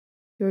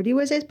Your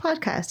DWSA's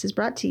podcast is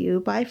brought to you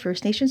by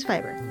First Nations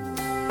Fiber.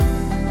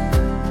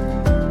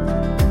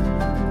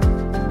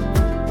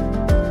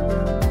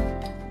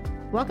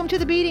 Welcome to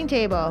the Beating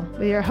Table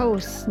with your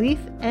hosts, Leith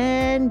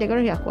and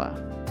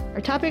Degorohiakwa. Our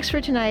topics for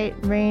tonight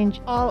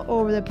range all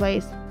over the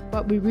place,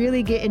 but we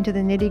really get into the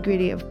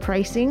nitty-gritty of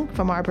pricing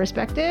from our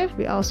perspective.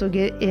 We also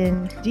get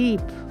in deep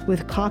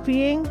with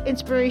copying,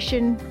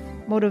 inspiration,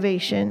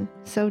 motivation.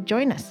 So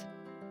join us.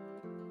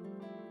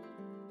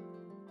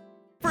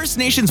 First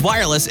Nations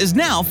Wireless is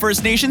now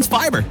First Nations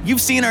Fiber.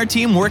 You've seen our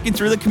team working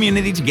through the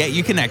community to get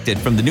you connected.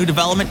 From the new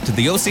development to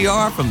the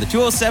OCR, from the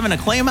 207 to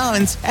Clay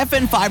Mountains,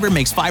 FN Fiber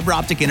makes fiber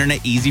optic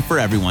internet easy for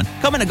everyone.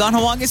 Coming to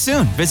Ganhawaga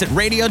soon. Visit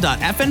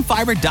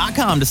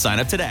radio.fnfiber.com to sign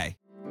up today.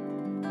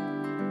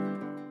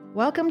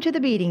 Welcome to the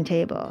Beating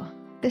Table.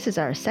 This is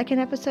our second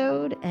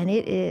episode, and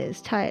it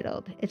is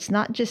titled, It's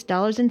Not Just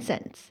Dollars and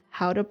Cents,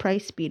 How to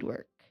Price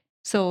Beadwork.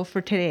 So for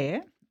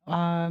today,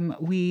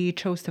 we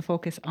chose to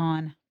focus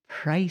on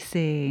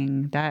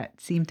pricing.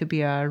 That seemed to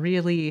be a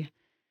really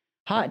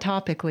hot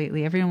topic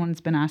lately.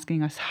 Everyone's been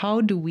asking us, how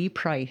do we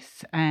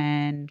price?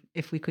 And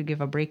if we could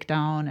give a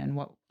breakdown and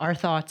what our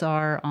thoughts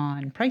are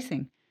on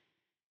pricing.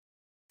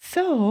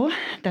 So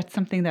that's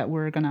something that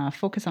we're going to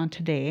focus on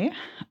today.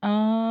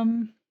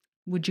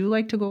 Would you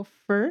like to go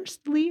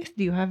first, Leith?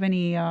 Do you have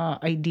any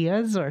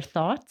ideas or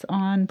thoughts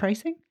on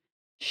pricing?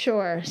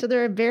 Sure. So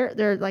there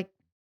are like,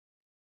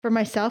 for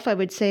myself, I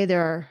would say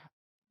there are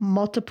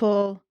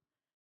multiple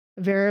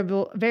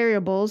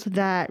variables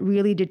that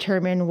really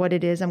determine what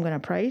it is I'm going to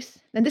price.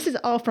 And this is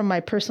all from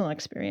my personal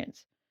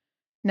experience.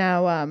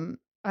 Now,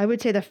 I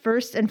would say the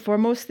first and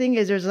foremost thing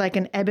is there's like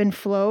an ebb and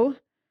flow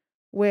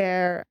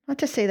where, not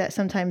to say that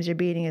sometimes your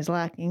beading is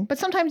lacking, but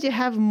sometimes you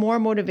have more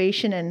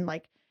motivation and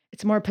like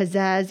it's more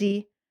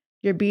pizzazzy,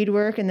 your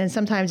beadwork. And then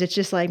sometimes it's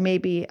just like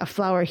maybe a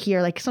flower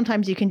here. Like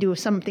sometimes you can do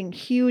something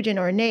huge and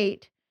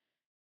ornate.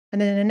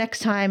 And then the next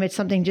time it's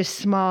something just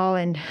small.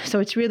 And so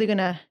it's really going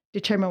to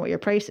determine what your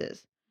price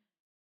is.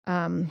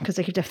 Because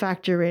they have to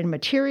factor in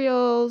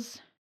materials,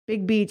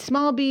 big beads,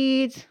 small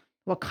beads,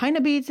 what kind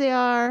of beads they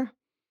are.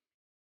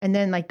 And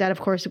then like that, of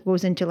course, it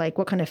goes into like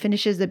what kind of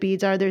finishes the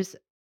beads are. There's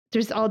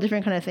all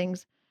different kind of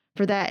things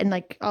for that. And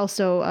like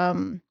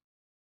also,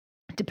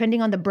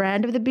 depending on the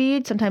brand of the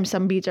bead, sometimes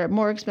some beads are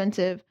more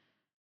expensive.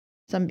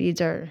 Some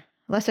beads are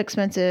less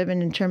expensive.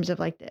 And in terms of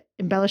like the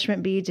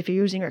embellishment beads, if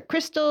you're using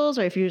crystals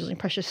or if you're using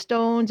precious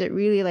stones, it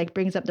really like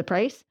brings up the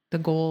price. The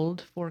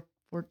gold for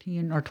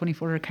 14 or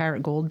 24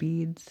 karat gold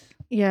beads.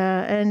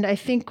 Yeah. And I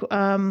think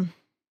one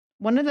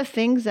of the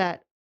things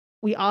that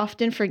we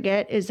often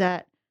forget is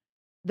that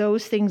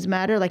those things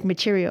matter, like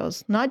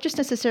materials, not just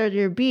necessarily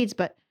your beads,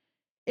 but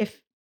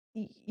if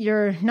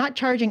you're not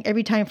charging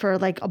every time for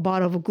like a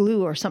bottle of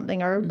glue or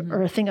something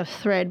or a thing of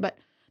thread, but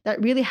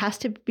that really has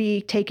to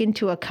be taken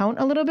into account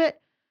a little bit,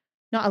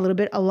 not a little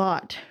bit, a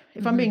lot.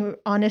 If I'm being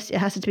honest, it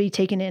has to be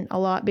taken in a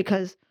lot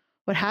because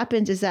what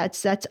happens is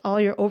that's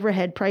all your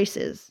overhead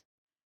prices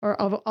or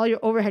all your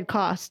overhead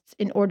costs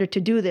in order to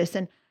do this.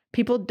 And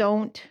people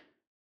don't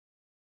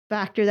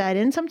factor that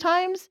in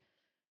sometimes.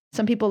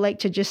 Some people like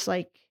to just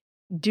like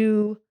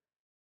do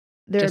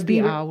their just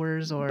the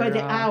hours or by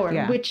the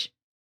hour, which,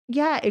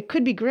 yeah, it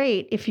could be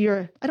great if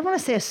you're, I don't want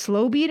to say a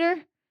slow beater,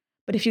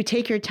 but if you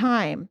take your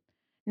time.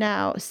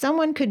 Now,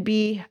 someone could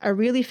be a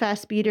really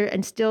fast beater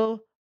and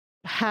still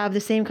have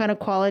the same kind of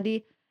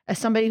quality as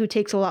somebody who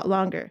takes a lot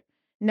longer.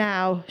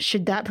 Now,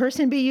 should that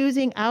person be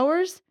using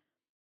hours?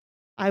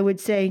 I would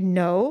say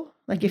no.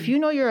 Like if you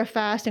know you're a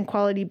fast and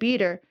quality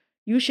beater,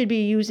 you should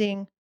be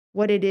using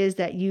what it is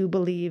that you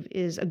believe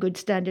is a good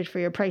standard for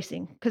your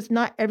pricing because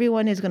not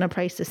everyone is going to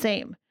price the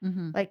same.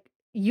 Like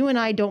you and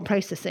I don't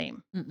price the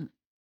same.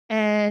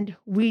 And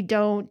we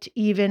don't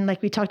even,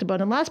 like we talked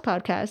about in the last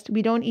podcast,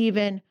 we don't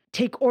even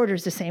take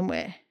orders the same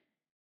way.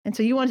 And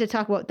so you wanted to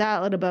talk about that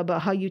a little bit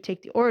about how you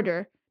take the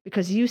order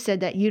because you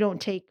said that you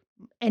don't take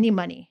any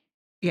money.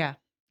 Yeah.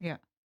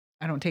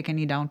 I don't take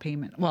any down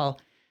payment. Well,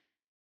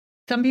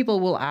 some people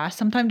will ask,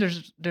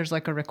 sometimes there's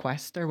like a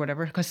request or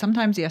whatever, because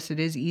sometimes, yes, it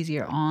is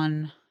easier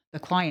on the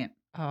client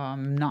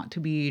not to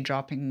be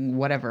dropping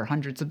whatever,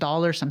 hundreds of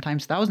dollars,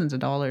 sometimes thousands of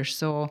dollars.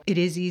 So it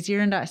is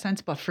easier in that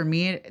sense. But for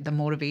me, the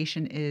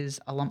motivation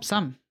is a lump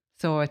sum.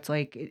 So it's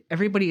like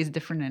everybody is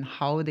different in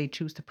how they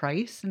choose to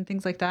price and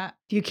things like that.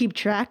 Do you keep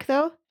track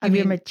though of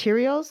your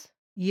materials?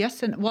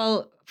 Yes. And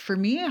well, for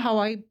me, how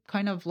I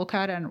kind of look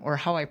at it or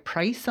how I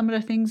price some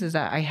of the things is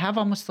that I have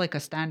almost like a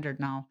standard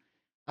now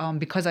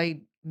because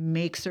I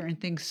make certain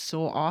things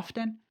so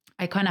often.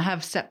 I kind of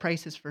have set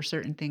prices for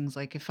certain things.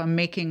 Like if I'm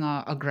making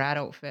a grad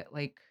outfit,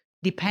 like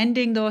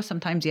depending though,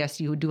 sometimes,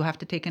 yes, you do have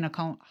to take in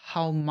account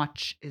how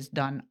much is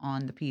done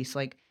on the piece.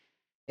 Like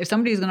if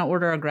somebody's going to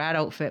order a grad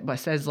outfit, but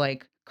says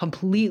like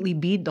completely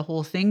bead the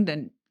whole thing,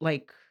 then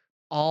like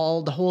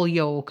the whole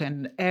yoke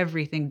and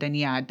everything, then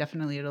yeah,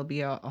 definitely it'll be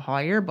a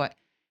higher. But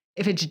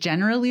if it's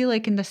generally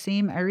like in the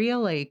same area,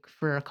 like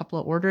for a couple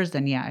of orders,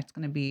 then yeah, it's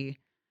going to be,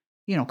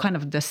 kind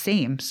of the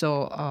same.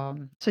 So,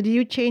 so do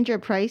you change your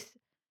price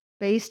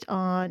based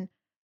on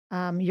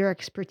your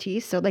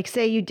expertise. So like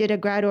say you did a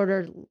grad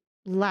order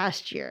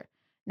last year.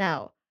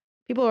 Now,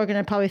 people are going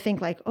to probably think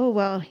like, "Oh,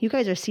 well, you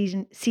guys are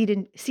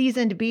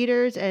seasoned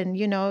beaters and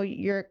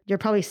you're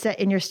probably set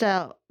in your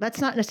style." That's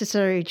not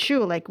necessarily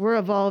true. Like we're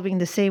evolving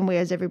the same way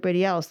as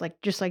everybody else,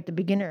 like just like the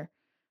beginner.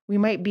 There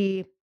might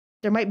be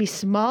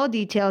small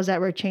details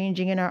that we're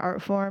changing in our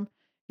art form.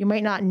 You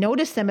might not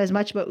notice them as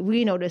much, but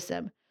we notice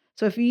them.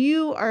 So if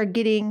you are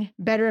getting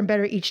better and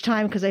better each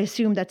time, because I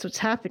assume that's what's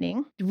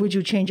happening, would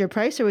you change your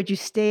price or would you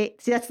stay?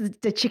 See, that's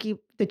the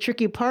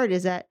tricky part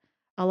is that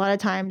a lot of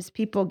times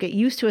people get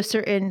used to a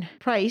certain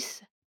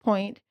price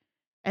point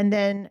and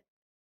then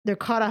they're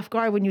caught off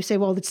guard when you say,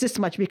 well, it's this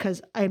much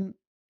because I'm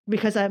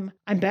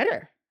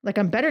better. Like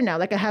I'm better now.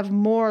 Like I have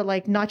more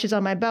like notches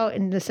on my belt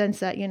in the sense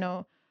that,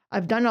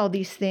 I've done all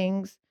these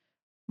things.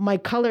 My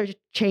color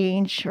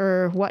change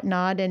or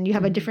whatnot, and you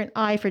have a different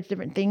eye for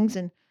different things.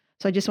 And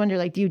so I just wonder,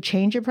 like, do you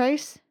change your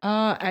price?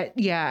 Yeah,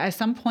 at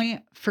some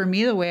point, for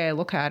me, the way I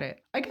look at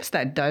it, I guess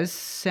that does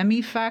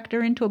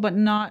semi-factor into it, but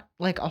not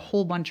like a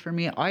whole bunch for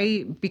me.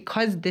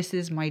 Because this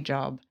is my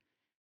job,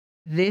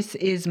 this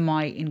is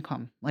my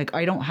income. Like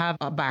I don't have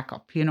a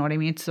backup, you know what I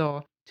mean?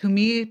 So to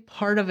me,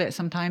 part of it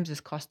sometimes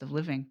is cost of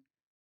living.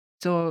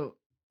 So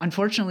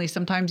unfortunately,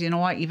 sometimes, you know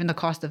what, even the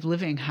cost of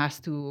living has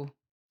to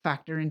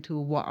factor into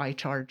what I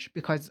charge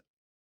because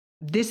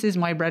this is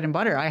my bread and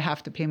butter. I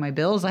have to pay my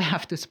bills. I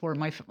have to support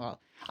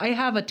I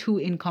have a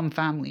 2-income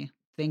family,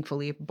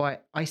 thankfully,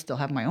 but I still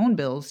have my own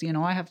bills.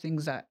 I have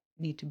things that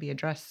need to be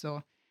addressed.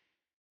 So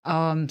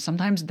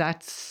sometimes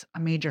that's a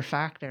major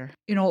factor.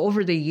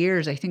 Over the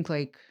years, I think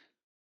like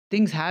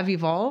things have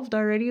evolved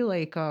already,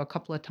 like a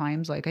couple of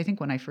times. Like I think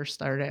when I first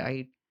started,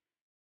 I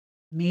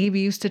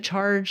maybe used to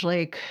charge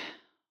like,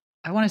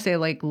 I want to say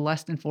like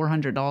less than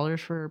 $400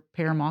 for a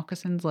pair of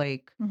moccasins,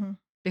 like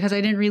because I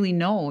didn't really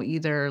know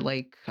either.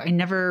 Like I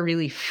never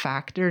really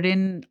factored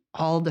in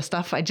all the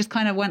stuff. I just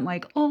kind of went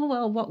like, oh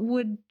well, what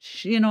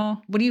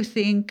do you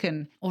think?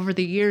 And over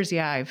the years,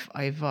 yeah,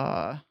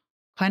 I've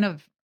kind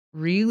of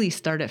really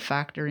started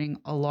factoring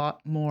a lot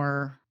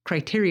more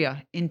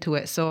criteria into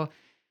it. So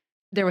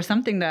there was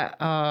something that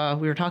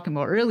we were talking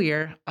about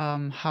earlier,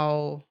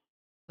 how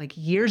like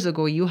years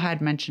ago, you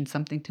had mentioned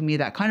something to me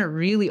that kind of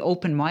really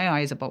opened my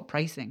eyes about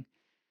pricing.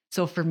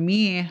 So for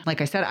me,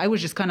 like I said, I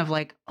was just kind of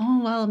like,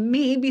 oh, well,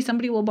 maybe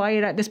somebody will buy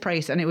it at this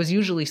price. And it was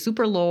usually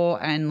super low.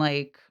 And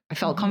like, I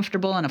felt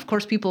comfortable. And of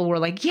course, people were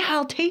like, yeah,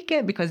 I'll take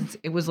it because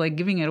it was like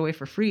giving it away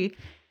for free.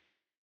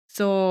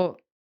 So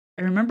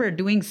I remember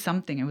doing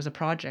something. It was a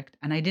project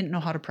and I didn't know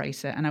how to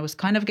price it. And I was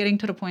kind of getting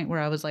to the point where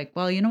I was like,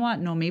 well, you know what?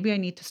 No, maybe I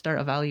need to start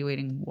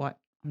evaluating what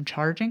I'm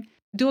charging.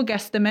 Do a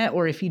guesstimate,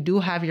 or if you do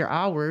have your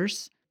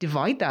hours,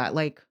 divide that.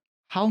 Like,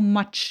 how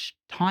much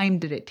time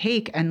did it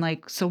take? And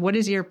like, so what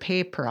is your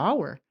pay per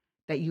hour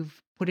that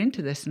you've put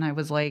into this? And I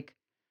was like,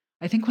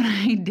 I think when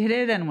I did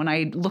it and when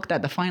I looked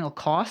at the final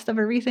cost of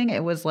everything,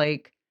 it was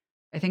like,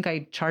 I think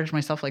I charged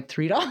myself like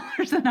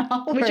 $3 an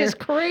hour. Which is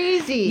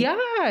crazy.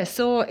 Yeah.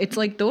 So it's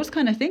like those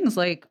kind of things.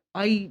 Like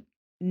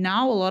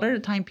now a lot of the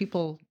time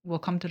people will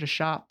come to the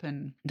shop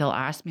and they'll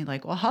ask me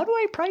like, well, how do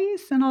I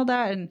price and all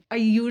that? And I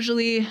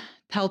usually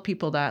tell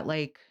people that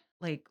like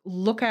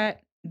look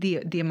at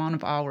the amount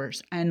of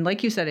hours. And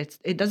like you said,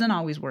 it doesn't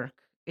always work.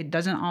 It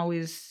doesn't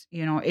always,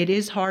 it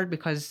is hard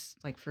because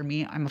like for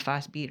me, I'm a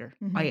fast beater.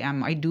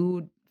 I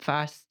do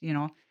fast,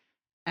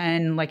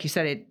 and like you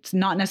said, it's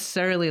not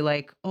necessarily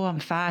like, oh, I'm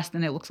fast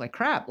and it looks like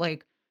crap.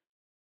 Like,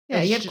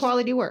 yeah, you have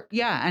quality work.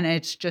 Yeah. And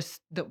it's just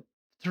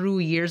through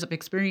years of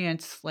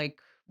experience, like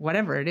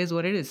whatever, it is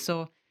what it is.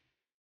 So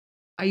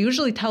I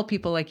usually tell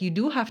people like, you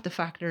do have to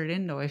factor it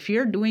in though. If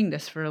you're doing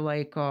this for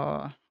like,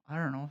 I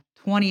don't know,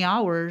 20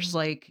 hours,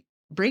 like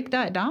break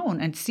that down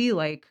and see,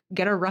 like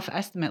get a rough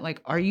estimate.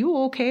 Like, are you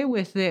okay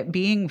with it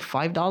being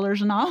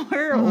 $5 an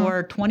hour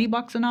or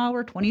 $20 an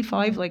hour,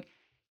 25? Like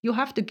you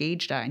have to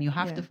gauge that and you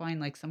have to find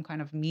like some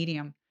kind of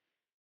medium.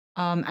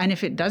 And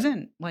if it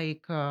doesn't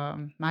like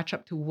match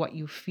up to what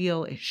you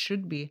feel it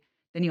should be,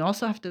 then you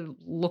also have to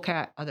look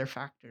at other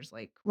factors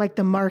like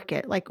the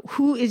market, like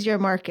who is your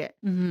market?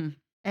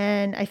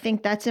 And I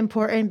think that's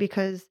important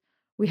because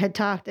we had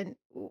talked and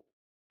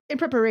in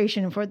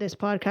preparation for this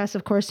podcast,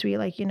 of course, we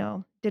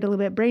did a little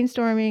bit of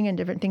brainstorming and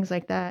different things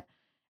like that.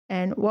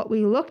 And what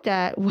we looked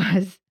at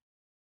was,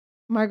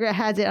 Margaret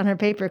has it on her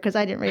paper because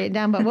I didn't write it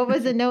down, but what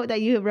was the note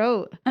that you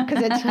wrote?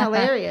 Because it's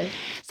hilarious.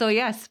 So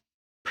yes,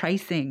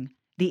 pricing,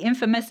 the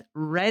infamous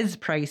res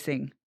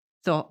pricing.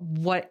 So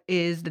what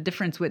is the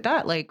difference with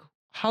that? Like,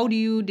 how do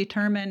you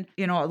determine,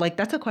 like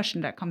that's a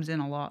question that comes in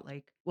a lot.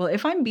 Like, well,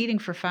 if I'm beading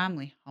for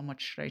family, how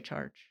much should I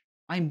charge?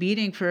 I'm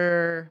beading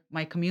for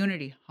my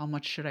community, how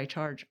much should I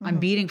charge? I'm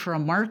beading for a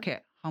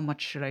market, how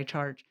much should I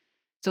charge?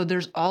 So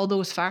there's all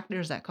those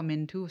factors that come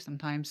in too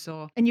sometimes.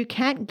 So, and you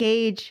can't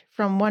gauge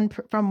from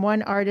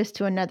one artist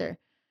to another.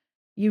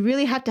 You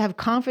really have to have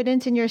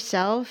confidence in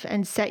yourself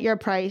and set your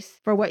price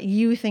for what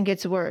you think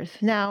it's worth.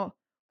 Now,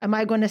 am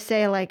I going to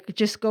say like,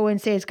 just go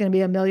and say it's going to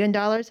be $1 million?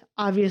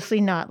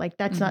 Obviously not. Like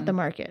that's not the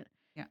market.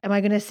 Yeah. Am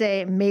I going to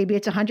say maybe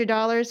it's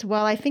 $100?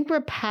 Well, I think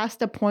we're past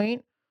the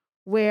point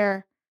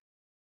where,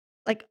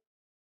 like,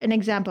 an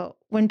example,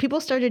 when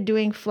people started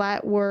doing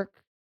flat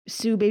work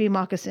Sioux baby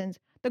moccasins,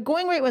 the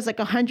going rate was like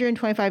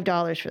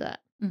 $125 for that.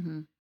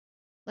 Mm-hmm.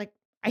 Like,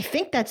 I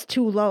think that's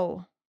too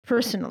low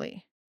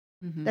personally.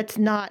 Mm-hmm. That's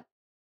not,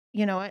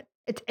 you know,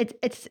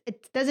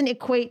 it doesn't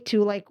equate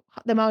to like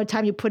the amount of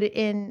time you put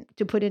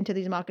into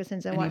these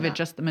moccasins and whatnot. even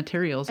just the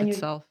materials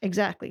itself.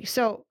 Exactly.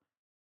 So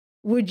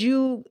would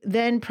you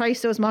then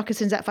price those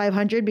moccasins at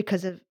 500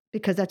 because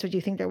that's what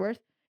you think they're worth?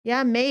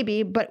 Yeah,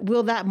 maybe, but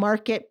will that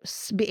market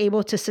be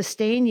able to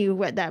sustain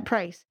you at that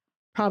price?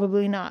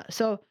 Probably not.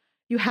 So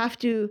you have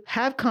to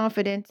have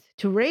confidence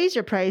to raise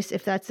your price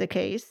if that's the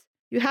case.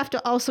 You have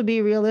to also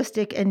be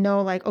realistic and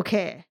know, like,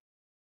 okay,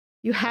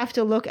 you have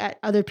to look at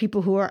other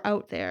people who are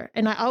out there.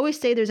 And I always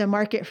say there's a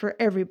market for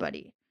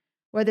everybody,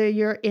 whether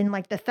you're in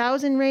like the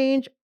 1,000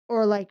 range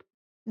or like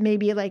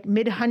maybe like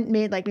mid,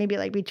 like maybe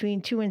like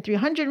between 200 and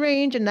 300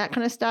 range and that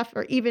kind of stuff,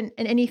 or even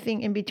in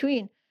anything in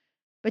between.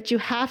 But you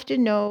have to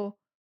know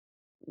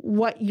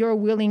what you're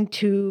willing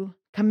to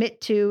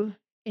commit to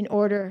in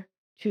order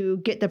to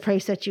get the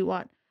price that you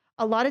want.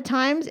 A lot of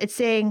times it's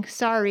saying,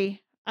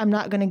 sorry, I'm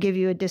not going to give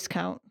you a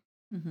discount.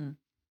 Mm-hmm.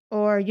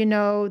 Or, you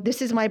know,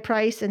 this is my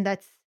price and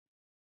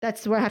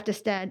that's where I have to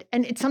stand.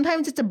 And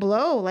sometimes it's a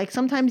blow. Like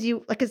sometimes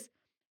you, like, 'cause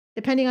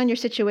depending on your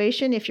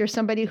situation, if you're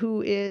somebody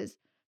who is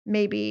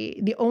maybe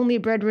the only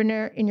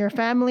breadwinner in your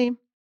family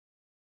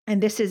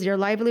and this is your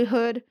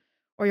livelihood,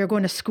 or you're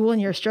going to school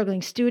and you're a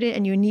struggling student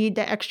and you need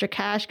the extra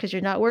cash because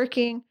you're not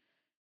working,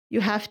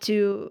 you have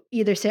to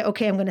either say,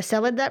 okay, I'm going to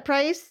sell at that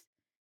price,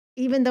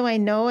 even though I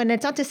know, and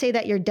it's not to say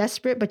that you're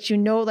desperate, but you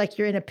know, like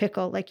you're in a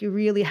pickle, like you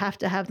really have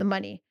to have the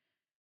money.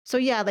 So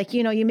yeah, like,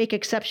 you know, you make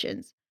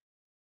exceptions.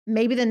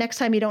 Maybe the next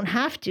time you don't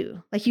have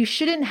to. Like you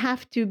shouldn't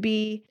have to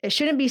be, it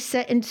shouldn't be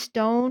set in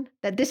stone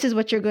that this is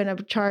what you're going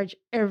to charge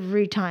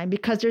every time,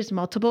 because there's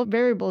multiple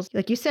variables.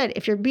 Like you said,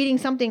 if you're beating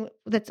something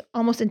that's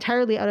almost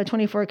entirely out of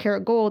 24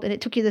 karat gold and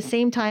it took you the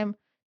same time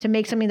to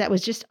make something that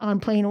was just on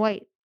plain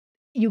white,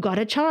 you got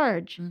to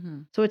charge.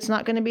 Mm-hmm. So it's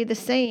not going to be the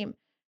same.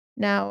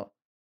 Now,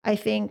 I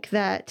think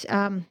that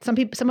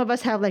some of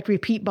us have like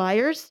repeat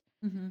buyers.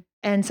 Mm-hmm.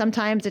 And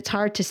sometimes it's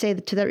hard to say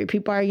to that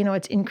repeat buyer, you know,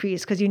 it's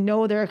increased because you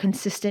know they're a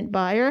consistent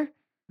buyer.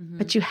 Mm-hmm.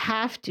 But you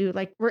have to,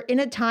 like, we're in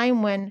a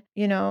time when,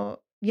 you know,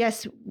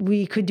 yes,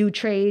 we could do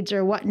trades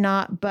or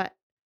whatnot, but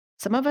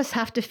some of us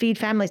have to feed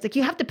families. Like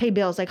you have to pay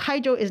bills. Like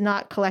Hydro is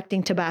not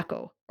collecting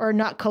tobacco or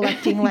not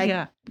collecting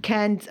like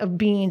cans of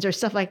beans or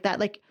stuff like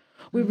that. Like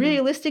we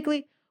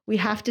realistically, we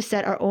have to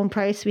set our own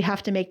price. We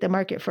have to make the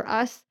market for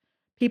us.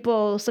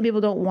 Some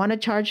people don't want to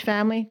charge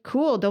family.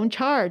 Cool, don't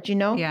charge, you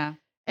know? Yeah.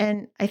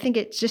 And I think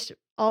it's just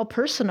all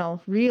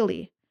personal,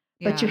 really.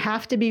 But you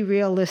have to be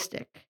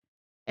realistic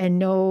and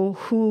know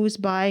who's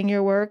buying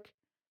your work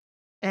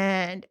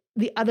and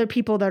the other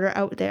people that are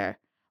out there.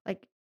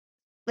 Like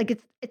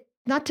it's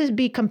not to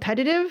be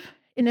competitive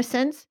in a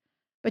sense,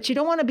 but you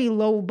don't want to be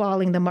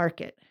lowballing the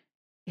market.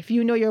 If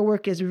you know your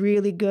work is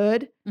really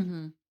good,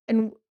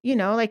 and you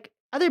know, like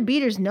other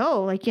beaters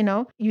know, like, you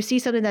know, you see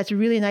something that's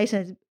really nice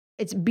and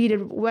it's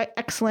beaded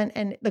excellent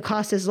and the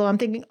cost is low. I'm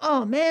thinking,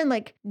 oh man,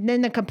 like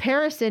then the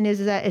comparison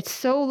is that it's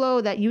so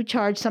low that you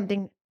charge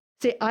something,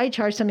 say I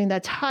charge something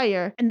that's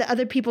higher and the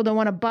other people don't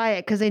want to buy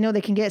it because they know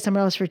they can get it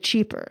somewhere else for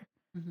cheaper.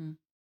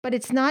 But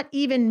it's not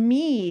even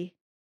me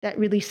that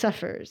really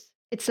suffers.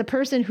 It's the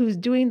person who's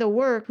doing the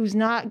work who's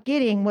not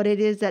getting what it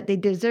is that they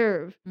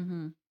deserve.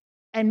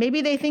 And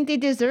maybe they think they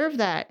deserve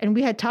that. And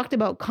we had talked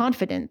about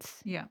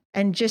confidence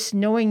and just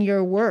knowing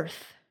your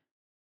worth.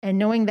 And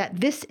knowing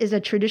that this is a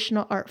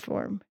traditional art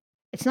form.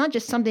 It's not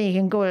just something you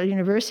can go to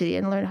university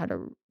and learn how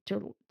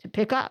to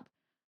pick up.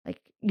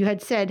 Like you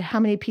had said, how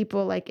many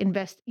people like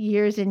invest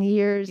years and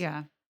years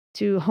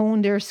to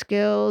hone their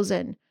skills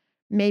and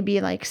maybe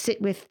like sit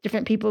with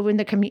different people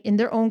in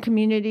their own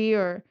community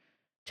or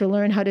to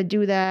learn how to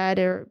do that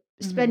or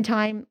spend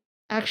time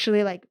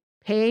actually like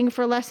paying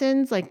for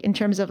lessons, like in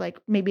terms of like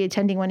maybe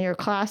attending one of your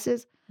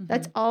classes.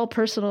 That's all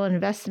personal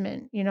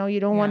investment. You know, you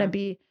don't want to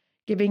be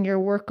giving your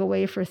work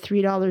away for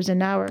 $3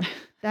 an hour.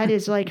 That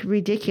is like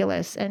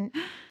ridiculous. And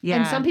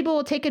some people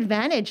will take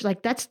advantage.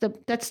 Like that's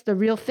the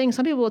real thing.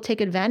 Some people will take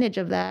advantage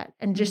of that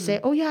and just say,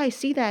 oh yeah, I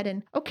see that.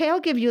 And okay,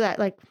 I'll give you that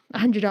like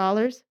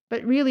 $100.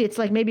 But really it's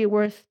like maybe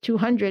worth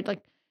 200.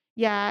 Like,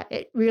 yeah,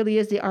 it really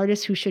is the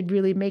artist who should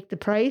really make the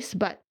price.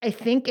 But I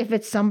think if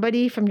it's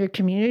somebody from your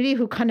community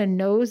who kind of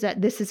knows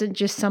that this isn't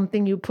just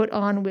something you put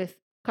on with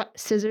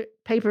scissor,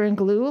 paper and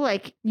glue,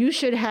 like you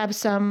should have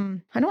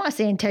some, I don't want to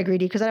say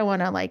integrity because I don't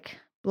want to like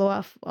blow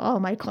off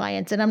all my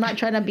clients. And I'm not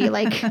trying to be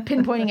like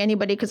pinpointing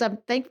anybody because I'm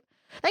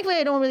thankfully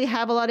I don't really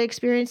have a lot of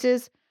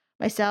experiences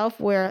myself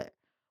where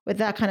with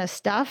that kind of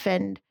stuff.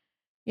 And,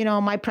 you know,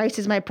 my price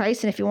is my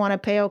price. And if you want to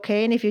pay,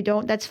 okay. And if you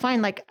don't, that's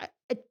fine. Like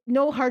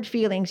no hard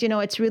feelings, you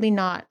know, it's really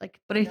not like.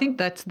 But I think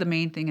that's the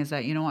main thing is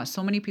that, you know what,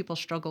 so many people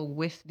struggle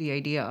with the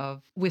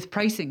idea with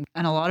pricing.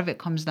 And a lot of it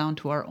comes down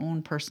to our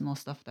own personal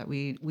stuff that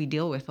we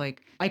deal with.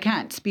 Like I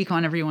can't speak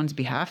on everyone's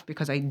behalf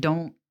because I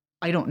don't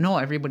know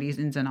everybody's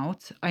ins and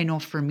outs. I know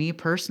for me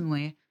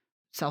personally,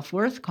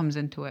 self-worth comes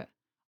into it.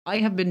 I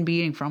have been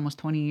beading for almost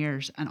 20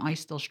 years and I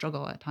still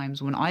struggle at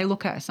times. When I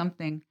look at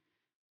something,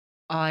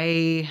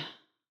 I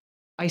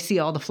I see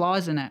all the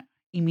flaws in it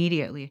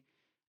immediately.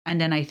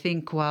 And then I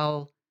think,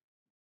 well,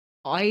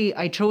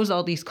 I chose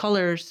all these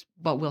colors,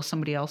 but will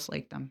somebody else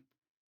like them?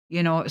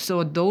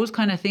 So those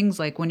kind of things,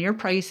 like when you're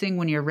pricing,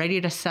 when you're ready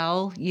to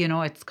sell,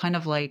 it's kind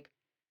of like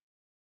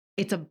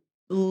it's a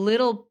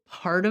little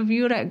part of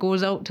you that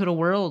goes out to the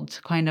world.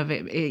 Kind of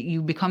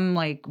you become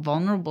like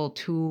vulnerable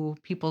to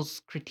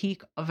people's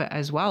critique of it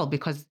as well,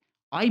 because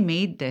I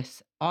made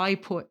this, I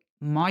put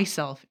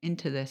myself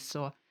into this.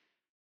 So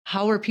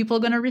how are people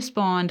going to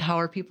respond? How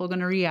are people going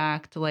to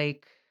react?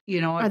 Like,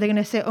 Are they going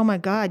to say, "Oh my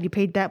God, you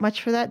paid that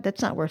much for that?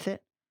 That's not worth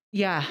it"?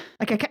 yeah.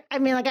 Like I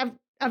mean, like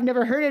I've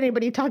never heard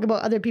anybody talk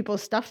about other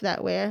people's stuff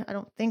that way. I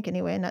don't think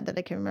anyway. Not that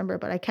I can remember,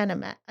 but I kind of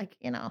met like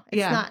it's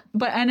not.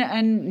 But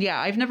and yeah,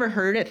 I've never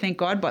heard it, thank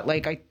God. But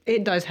like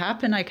it does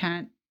happen. I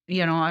can't.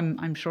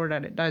 I'm sure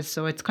that it does.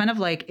 So it's kind of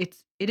like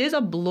it is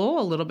a blow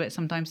a little bit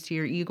sometimes to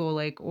your ego,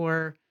 like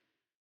or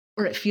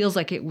it feels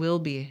like it will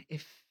be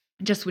if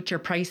just with your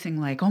pricing,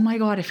 like, oh my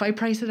God, if I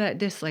price it at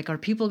this, like, are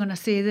people gonna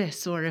say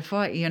this? Or if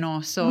I,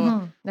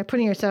 so Like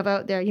putting yourself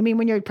out there. You mean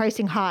when you're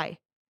pricing high?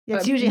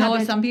 That's usually no,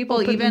 happens. some people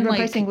When even you're like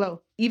pricing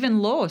low. even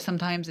low,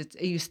 sometimes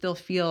you still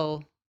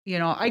feel,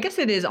 I guess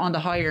it is on the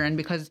higher end,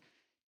 because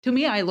to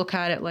me, I look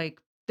at it like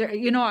there,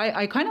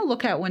 I kind of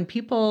look at when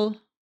people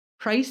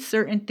price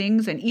certain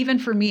things. And even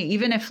for me,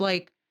 even if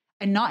like,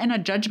 and not in a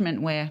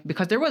judgment way,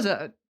 because there was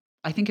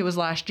I think it was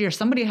last year,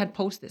 somebody had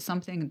posted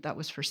something that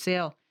was for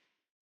sale.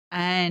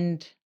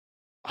 And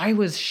I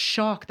was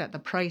shocked at the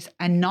price,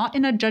 and not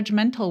in a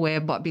judgmental way,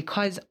 but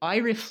because I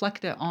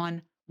reflected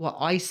on what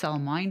I sell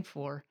mine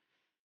for.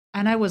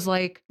 And I was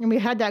like, and we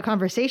had that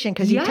conversation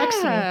because you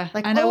texted me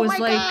like, and oh I was my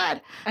like,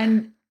 God.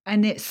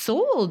 and it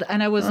sold.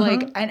 And I was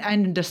like,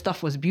 and the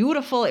stuff was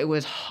beautiful. It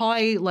was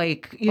high,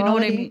 like, you know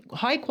what I mean?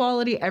 High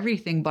quality,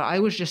 everything. But I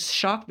was just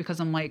shocked because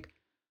I'm like,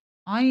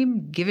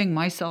 I'm giving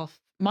my stuff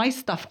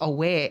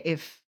away.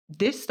 If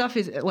this stuff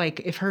is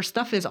like, if her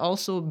stuff is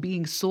also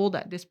being sold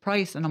at this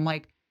price. And I'm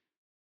like,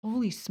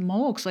 holy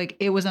smokes. Like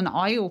it was an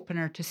eye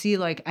opener to see,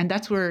 like, and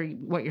that's where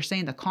what you're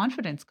saying, the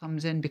confidence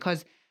comes in,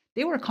 because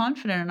they were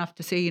confident enough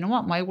to say, you know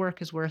what, my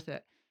work is worth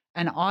it.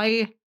 And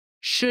I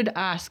should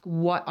ask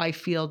what I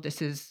feel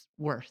this is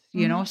worth,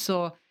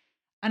 So,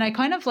 and I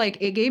kind of like,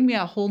 it gave me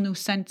a whole new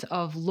sense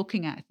of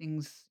looking at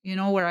things,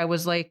 where I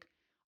was like,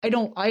 I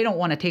don't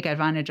want to take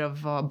advantage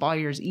of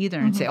buyers either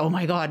and say, oh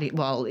my God,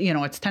 well,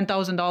 it's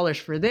 $10,000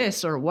 for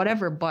this or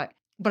whatever. But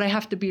I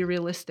have to be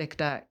realistic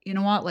that, you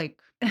know what, like,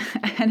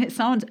 and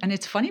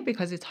it's funny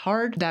because it's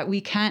hard that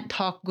we can't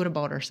talk good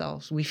about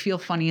ourselves. We feel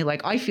funny.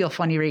 Like I feel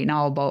funny right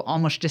now about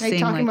almost just saying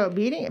talking like, about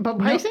beating, about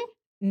pricing?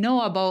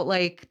 No, about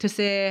like to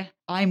say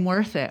I'm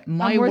worth it.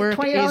 My work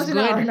is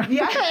good. No.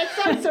 Yeah, it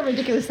sounds so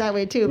ridiculous that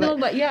way too. No,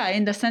 but yeah,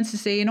 in the sense to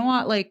say, you know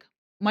what, like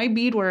my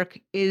beadwork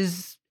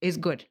is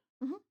good.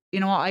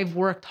 I've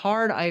worked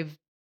hard.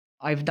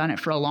 I've done it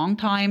for a long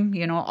time.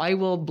 I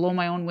will blow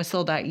my own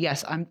whistle that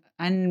yes,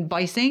 and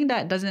by saying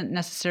that doesn't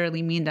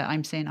necessarily mean that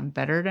I'm saying I'm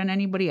better than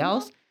anybody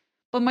else,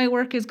 but my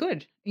work is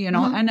good,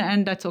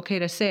 and that's okay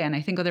to say. And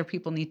I think other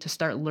people need to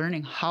start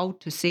learning how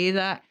to say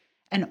that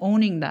and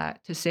owning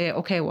that, to say,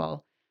 okay,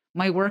 well,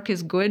 my work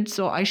is good.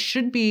 So I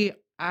should be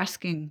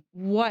asking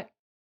what,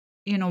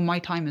 my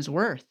time is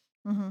worth,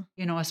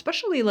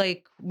 especially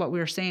like what we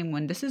were saying,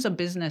 when this is a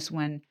business,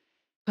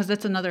 because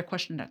that's another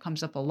question that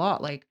comes up a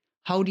lot. Like,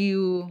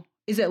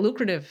 is it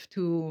lucrative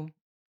to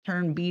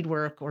turn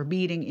beadwork or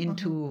beading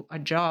into a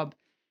job?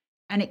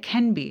 And it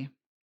can be,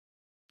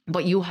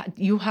 but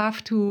you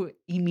have to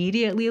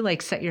immediately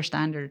like set your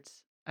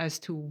standards as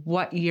to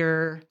what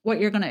you're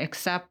going to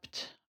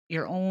accept,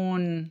 your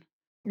own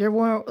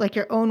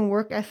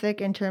work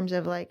ethic in terms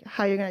of like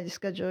how you're going to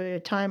schedule your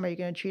time. Are you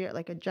going to treat it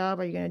like a job?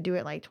 Are you going to do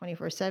it like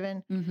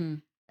 24/7?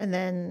 And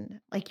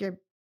then like your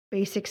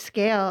basic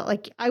scale,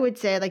 like I would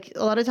say, like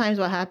a lot of times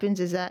what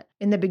happens is that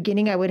in the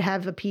beginning I would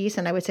have a piece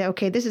and I would say,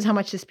 okay, this is how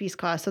much this piece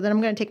costs. So then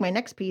I'm going to take my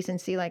next piece and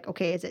see like,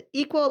 okay, is it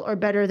equal or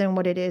better than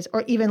what it is,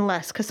 or even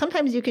less? Because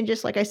sometimes you can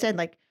just, like I said,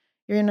 like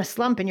you're in a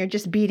slump and you're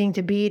just beading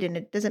to bead, and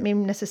it doesn't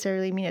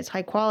necessarily mean it's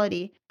high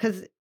quality,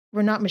 because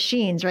we're not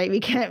machines, right?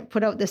 We can't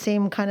put out the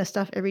same kind of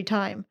stuff every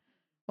time.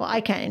 Well, I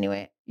can't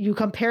anyway. You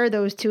compare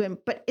those two,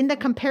 but in the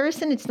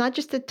comparison, it's not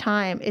just the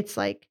time. It's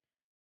like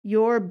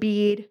your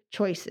bead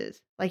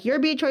choices. Like your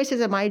bead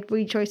choices and my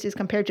bead choices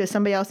compared to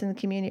somebody else in the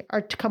community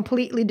are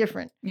completely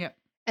different. Yeah.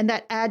 And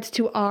that adds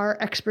to our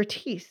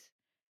expertise.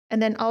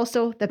 And then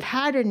also the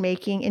pattern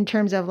making in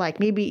terms of like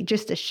maybe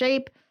just the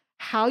shape,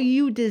 how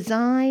you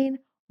design,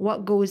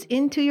 what goes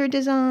into your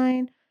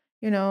design,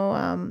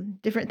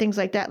 different things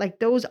like that. Like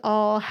those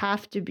all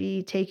have to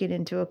be taken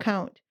into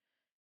account.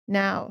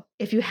 Now,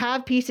 if you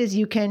have pieces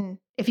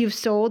if you've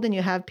sold and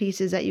you have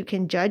pieces that you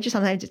can judge,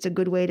 sometimes it's a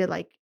good way to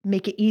like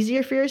make it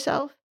easier for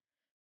yourself.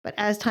 But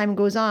as time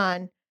goes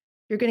on,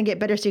 you're going to get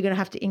better. So you're going to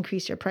have to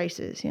increase your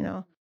prices.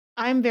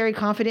 I'm very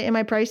confident in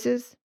my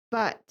prices.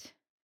 But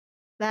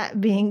that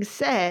being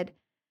said,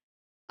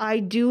 I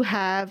do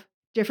have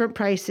different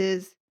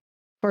prices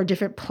for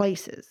different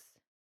places.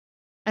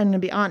 And to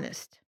be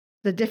honest,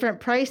 the different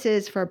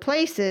prices for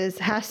places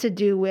has to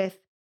do with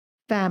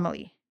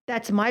family.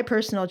 That's my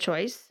personal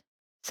choice.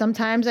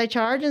 Sometimes I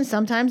charge and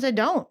sometimes I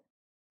don't.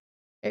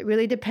 It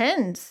really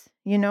depends.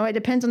 It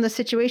depends on the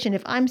situation.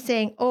 If I'm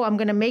saying, oh, I'm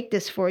going to make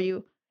this for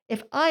you,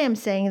 if I am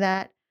saying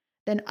that,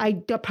 then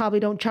probably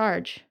don't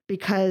charge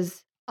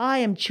because I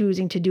am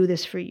choosing to do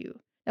this for you.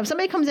 Now, if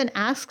somebody comes and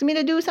asks me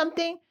to do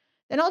something,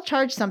 then I'll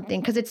charge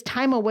something because it's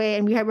time away.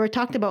 And we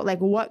talked about like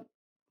what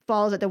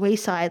falls at the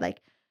wayside,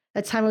 like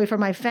that's time away from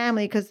my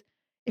family. Because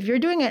if you're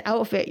doing an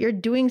outfit, you're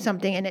doing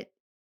something,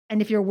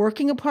 and if you're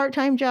working a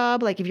part-time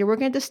job, like if you're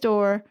working at the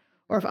store,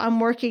 or if I'm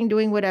working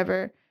doing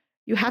whatever,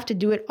 you have to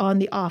do it on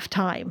the off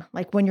time,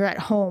 like when you're at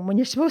home, when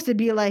you're supposed to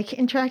be like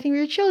interacting with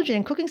your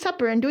children, cooking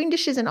supper and doing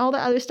dishes and all the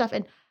other stuff.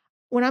 And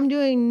when I'm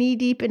doing knee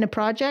deep in a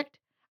project,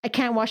 I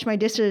can't wash my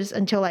dishes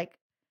until like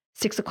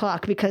 6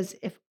 o'clock because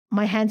if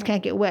my hands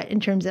can't get wet in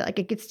terms of like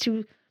they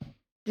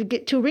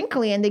get too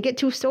wrinkly and they get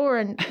too sore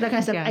and that kind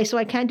of stuff. Yeah. So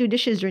I can't do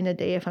dishes during the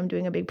day if I'm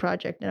doing a big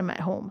project and I'm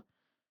at home.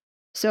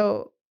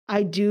 So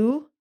I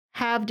do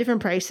have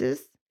different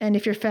prices. And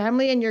if you're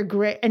family and you're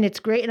great and it's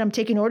great and I'm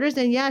taking orders,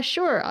 then yeah,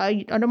 sure.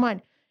 I don't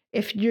mind.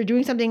 If you're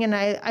doing something and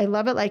I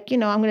love it, like, I'm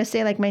going to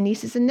say like my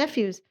nieces and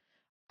nephews,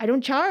 I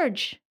don't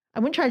charge. I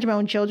wouldn't charge my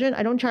own children.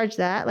 I don't charge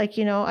that. Like,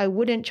 I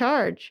wouldn't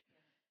charge.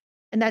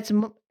 And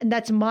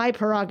that's my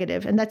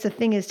prerogative. And that's the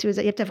thing is that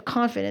you have to have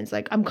confidence.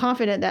 Like, I'm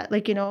confident that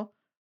like,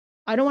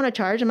 I don't want to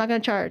charge. I'm not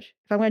going to charge.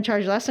 If I'm going to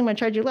charge less, I'm going to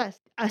charge you less.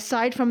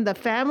 Aside from the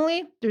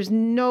family, there's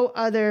no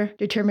other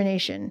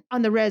determination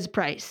on the res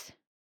price.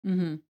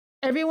 Mm-hmm.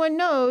 Everyone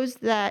knows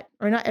that,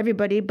 or not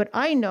everybody, but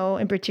I know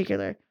in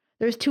particular,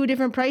 there's two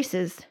different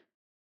prices.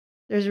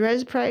 There's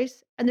res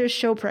price and there's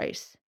show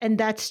price. And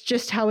that's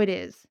just how it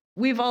is.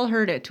 We've all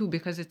heard it too,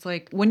 because it's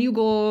like when you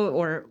go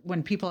or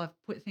when people have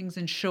put things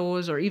in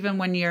shows, or even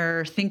when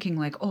you're thinking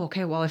like, oh,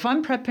 okay, well, if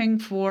I'm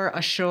prepping for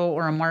a show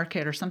or a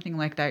market or something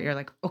like that, you're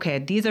like, okay,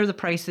 these are the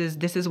prices.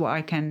 This is what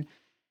I can,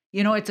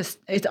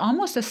 it's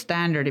almost a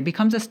standard. It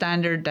becomes a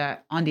standard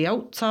that on the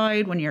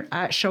outside, when you're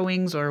at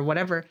showings or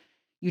whatever,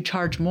 you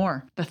charge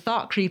more. The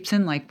thought creeps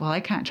in like, well,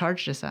 I can't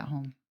charge this at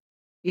home.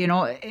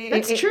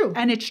 That's true.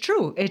 And it's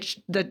true. It's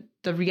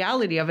the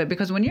reality of it,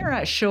 because when you're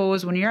at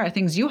shows, when you're at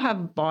things, you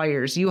have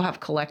buyers, you have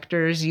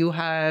collectors, you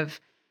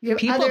have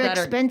people other that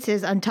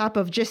expenses on top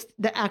of just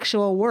the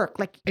actual work.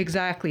 Like,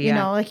 exactly. you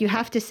know, like you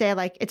have to say,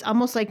 like, it's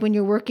almost like when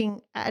you're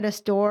working at a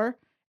store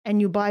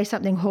and you buy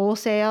something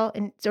wholesale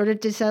and in order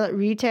to sell it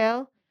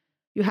retail,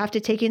 you have to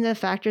take in the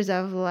factors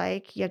of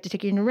like, you have to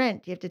take in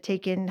rent, you have to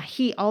take in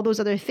heat, all those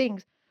other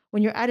things.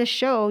 When you're at a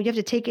show, you have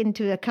to take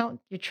into account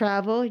your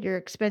travel, your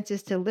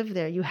expenses to live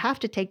there. You have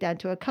to take that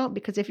into account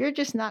because if you're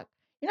not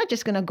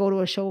just going to go to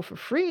a show for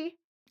free.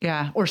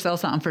 Yeah. Or sell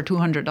something for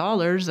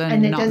 $200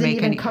 and it not doesn't make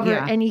even any, cover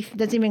yeah.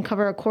 doesn't even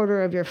cover a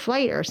quarter of your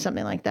flight or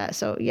something like that.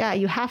 So yeah,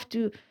 you have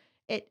to,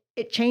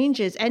 it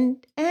changes. And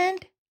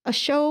a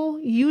show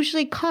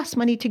usually costs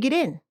money to get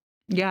in.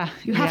 Yeah.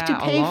 You have to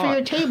pay for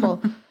your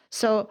table.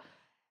 So,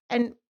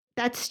 and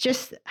that's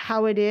just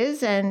how it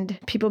is. And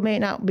people may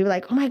not be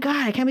like, oh my God,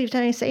 I can't believe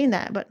Tony's saying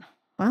that. But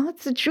well,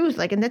 it's the truth.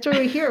 Like, and that's why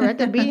we're here. We're at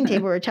the meeting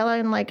table. We're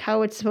telling like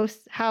how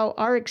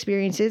our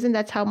experience is. And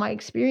that's how my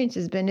experience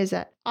has been, is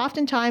that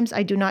oftentimes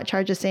I do not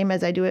charge the same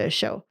as I do at a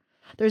show.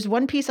 There's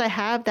one piece I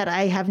have that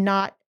I have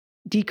not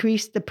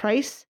decreased the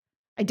price.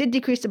 I did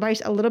decrease the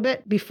price a little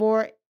bit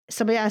before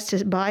somebody asked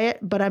to buy it,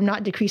 but I'm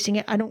not decreasing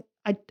it.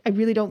 I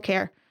really don't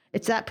care.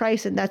 It's that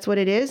price and that's what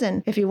it is.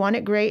 And if you want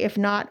it, great. If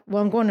not,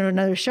 well, I'm going to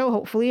another show,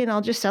 hopefully, and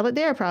I'll just sell it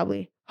there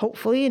probably.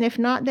 Hopefully. And if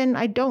not, then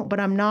I don't. But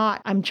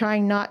I'm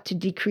trying not to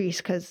decrease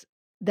because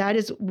that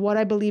is what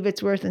I believe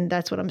it's worth. And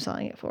that's what I'm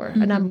selling it for.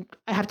 Mm-hmm. And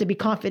I have to be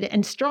confident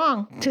and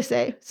strong to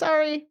say,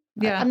 sorry,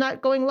 yeah, I'm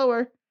not going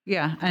lower.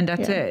 Yeah. And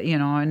that's it,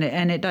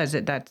 and it does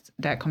it.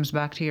 That comes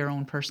back to your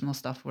own personal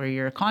stuff where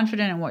you're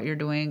confident in what you're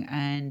doing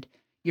and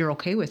you're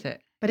okay with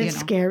it. But it's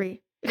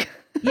scary.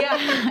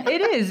 Yeah,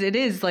 it is. It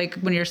is like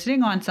when you're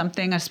sitting on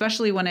something,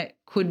 especially when it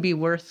could be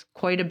worth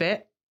quite a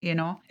bit,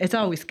 it's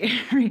always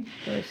scary.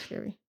 Very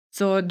scary.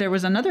 So there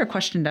was another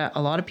question that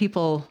a lot of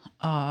people,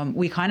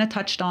 we kind of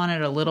touched on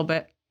it a little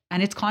bit,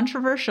 and it's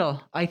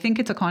controversial. I think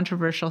it's a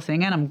controversial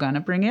thing, and I'm going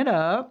to bring it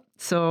up.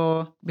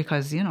 So,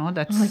 because,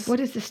 that's... I'm like, what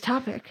is this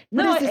topic?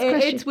 No,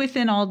 it's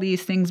within all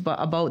these things,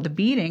 but about the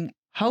beading.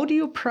 How do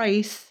you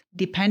price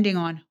depending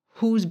on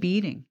who's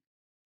beading?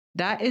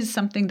 That is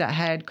something that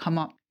had come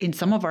up in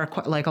some of our,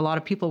 like a lot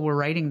of people were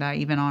writing that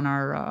even on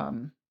our,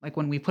 like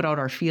when we put out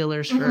our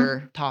feelers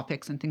for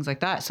topics and things like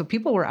that. So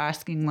people were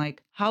asking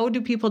like, how do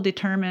people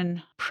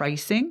determine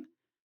pricing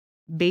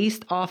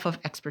based off of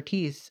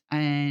expertise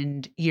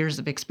and years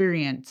of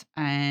experience?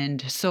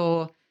 And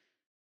so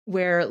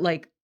where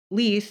like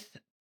Leith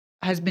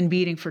has been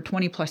beading for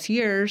 20 plus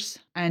years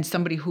and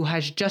somebody who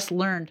has just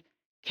learned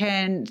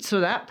so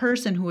that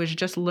person who is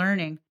just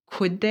learning,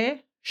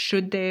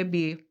 should they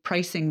be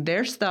pricing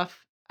their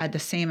stuff at the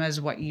same as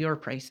what you're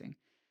pricing?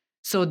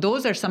 So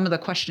those are some of the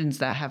questions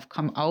that have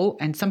come out.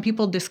 And some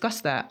people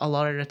discuss that a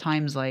lot of the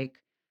times. Like,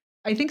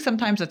 I think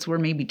sometimes that's where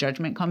maybe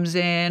judgment comes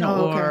in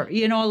or,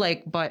 Okay.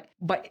 like, but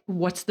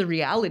what's the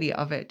reality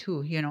of it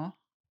too,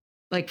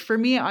 Like for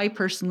me, I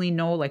personally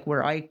know like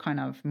where I kind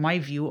of, my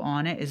view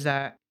on it is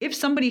that if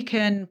somebody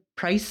can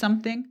price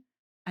something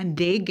and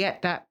they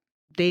get that,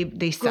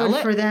 they sell Good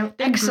it for them.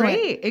 then Excellent.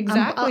 great.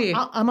 Exactly.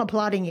 I'm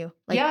applauding you.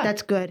 Like, Yeah.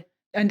 that's good.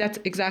 And that's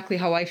exactly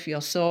how I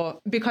feel.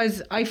 So,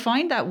 because I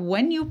find that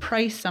when you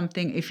price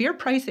something, if you're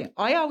pricing,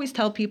 I always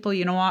tell people,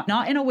 you know what,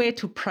 not in a way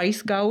to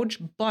price gouge,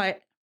 but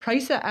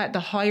price it at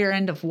the higher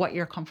end of what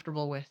you're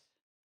comfortable with.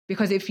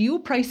 Because if you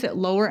price it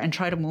lower and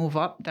try to move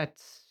up,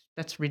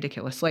 that's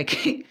ridiculous.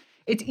 Like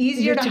it's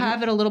easier to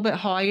have it a little bit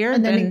higher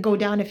and then go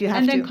down if you have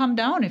and to. then come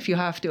down if you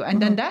have to. And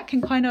then that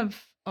can kind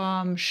of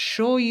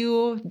show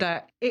you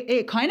that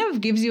it kind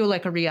of gives you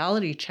like a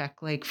reality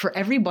check, like for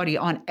everybody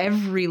on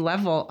every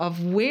level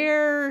of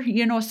where,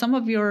 some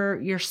of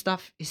your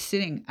stuff is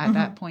sitting at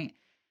that point.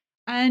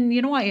 And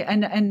you know what?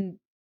 And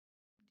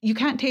you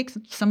can't take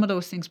some of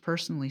those things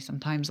personally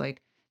sometimes.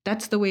 Like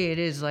that's the way it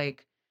is.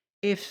 Like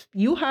if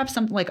you have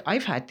something, like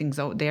I've had things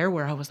out there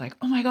where I was like,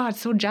 oh my God,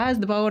 so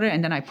jazzed about it.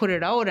 And then I put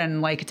it out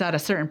and like it's at a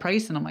certain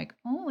price and I'm like,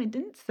 oh, it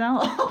didn't sell.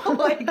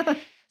 Like,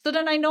 so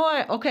then I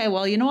know, okay,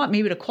 well, you know what?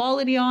 Maybe the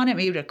quality on it,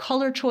 maybe the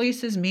color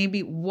choices,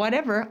 maybe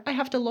whatever, I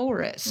have to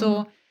lower it.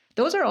 So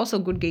those are also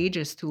good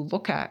gauges to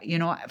look at,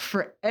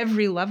 for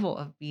every level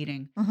of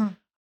beading.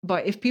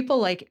 But if people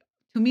like,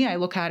 to me, I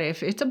look at it,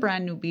 if it's a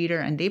brand new beater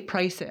and they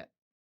price it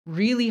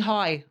really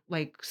high,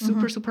 like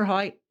super, super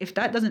high, if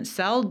that doesn't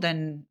sell,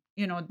 then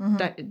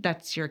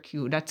that's your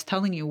cue. That's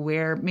telling you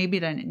where maybe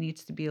then it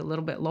needs to be a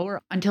little bit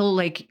lower until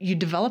like you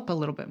develop a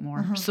little bit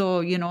more.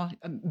 So,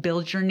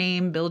 build your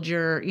name, build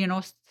your,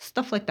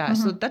 stuff like that.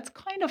 So that's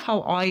kind of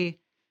how I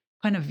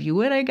kind of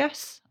view it, I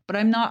guess. But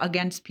I'm not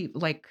against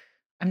people, like,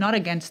 I'm not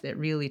against it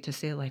really to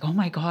say like, oh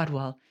my God,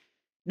 well,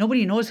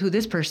 nobody knows who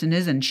this person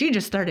is and she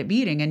just started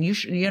beating and you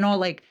should,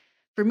 like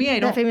for me, I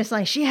don't. That famous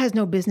line, she has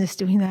no business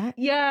doing that.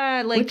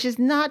 Yeah. Like, which is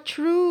not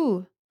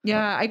true.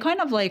 Yeah. I kind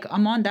of like,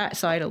 I'm on that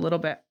side a little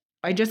bit.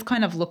 I just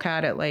kind of look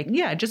at it like,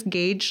 yeah, just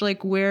gauge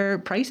like where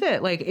price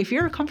it. Like if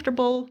you're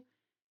comfortable,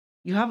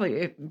 you have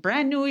you're a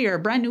brand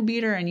new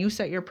beater and you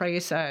set your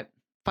price at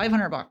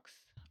 $500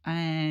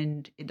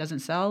 and it doesn't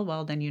sell.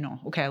 Well, then,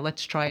 okay,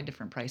 let's try a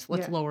different price.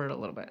 Let's lower it a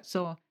little bit.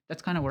 So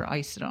that's kind of where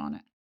I sit on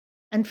it.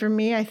 And for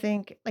me, I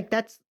think like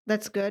that's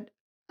good.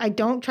 I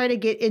don't try to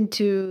get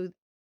into,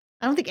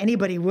 I don't think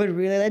anybody would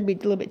really, that'd be a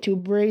little bit too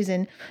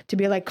brazen to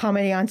be like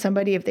commenting on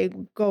somebody if they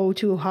go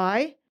too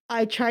high.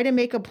 I try to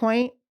make a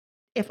point.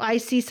 If I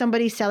see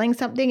somebody selling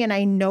something and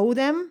I know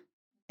them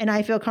and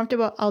I feel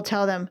comfortable, I'll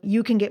tell them,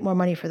 you can get more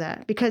money for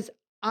that. Because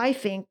I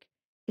think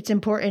it's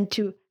important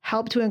to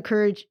help to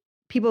encourage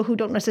people who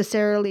don't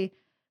necessarily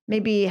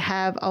maybe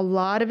have a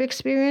lot of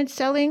experience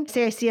selling.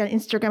 Say I see on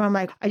Instagram, I'm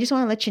like, I just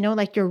want to let you know,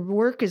 like your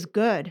work is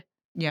good.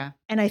 Yeah.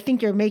 And I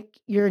think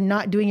you're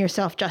not doing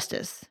yourself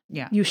justice.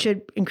 Yeah. You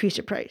should increase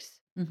your price.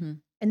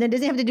 And then it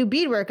doesn't have to do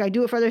beadwork. I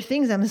do it for other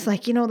things. I'm just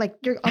like, like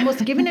you're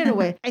almost giving it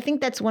away. I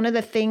think that's one of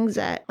the things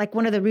that, like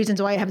one of the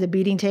reasons why I have the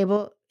beading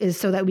table is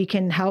so that we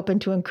can help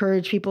and to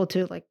encourage people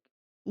to like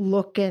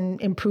look and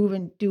improve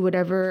and do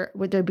whatever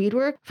with their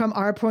beadwork from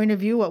our point of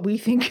view, what we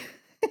think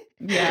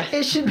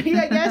it should be,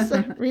 I guess,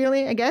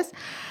 really, I guess.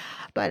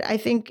 But I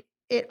think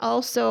it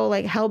also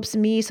like helps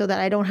me so that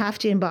I don't have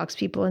to inbox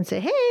people and say,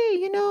 hey,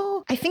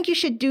 I think you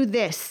should do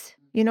this.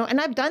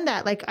 And I've done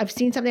that. Like I've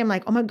seen something, I'm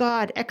like, oh my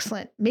God,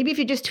 excellent. Maybe if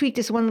you just tweak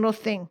this one little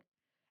thing.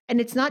 And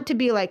it's not to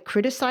be like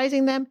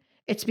criticizing them.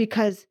 It's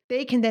because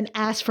they can then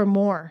ask for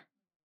more.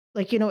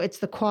 Like, it's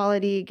the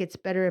quality gets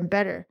better and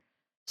better.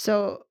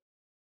 So,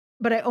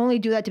 but I only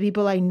do that to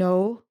people I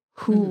know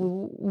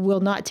who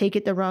will not take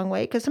it the wrong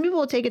way. Because some people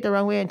will take it the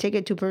wrong way and take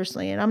it too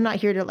personally. And I'm not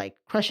here to like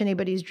crush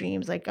anybody's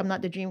dreams. Like I'm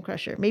not the dream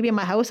crusher. Maybe in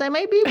my house I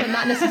might be, but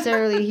not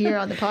necessarily here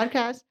on the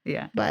podcast.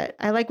 Yeah. But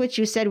I like what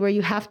you said, where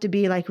you have to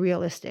be like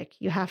realistic.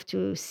 You have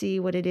to see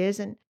what it is.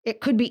 And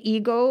it could be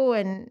ego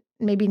and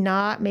maybe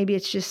not. Maybe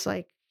it's just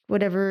like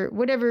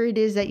whatever it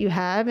is that you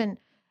have. And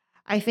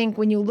I think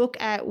when you look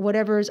at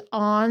whatever's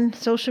on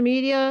social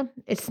media,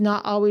 it's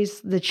not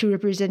always the true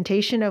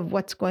representation of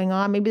what's going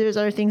on. Maybe there's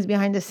other things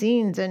behind the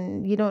scenes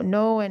and you don't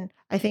know. And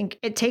I think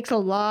it takes a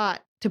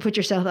lot to put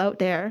yourself out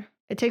there.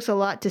 It takes a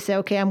lot to say,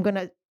 okay,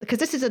 because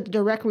this is a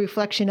direct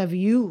reflection of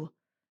you.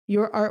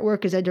 Your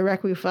artwork is a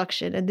direct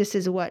reflection. And this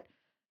is what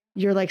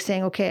you're like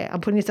saying, okay, I'm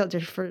putting this out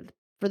there for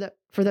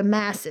the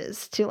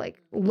masses to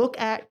like look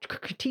at,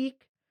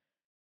 critique,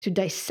 to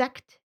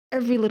dissect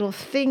every little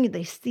thing.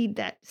 They see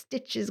that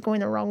stitch is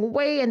going the wrong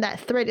way and that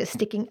thread is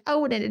sticking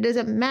out and it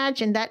doesn't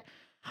match, and that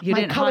you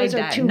my didn't colors hide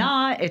are that too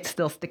knot, it's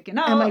still sticking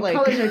out. And my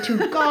colors are too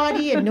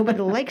gaudy and nobody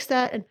likes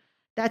that. And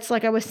that's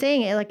like I was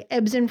saying, it like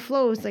ebbs and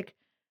flows. Like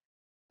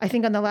I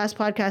think on the last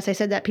podcast I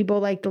said that people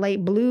like the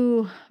light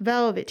blue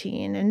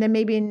velveteen, and then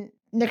maybe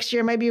next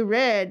year it might be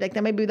red. Like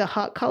that might be the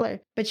hot color.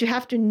 But you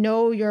have to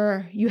know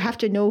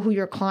who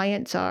your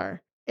clients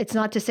are. it's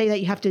not to say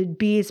that you have to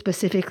be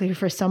specifically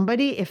for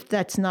somebody if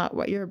that's not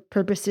what your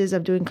purpose is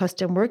of doing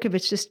custom work, if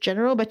it's just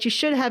general, but you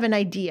should have an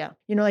idea.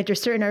 Like there's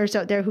certain artists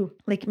out there who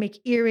like make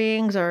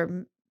earrings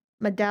or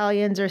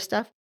medallions or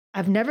stuff.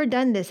 I've never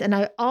done this. And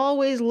I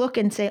always look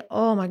and say,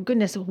 oh my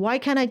goodness, why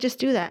can't I just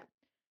do that?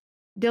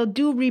 They'll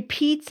do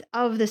repeats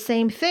of the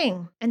same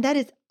thing. And that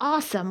is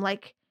awesome.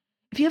 Like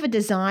if you have a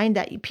design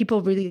that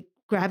people really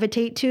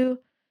gravitate to,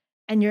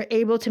 and you're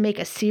able to make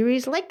a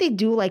series like they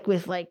do like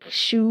with like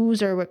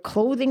shoes or with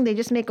clothing, they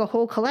just make a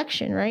whole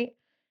collection, right?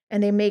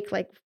 And they make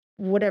like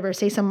whatever,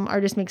 say some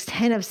artist makes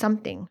 10 of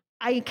something.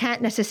 I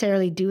can't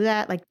necessarily do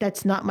that. Like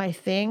that's not my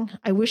thing.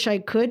 I wish I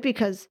could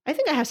because I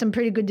think I have some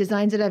pretty good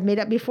designs that I've made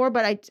up before,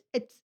 but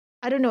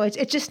I don't know.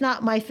 It's just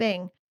not my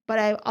thing. But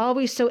I'm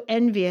always so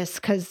envious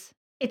because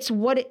it's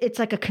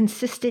like a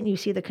consistent, you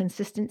see the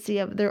consistency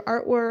of their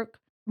artwork.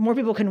 More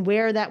people can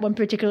wear that one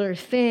particular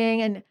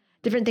thing and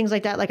different things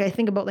like that. Like I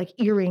think about like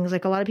earrings,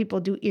 like a lot of people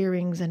do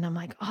earrings and I'm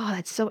like, oh,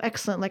 that's so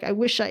excellent. Like I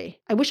wish I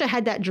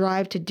had that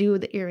drive to do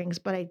the earrings,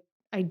 but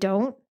I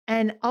don't.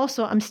 And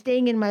also I'm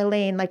staying in my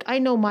lane. Like I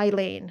know my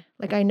lane,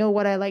 like I know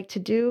what I like to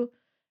do,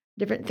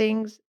 different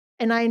things.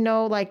 And I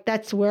know like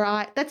that's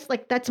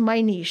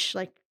my niche,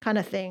 like kind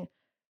of thing.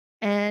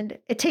 And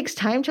it takes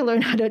time to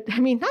learn how to,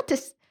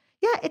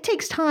 it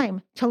takes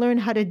time to learn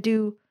how to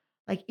do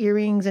like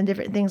earrings and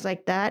different things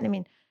like that. I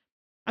mean,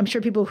 I'm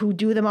sure people who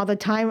do them all the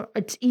time,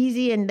 it's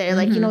easy and they're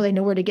like, they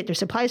know where to get their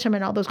supplies from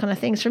and all those kind of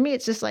things. For me,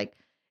 it's just like,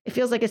 it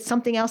feels like it's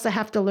something else I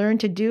have to learn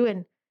to do.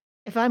 And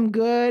if I'm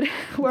good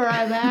where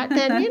I'm at,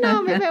 then,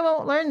 maybe I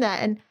won't learn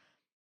that.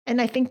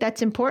 And I think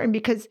that's important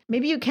because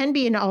maybe you can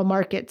be in all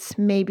markets,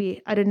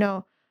 maybe, I don't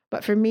know.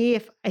 But for me,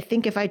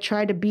 if I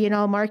try to be in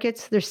all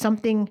markets, there's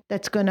something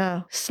that's going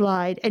to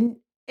slide. And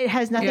it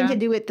has nothing to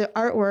do with the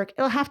artwork.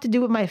 It'll have to do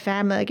with my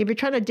family. Like if you're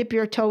trying to dip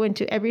your toe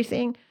into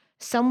everything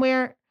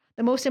somewhere,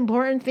 the most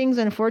important things,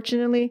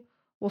 unfortunately,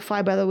 will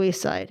fly by the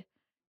wayside.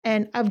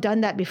 And I've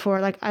done that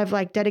before. Like I've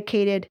like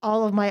dedicated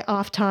all of my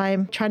off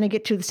time trying to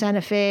get to the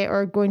Santa Fe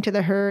or going to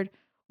the herd,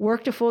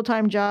 worked a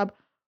full-time job,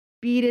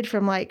 beaded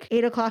from like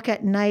 8:00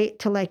 at night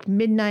to like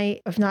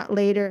midnight, if not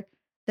later,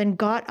 then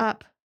got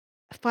up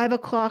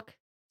 5:00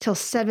 till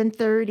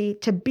 7:30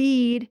 to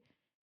bead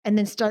and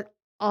then start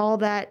all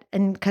that.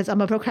 And because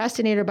I'm a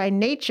procrastinator by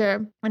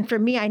nature. And for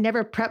me, I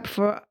never prep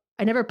for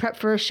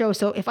a show.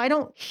 So if I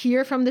don't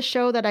hear from the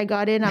show that I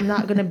got in, I'm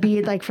not going to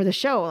be like for the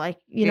show. Like,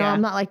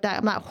 I'm not like that.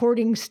 I'm not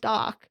hoarding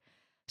stock.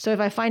 So if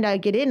I find out I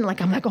get in, like,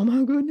 I'm like, oh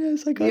my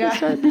goodness, I got to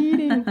start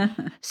beading.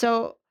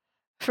 So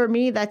for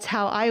me, that's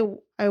how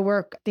I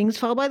work. Things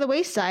fall by the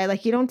wayside.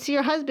 Like you don't see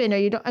your husband or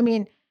you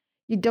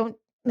don't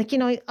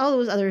like, all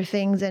those other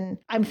things. And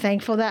I'm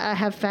thankful that I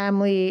have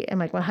family and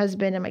like my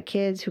husband and my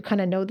kids who kind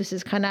of know this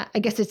is kind of, I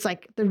guess it's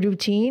like the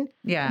routine.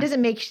 Yeah. It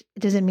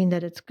doesn't mean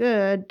that it's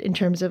good in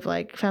terms of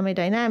like family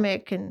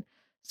dynamic and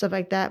stuff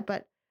like that.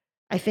 But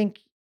I think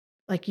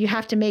like you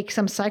have to make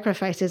some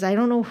sacrifices. I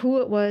don't know who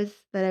it was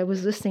that I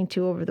was listening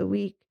to over the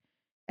week.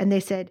 And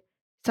they said,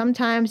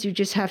 sometimes you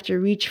just have to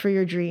reach for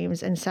your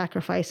dreams and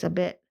sacrifice a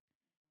bit.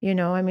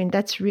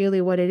 That's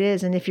really what it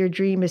is. And if your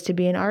dream is to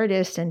be an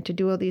artist and to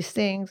do all these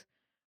things,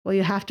 well,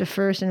 you have to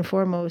first and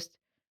foremost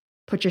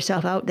put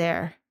yourself out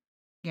there.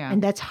 Yeah. And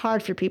that's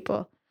hard for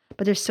people.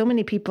 But there's so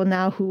many people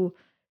now who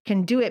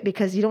can do it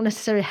because you don't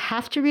necessarily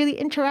have to really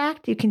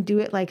interact. You can do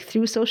it like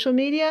through social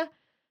media.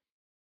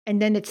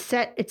 And then it's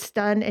set, it's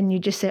done. And you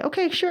just say,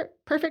 okay, sure,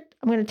 perfect.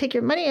 I'm going to take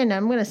your money and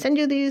I'm going to send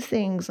you these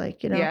things.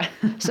 Like, Yeah.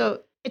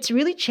 So it's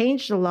really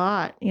changed a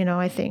lot,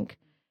 I think.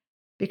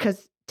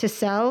 Because to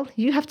sell,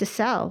 you have to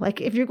sell.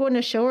 Like if you're going to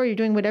a show or you're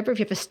doing whatever, if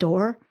you have a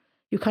store,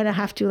 you kind of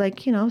have to like,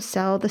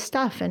 sell the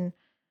stuff and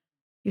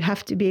you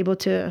have to be able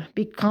to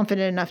be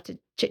confident enough to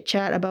chit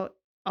chat about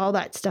all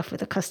that stuff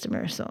with a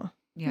customer. So,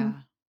 yeah,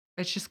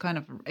 it's just kind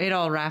of, it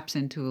all wraps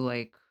into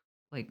like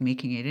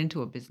making it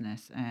into a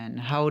business. And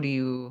how do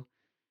you,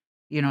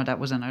 that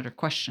was another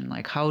question.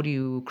 Like, how do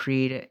you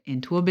create it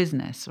into a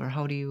business or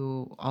how do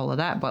you all of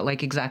that? But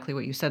like exactly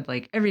what you said,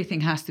 like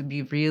everything has to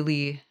be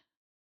really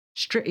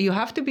strict. You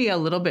have to be a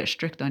little bit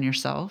strict on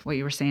yourself, what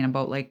you were saying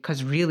about like,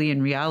 because really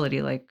in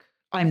reality, like,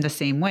 I'm the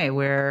same way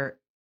where,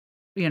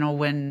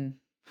 when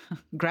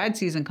grad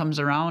season comes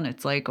around,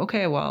 it's like,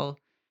 okay, well,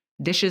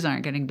 dishes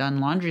aren't getting done.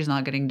 Laundry's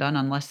not getting done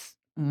unless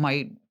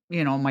my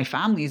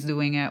family's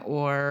doing it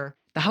or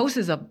the house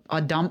is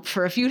a dump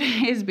for a few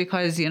days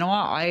because,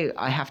 I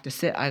have to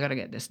sit, I got to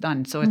get this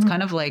done. So it's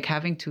kind of like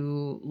having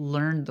to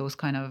learn those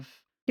kind of.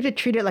 You have to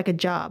treat it like a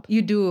job.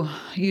 You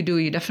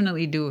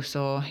definitely do.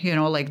 So,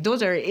 like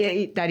those are,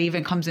 that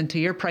even comes into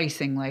your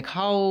pricing, like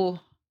how,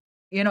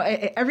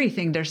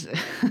 everything there's,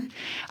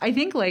 I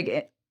think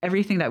like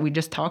everything that we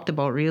just talked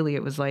about, really,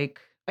 it was like,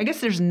 I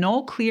guess there's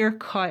no clear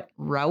cut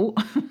route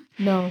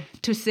no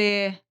to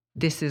say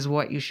this is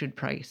what you should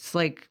price,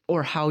 like,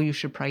 or how you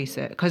should price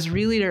it. Cause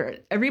really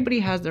everybody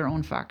has their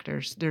own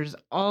factors. There's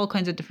all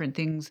kinds of different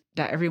things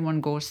that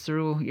everyone goes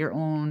through, your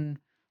own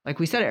like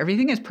we said,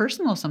 everything is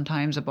personal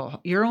sometimes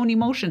about your own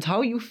emotions,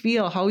 how you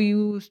feel,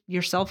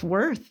 your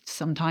self-worth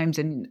sometimes.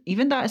 And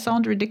even that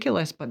sounds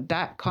ridiculous, but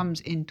that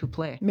comes into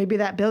play. Maybe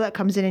that bill that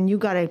comes in and you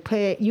gotta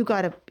pay it, you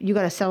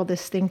gotta sell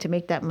this thing to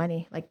make that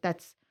money. Like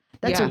that's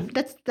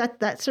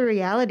a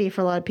reality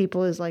for a lot of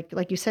people, is like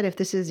you said, if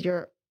this is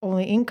your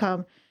only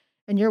income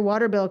and your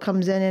water bill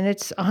comes in and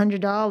it's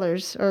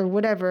 $100 or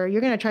whatever, you're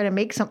gonna try to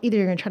make either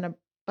you're gonna try to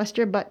bust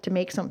your butt to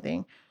make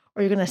something,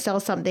 or you're going to sell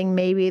something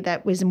maybe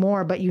that was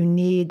more, but you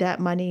need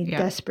that money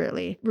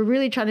desperately. We're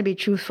really trying to be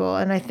truthful.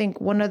 And I think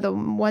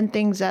one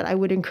things that I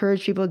would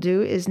encourage people to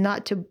do is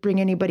not to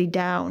bring anybody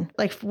down.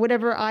 Like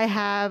whatever I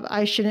have,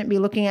 I shouldn't be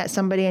looking at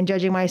somebody and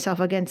judging myself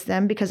against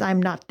them, because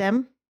I'm not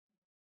them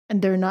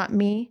and they're not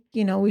me.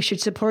 You know, we should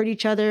support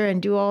each other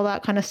and do all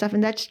that kind of stuff.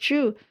 And that's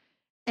true.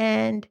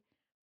 And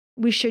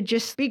we should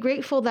just be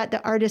grateful that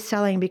the art is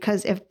selling,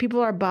 because if people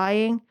are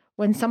buying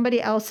when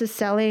somebody else is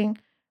selling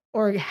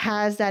or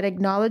has that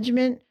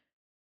acknowledgement,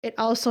 it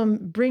also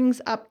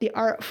brings up the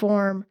art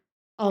form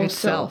also.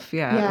 Itself,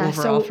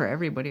 overall for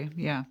everybody,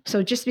 yeah.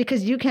 So just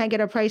because you can't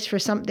get a price for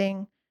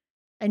something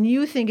and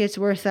you think it's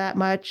worth that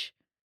much,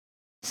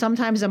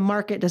 sometimes the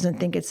market doesn't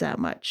think it's that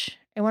much.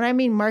 And when I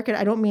mean market,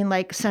 I don't mean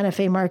like Santa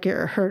Fe market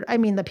or herd. I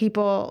mean the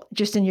people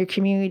just in your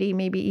community,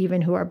 maybe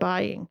even who are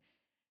buying.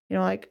 You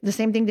know, like the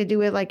same thing to do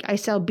with, like, I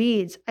sell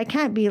beads. I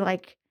can't be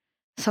like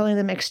selling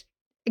them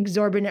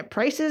exorbitant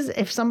prices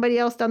if somebody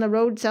else down the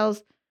road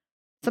sells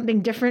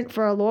something different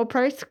for a lower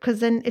price, because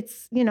then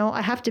it's, you know,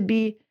 I have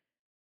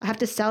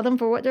to sell them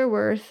for what they're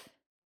worth.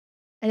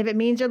 And if it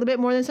means they're a little bit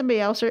more than somebody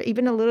else or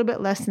even a little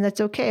bit less, then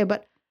that's okay.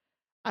 But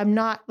I'm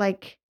not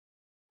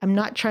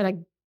trying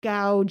to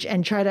gouge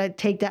and try to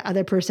take that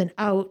other person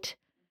out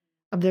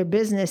of their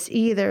business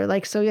either.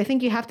 Like, so I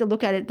think you have to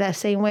look at it that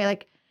same way.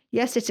 Like,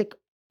 yes, it's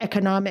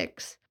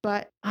economics,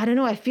 but I don't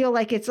know. I feel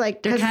like it's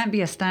like there can't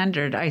be a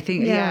standard. I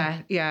think,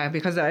 yeah,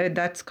 because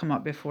that's come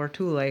up before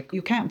too. Like,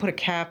 you can't put a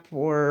cap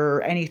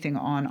or anything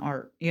on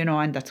art, you know,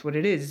 and that's what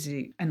it is.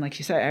 And like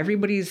you said,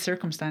 everybody's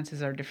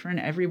circumstances are different.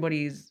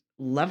 Everybody's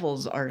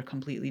levels are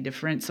completely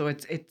different. So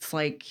it's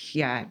like,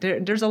 yeah,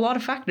 there's a lot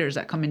of factors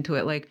that come into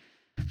it. Like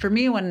for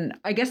me, when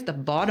I guess the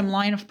bottom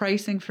line of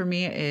pricing for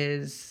me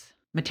is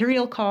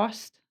material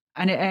cost.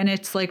 And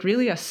it's like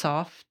really a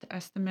soft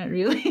estimate,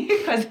 really,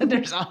 because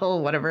there's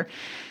all whatever.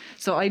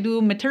 So I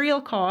do material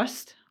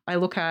cost. I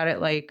look at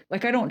it like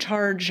I don't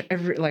charge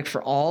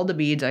for all the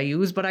beads I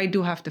use, but I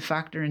do have to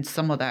factor in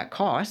some of that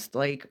cost.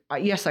 Like,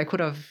 yes, I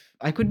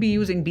could be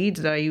using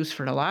beads that I used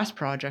for the last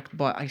project,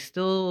 but I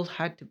still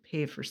had to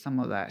pay for some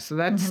of that. So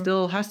that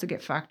still has to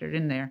get factored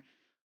in there.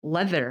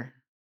 Leather.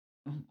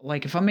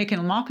 Like if I'm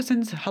making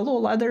moccasins, hello,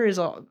 leather is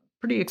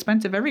pretty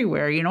expensive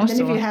everywhere, you know. And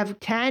then if you have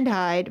tanned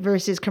hide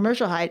versus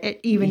commercial hide, it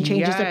even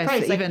changes the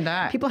price. Like, even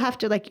that. People have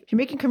to, like, if you're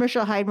making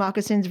commercial hide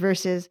moccasins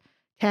versus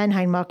tan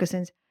hide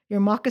moccasins, your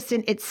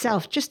moccasin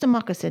itself, just a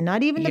moccasin,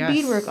 not even the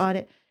beadwork on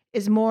it,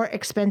 is more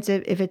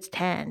expensive if it's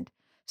tanned.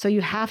 So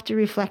you have to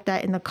reflect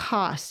that in the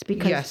cost,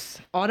 because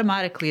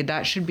automatically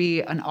that should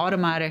be an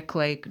automatic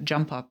like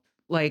jump up,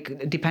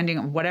 like depending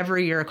on whatever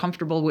you're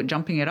comfortable with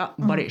jumping it up,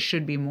 but it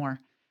should be more.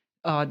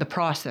 The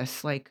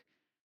process, like,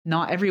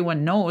 not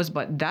everyone knows,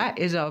 but that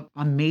is a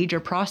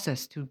major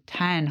process to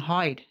tan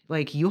hide.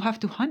 Like, you have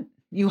to hunt.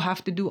 You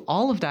have to do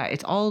all of that.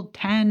 It's all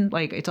tan,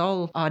 like it's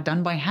all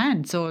done by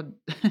hand. So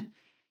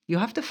you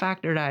have to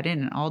factor that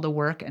in and all the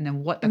work and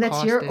then what the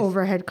cost is. And that's your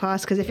overhead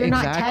cost, because if you're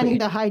not tanning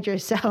the hide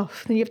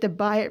yourself, then you have to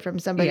buy it from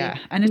somebody. Yeah,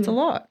 and it's a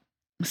lot.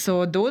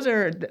 So those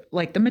are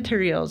like the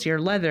materials, your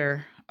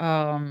leather.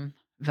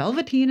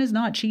 Velveteen is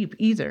not cheap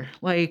either.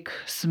 Like,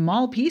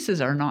 small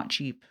pieces are not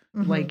cheap.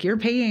 Like, you're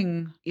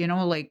paying, you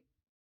know, like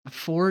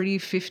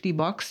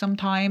 $40-$50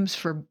 sometimes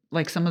for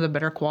like some of the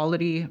better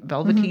quality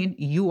velveteen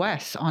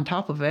US on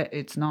top of it.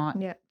 It's not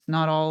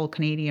all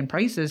Canadian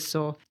prices.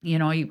 So, you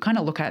know, you kind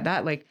of look at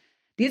that. Like,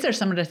 these are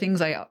some of the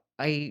things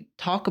I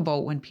talk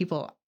about when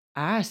people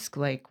ask,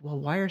 like, well,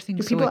 why are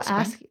things so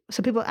expensive?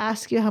 So people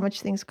ask you how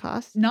much things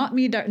cost? Not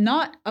me,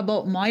 not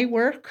about my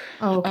work.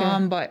 Oh,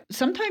 okay. But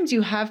sometimes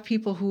you have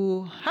people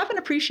who have an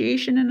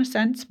appreciation in a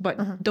sense,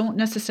 but don't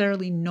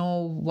necessarily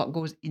know what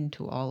goes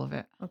into all of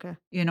it. Okay.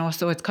 You know,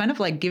 so it's kind of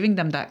like giving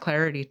them that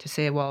clarity to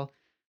say, well,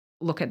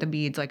 look at the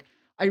beads. Like,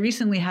 I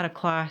recently had a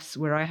class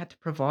where I had to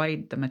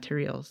provide the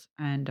materials,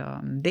 and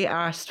they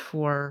asked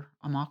for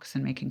a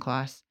moccasin making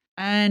class.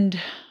 And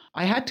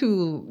I had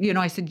to, you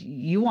know, I said,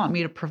 you want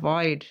me to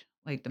provide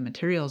like the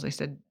materials? I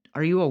said,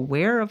 are you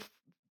aware of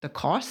the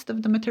cost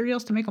of the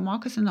materials to make a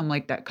moccasin? I'm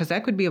like, that, because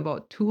that could be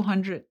about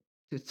 $200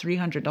 to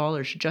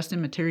 $300 just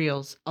in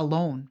materials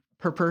alone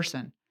per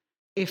person.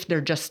 If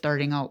they're just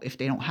starting out, if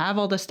they don't have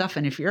all this stuff.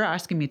 And if you're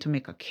asking me to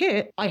make a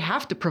kit, I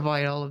have to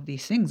provide all of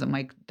these things. I'm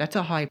like, that's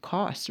a high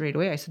cost right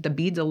away. I said, the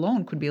beads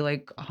alone could be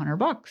like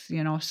 $100,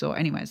 you know? So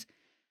anyways,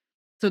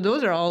 so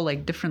those are all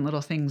like different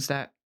little things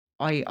that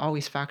I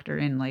always factor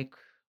in, like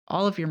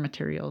all of your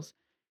materials,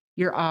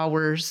 your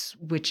hours,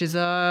 which is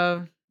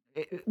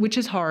which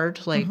is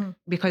hard, like,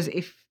 because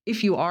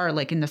if you are,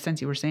 like, in the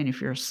sense you were saying,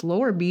 if you're a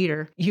slower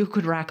beater, you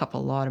could rack up a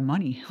lot of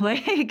money,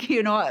 like,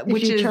 you know,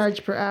 which is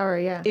charge per hour.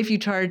 Yeah. If you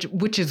charge,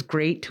 which is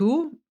great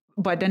too.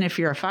 But then if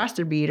you're a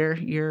faster beater,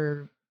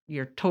 you're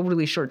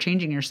totally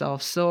shortchanging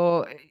yourself.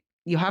 So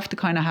you have to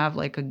kind of have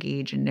like a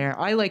gauge in there.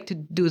 I like to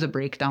do the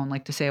breakdown,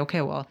 like to say,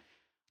 okay, well,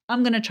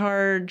 I'm going to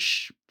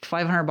charge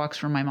 $500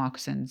 for my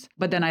moccasins.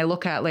 But then I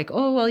look at like,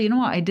 oh, well, you know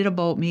what? I did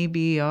about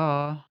maybe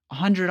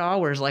 100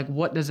 hours. Like,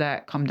 what does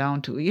that come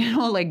down to? You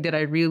know, like, did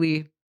I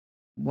really,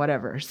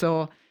 whatever.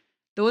 So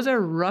those are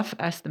rough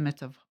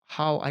estimates of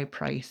how I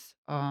price.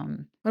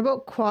 What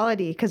about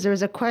quality? Because there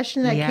was a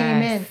question that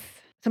came in.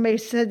 Somebody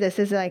said this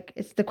is like,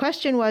 the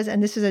question was,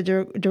 and this is a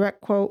direct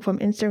quote from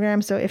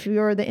Instagram. So if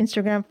you're the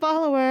Instagram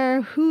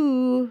follower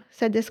who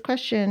said this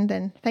question,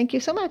 then thank you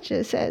so much.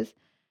 It says,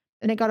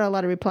 and it got a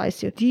lot of replies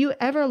too. Do you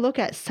ever look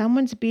at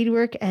someone's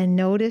beadwork and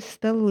notice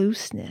the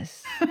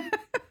looseness?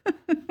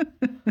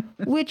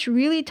 Which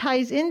really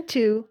ties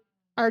into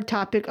our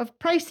topic of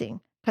pricing,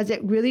 because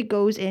it really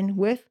goes in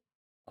with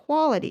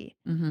quality.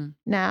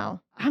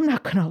 Now, I'm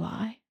not going to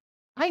lie.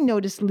 I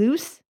noticed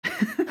loose.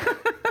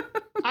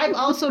 I've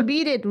also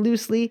beaded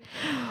loosely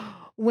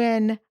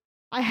when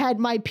I had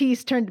my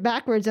piece turned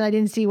backwards and I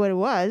didn't see what it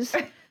was.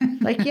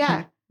 Like,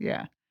 yeah.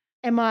 Yeah.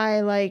 Am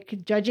I like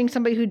judging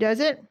somebody who does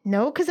it?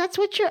 No, because that's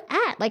what you're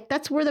at. Like,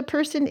 that's where the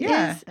person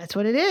is. That's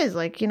what it is.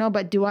 Like, you know,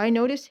 but do I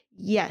notice?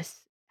 Yes.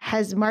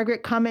 Has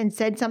Margaret come and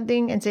said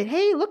something and said,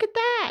 hey, look at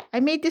that.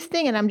 I made this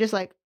thing. And I'm just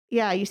like,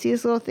 yeah, you see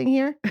this little thing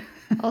here?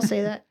 I'll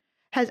say that.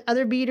 Has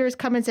other beaters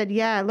come and said,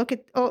 yeah, look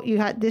at, oh, you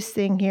got this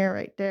thing here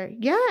right there.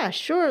 Yeah,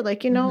 sure.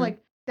 Like, you know, like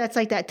that's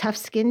like that tough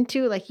skin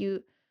too. Like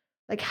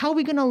how are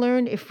we going to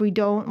learn if we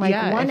don't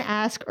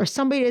ask or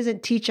somebody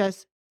doesn't teach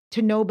us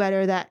to know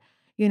better that,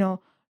 you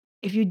know,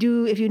 if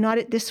you knot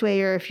it this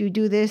way, or if you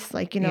do this,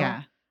 like, you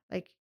know,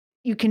 like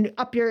you can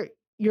up your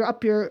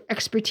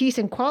expertise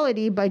and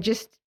quality by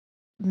just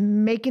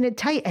making it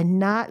tight and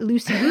not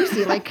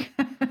loosey-goosey. Like,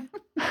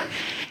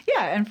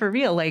 yeah. And for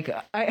real, like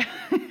I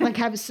like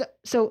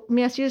so let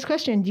me ask you this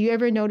question. Do you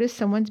ever notice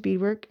someone's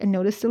beadwork and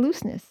notice the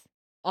looseness?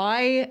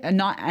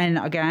 And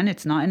again,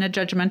 it's not in a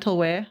judgmental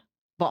way,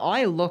 but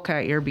I look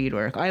at your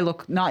beadwork. I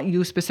look, not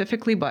you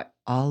specifically, but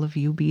all of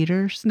you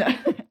beaders,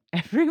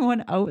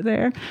 everyone out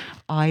there,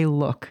 I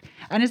look.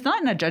 And it's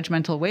not in a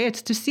judgmental way.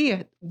 It's to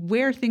see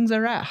where things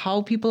are at,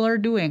 how people are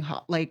doing,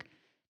 like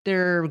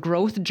their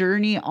growth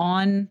journey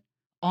on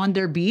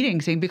their beading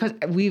thing, because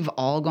we've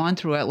all gone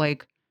through it.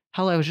 Like,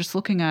 hell, I was just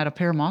looking at a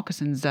pair of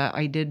moccasins that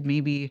I did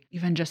maybe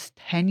even just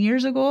 10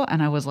 years ago.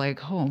 And I was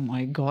like, oh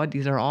my God,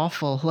 these are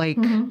awful. Like,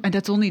 and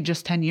that's only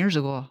just 10 years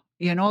ago,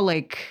 you know,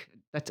 like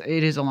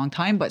it is a long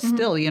time, but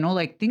still, you know,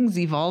 like things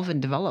evolve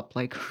and develop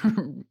like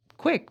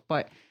quick.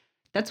 But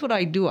that's what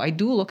I do. I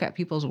do look at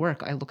people's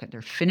work. I look at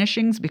their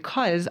finishings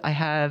because I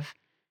have,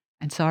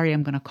 and sorry,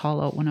 I'm going to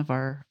call out one of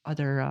our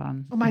other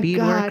bead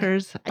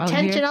workers.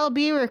 Attention, all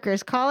bead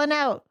workers, calling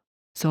out.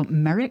 So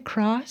Merit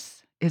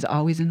Cross is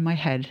always in my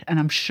head. And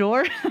I'm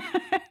sure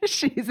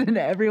she's in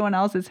everyone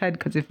else's head.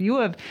 Because if you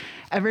have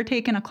ever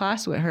taken a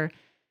class with her,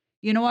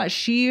 you know what?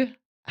 She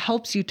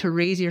helps you to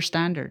raise your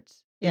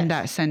standards in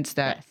that sense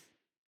that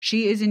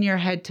she is in your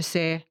head to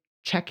say,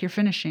 check your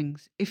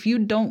finishings. If you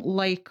don't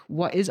like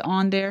what is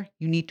on there,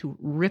 you need to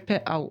rip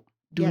it out.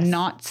 Do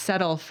not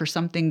settle for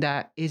something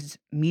that is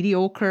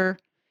mediocre.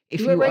 If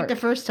do it right the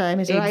first time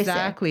is what I say.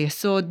 Exactly.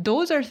 So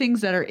those are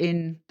things that are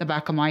in the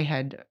back of my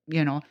head,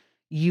 you know.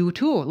 You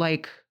too.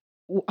 Like,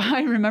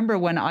 I remember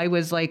when I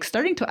was like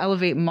starting to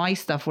elevate my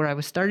stuff, where I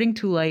was starting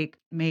to like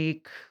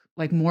make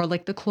like more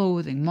like the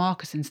clothing,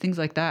 moccasins, things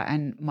like that.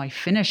 And my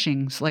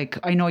finishings, like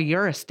I know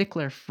you're a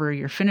stickler for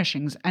your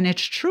finishings, and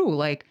it's true.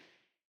 Like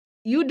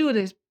you do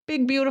this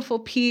big, beautiful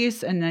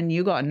piece and then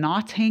you got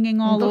knots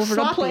hanging all over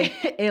the place.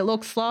 It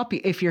looks sloppy.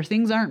 If your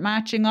things aren't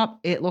matching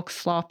up, it looks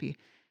sloppy.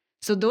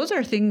 So those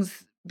are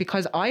things,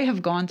 because I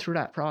have gone through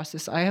that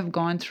process. I have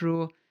gone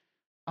through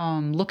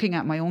looking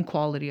at my own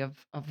quality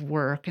of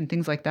work and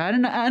things like that.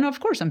 And of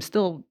course, I'm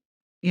still,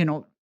 you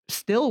know,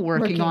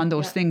 working on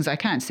those things. I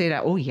can't say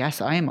that, oh, yes,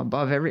 I am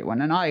above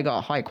everyone and I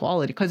got high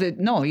quality, because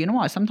no, you know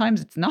what? Sometimes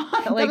it's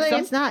not. Like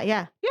it's not.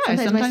 Yeah. Yeah.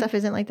 Sometimes my stuff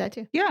isn't like that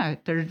too. Yeah.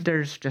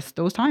 There's just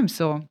those times.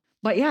 So,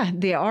 but yeah,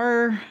 they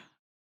are,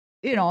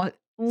 you know.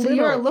 So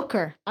you're a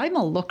looker. I'm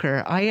a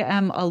looker. I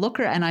am a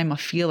looker and I'm a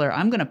feeler.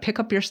 I'm going to pick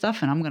up your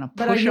stuff and I'm going to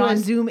push on. But are you a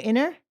zoom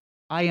inner?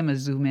 I am a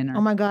zoom inner.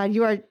 Oh my God,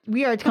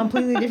 we are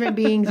completely different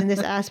beings in this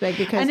aspect,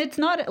 because and it's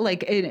not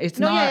like it's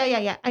not.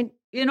 Yeah.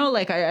 You know,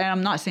 like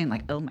I'm not saying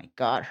like, oh my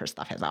God, her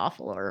stuff is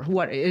awful or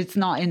what. It's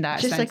not in that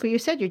just sense. Like what you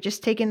said, you're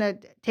just taking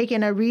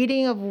a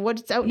reading of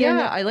what's out there.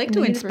 Yeah, I like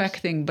to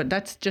inspect things, but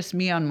that's just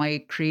me on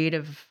my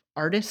creative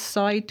artist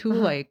side too.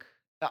 Like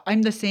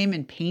I'm the same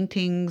in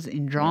paintings,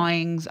 in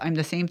drawings. I'm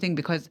the same thing,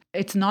 because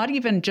it's not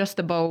even just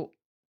about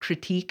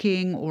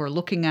critiquing or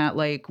looking at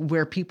like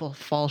where people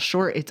fall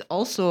short. It's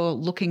also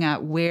looking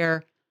at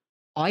where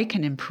I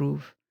can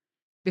improve.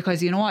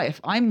 Because you know what, if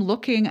I'm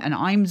looking and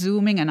I'm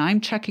zooming and I'm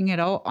checking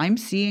it out, I'm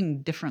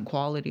seeing different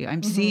quality.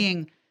 I'm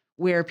seeing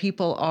where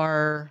people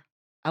are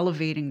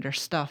elevating their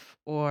stuff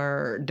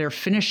or their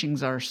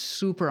finishings are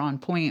super on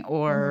point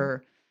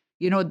or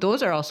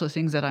those are also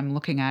things that I'm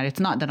looking at. It's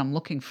not that I'm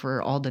looking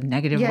for all the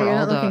negative Yeah, or you're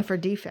all not looking for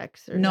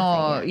defects or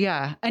nothing.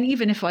 yeah. And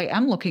even if I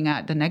am looking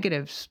at the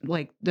negatives,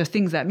 like the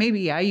things that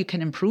maybe you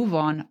can improve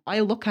on,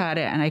 I look at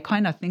it and I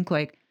kind of think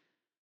like,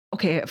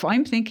 okay, if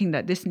I'm thinking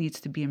that this needs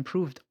to be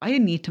improved, I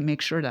need to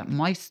make sure that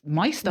my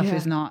stuff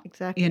is not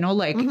exactly.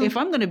 If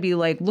I'm going to be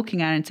like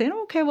looking at it and saying,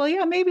 okay, well,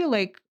 yeah, maybe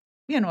like,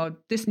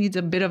 this needs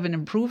a bit of an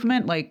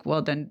improvement. Like,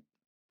 well, then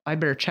I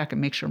better check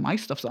and make sure my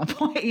stuff's on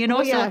point,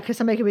 Well, yeah, because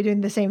somebody could be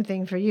doing the same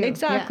thing for you.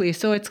 Exactly. Yeah.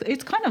 So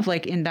it's kind of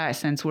like in that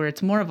sense where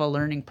it's more of a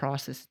learning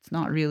process. It's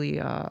not really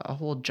a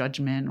whole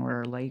judgment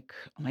or like,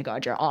 oh my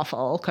God, you're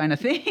awful kind of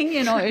thing.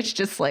 It's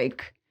just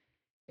like,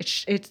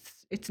 it's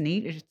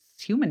neat.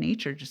 It's human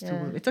nature just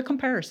to, it's a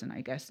comparison,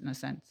 I guess, in a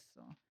sense.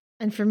 So.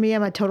 And for me,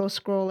 I'm a total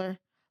scroller.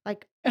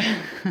 Like,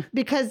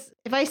 because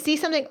if I see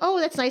something, oh,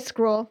 that's nice,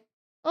 scroll.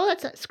 Oh,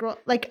 that's not scroll.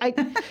 Like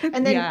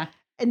and then,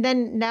 and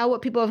then now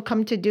what people have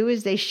come to do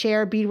is they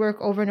share beadwork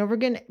over and over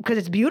again because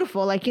it's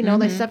beautiful. Like,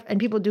 like stuff, and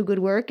people do good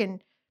work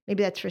and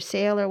maybe that's for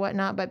sale or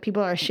whatnot, but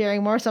people are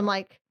sharing more. So I'm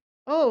like,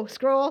 oh,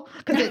 scroll,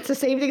 because it's the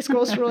same thing.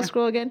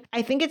 Scroll again.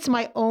 I think it's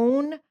my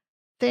own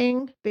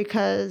thing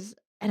because,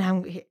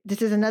 and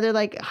this is another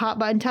like hot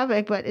button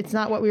topic, but it's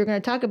not what we were going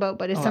to talk about,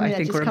 but it's something I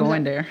think that just we're comes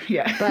going up. there.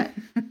 Yeah. But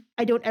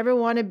I don't ever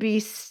want to be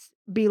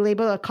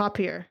labeled a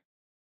copier.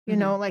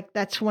 Like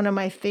that's one of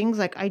my things.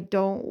 Like I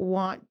don't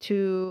want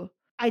to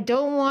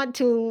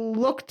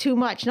look too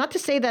much. Not to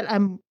say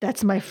that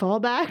that's my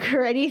fallback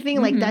or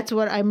anything. Like that's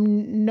what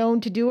I'm known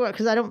to do.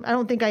 Because I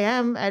don't think I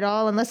am at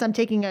all, unless I'm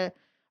taking a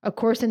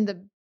course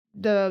and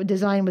the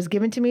design was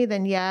given to me,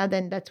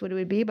 then that's what it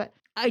would be. But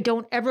I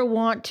don't ever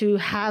want to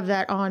have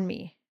that on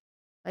me.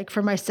 Like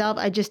for myself,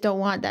 I just don't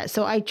want that.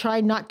 So I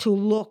try not to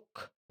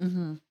look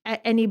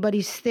at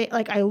anybody's thing.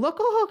 Like I look,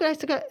 oh, okay,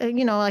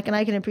 like, and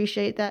I can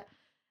appreciate that.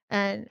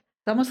 And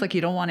it's almost like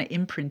you don't want it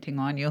imprinting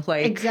on you.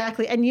 Like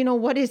exactly. And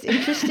what is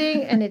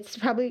interesting, and it's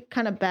probably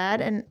kind of bad,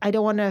 and I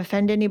don't want to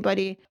offend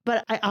anybody,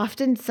 but I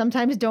often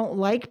sometimes don't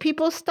like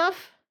people's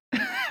stuff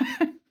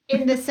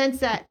in the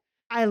sense that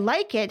I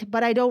like it,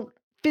 but I don't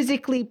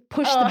physically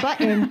push the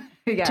button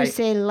to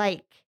say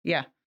like.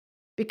 Yeah.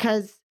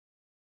 Because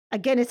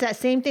again, it's that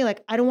same thing.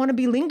 Like, I don't want to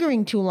be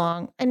lingering too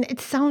long. And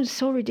it sounds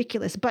so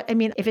ridiculous. But I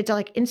mean, if it's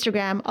like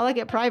Instagram, I'll like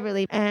it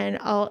privately and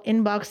I'll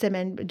inbox them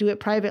and do it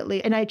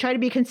privately. And I try to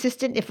be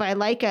consistent. If I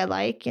like, if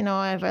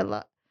I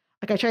love,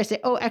 like I try to say,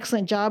 oh,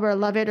 excellent job, or I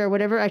love it or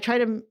whatever. I try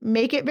to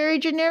make it very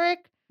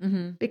generic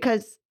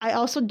because I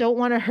also don't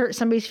want to hurt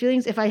somebody's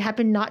feelings if I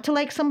happen not to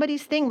like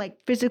somebody's thing, like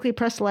physically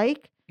press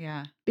like.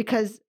 Yeah.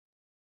 Because,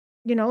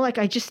 like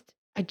I just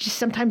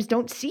sometimes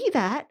don't see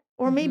that.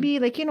 Or maybe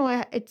like,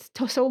 it's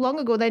so long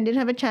ago that I didn't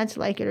have a chance to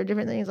like it or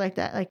different things like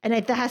that. Like, and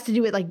that has to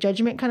do with like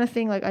judgment kind of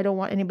thing. Like, I don't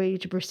want anybody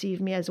to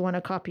perceive me as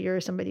a copier or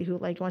somebody who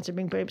like wants to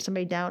bring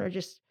somebody down or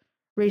just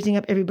raising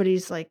up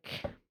everybody's like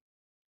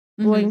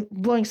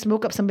blowing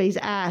smoke up somebody's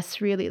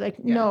ass. Really,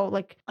 like no,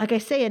 like I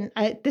say,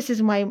 and this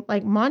is my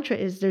like mantra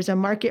is there's a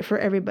market for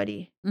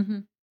everybody,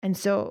 and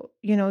so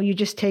you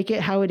just take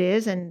it how it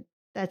is, and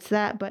that's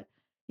that. But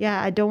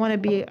yeah, I don't want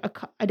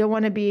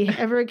to be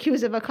ever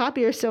accused of a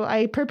copier, so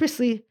I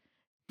purposely.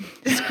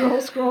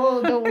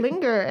 Scroll, don't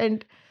linger,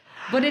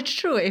 but it's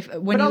true.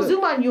 I'll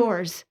zoom on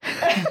yours,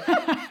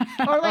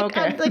 or like,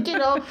 okay.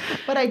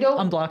 But I don't.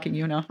 I'm blocking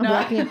you now. I'm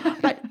blocking you.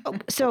 But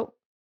so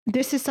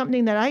this is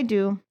something that I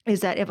do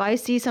is that if I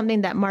see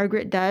something that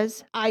Margaret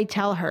does, I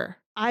tell her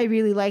I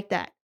really like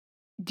that.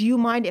 Do you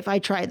mind if I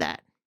try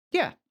that?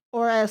 Yeah.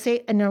 Or I'll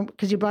say, and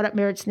because you brought up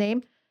Merritt's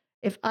name,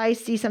 if I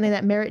see something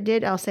that Merritt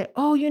did, I'll say,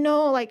 oh,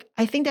 like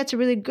I think that's a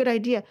really good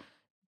idea.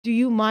 Do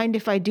you mind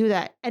if I do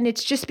that? And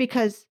it's just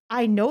because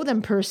I know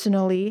them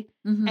personally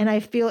and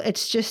I feel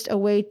it's just a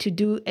way to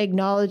do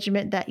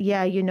acknowledgement that,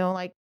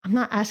 like I'm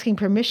not asking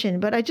permission,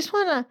 but I just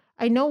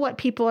I know what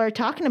people are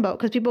talking about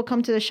because people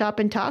come to the shop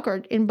and talk or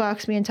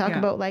inbox me and talk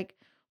about like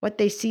what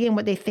they see and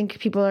what they think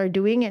people are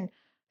doing and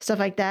stuff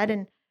like that.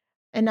 And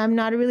I'm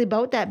not really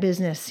about that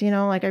business,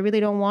 like I really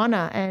don't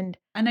wanna. And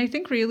I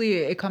think really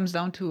it comes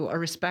down to a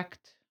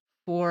respect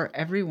for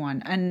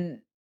everyone.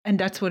 And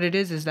that's what it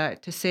is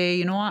that to say,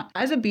 you know what,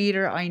 as a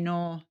beater, I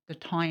know the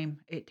time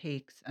it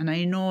takes. And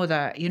I know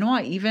that, you know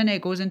what, even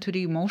it goes into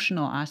the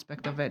emotional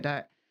aspect of it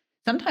that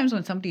sometimes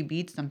when somebody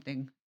beats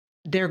something,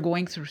 they're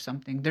going through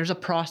something. There's a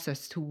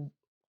process to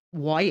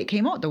why it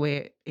came out the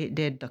way it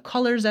did, the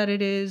colors that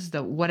it is,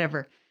 the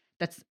whatever.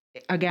 That's,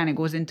 again, it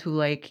goes into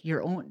like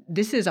your own,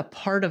 this is a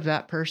part of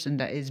that person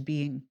that is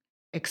being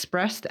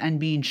expressed and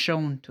being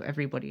shown to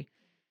everybody.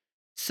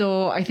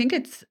 So I think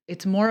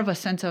it's more of a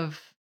sense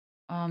of,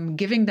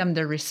 giving them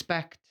the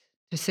respect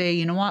to say,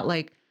 you know what,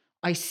 like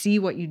I see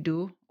what you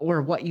do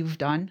or what you've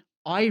done.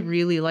 I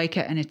really like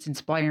it and it's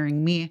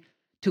inspiring me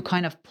to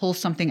kind of pull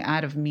something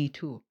out of me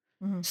too.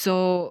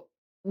 So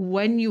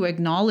when you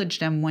acknowledge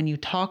them, when you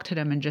talk to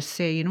them and just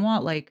say, you know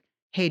what, like,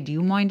 hey, do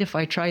you mind if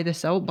I try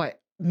this out?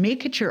 But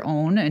make it your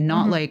own and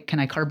not like, can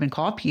I carbon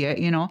copy it,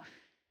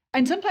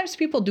 And sometimes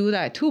people do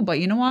that too. But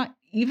you know what?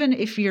 Even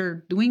if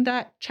you're doing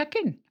that, check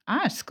in,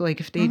 ask like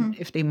if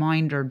they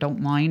mind or don't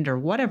mind or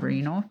whatever,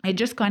 you know. It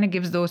just kind of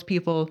gives those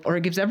people, or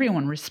it gives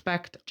everyone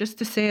respect, just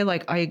to say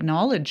like, I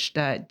acknowledge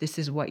that this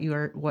is what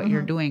you're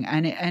doing,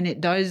 and it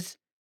does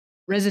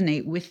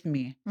resonate with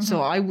me.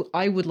 So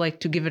I would like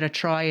to give it a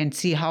try and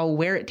see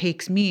where it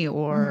takes me,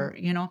 or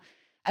you know.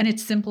 And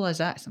it's simple as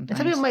that sometimes. And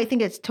some people might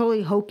think it's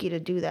totally hokey to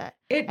do that.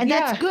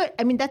 That's good.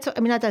 I mean, not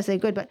that I say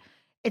good, but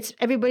it's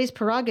everybody's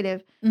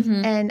prerogative.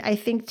 And I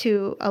think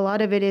too, a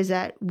lot of it is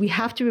that we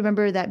have to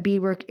remember that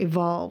beadwork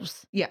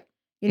evolves. Yeah.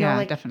 You know,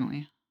 like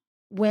definitely.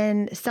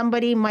 When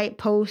somebody might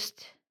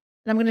post,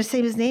 and I'm going to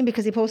say his name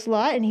because he posts a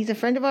lot and he's a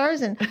friend of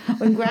ours. And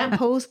when Grant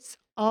posts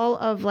all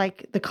of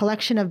like the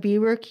collection of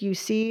beadwork you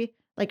see,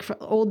 like for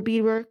old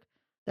beadwork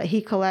that he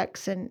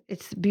collects, and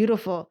it's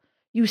beautiful.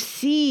 You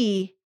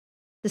see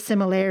the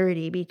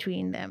similarity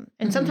between them.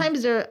 And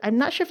sometimes I'm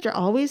not sure if they're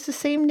always the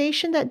same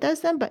nation that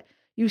does them, but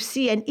you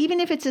see, and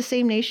even if it's the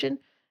same nation,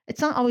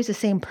 it's not always the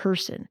same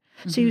person.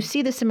 So you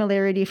see the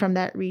similarity from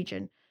that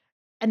region.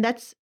 And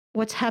that's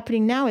what's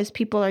happening now is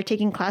people are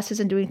taking classes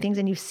and doing things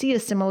and you see a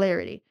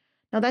similarity.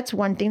 Now that's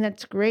one thing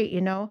that's great,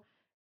 you know,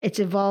 it's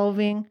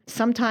evolving.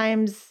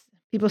 Sometimes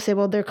people say,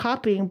 well, they're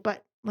copying,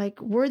 but like,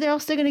 where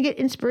else they're going to get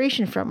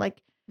inspiration from?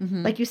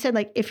 Like you said,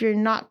 like if you're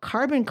not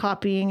carbon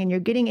copying and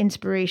you're getting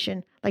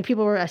inspiration, like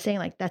people were saying,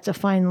 like that's a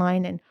fine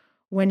line. And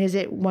when is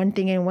it one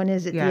thing and when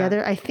is it the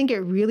other? I think it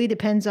really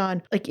depends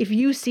on, like, if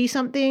you see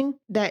something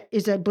that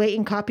is a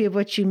blatant copy of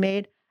what you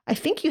made, I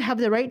think you have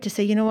the right to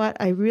say, you know what,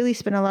 I really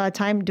spent a lot of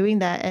time doing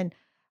that. And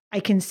I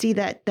can see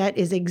that that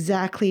is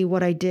exactly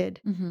what I did.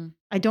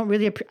 I don't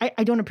really,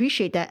 I don't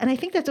appreciate that. And I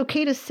think that's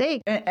okay to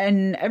say.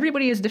 And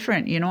everybody is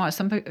different. You know,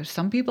 some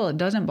people, it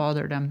doesn't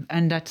bother them.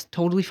 And that's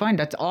totally fine.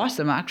 That's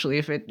awesome, actually,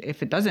 if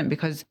it doesn't,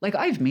 because like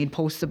I've made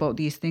posts about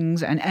these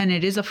things and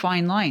it is a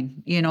fine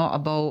line, you know,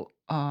 about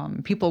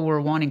people were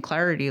wanting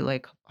clarity,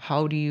 like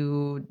how do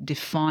you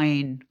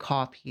define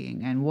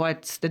copying and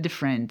what's the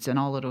difference and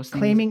all of those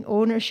things. Claiming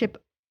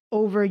ownership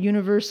over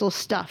universal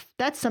stuff.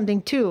 That's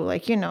something too.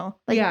 Like, you know,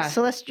 like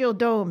celestial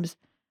domes.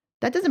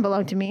 That doesn't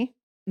belong to me.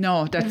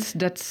 No,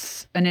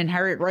 that's an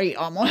inherent right,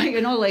 almost.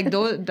 You know, like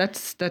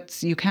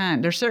that's you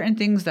can't. There's certain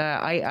things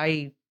that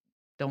I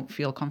don't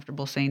feel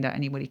comfortable saying that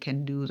anybody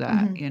can do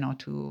that. You know,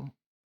 to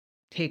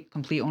take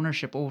complete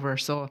ownership over.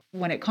 So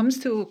when it comes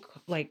to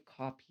like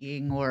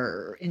copying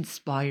or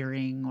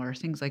inspiring or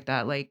things like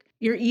that, like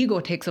your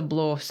ego takes a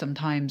blow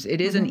sometimes. It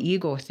is an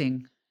ego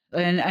thing,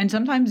 and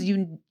sometimes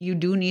you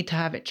do need to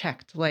have it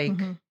checked. Like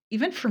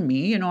even for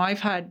me, you know, I've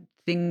had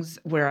things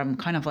where I'm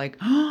kind of like,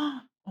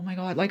 oh my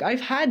God, like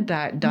I've had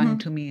that done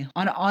to me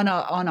on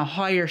a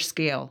higher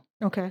scale.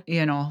 Okay.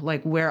 You know,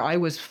 like where I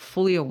was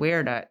fully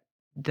aware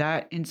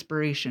that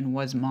inspiration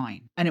was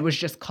mine and it was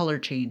just color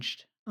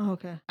changed. Oh,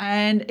 okay.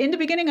 And in the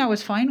beginning, I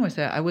was fine with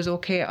it. I was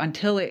okay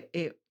until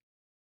it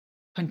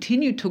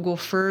continued to go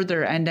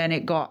further, and then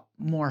it got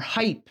more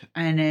hype,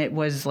 and it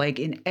was like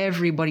in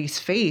everybody's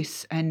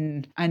face,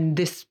 and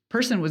this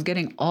person was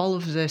getting all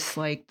of this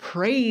like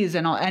praise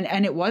and all,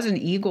 and it was an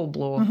ego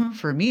blow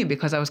for me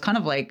because I was kind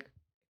of like,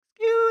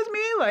 excuse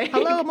me, like,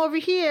 hello, I'm over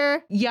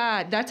here.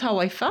 Yeah, that's how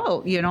I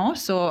felt, you know.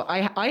 So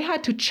I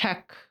had to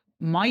check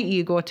my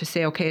ego to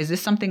say, okay, is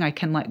this something I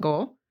can let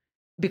go?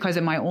 Because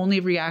am I only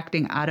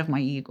reacting out of my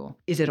ego?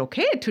 Is it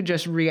okay to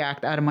just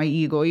react out of my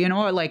ego? You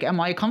know, like, am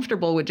I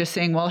comfortable with just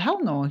saying, well,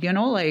 hell no, you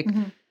know, like,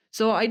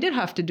 so I did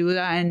have to do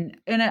that. And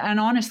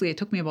honestly, it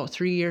took me about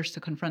 3 years to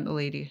confront the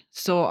lady.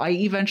 So I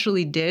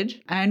eventually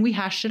did, and we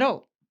hashed it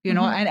out, you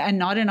know, and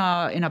not in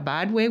a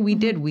bad way. We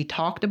did, we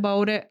talked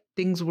about it.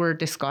 Things were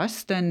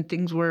discussed and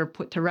things were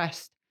put to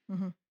rest.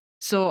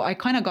 So I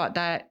kind of got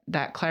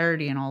that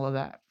clarity and all of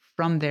that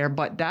from there.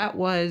 But that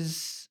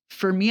was,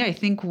 for me, I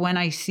think when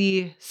I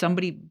see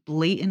somebody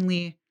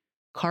blatantly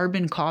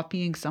carbon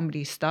copying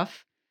somebody's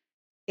stuff,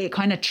 it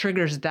kind of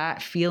triggers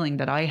that feeling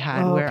that I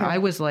had where I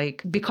was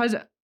like, because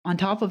on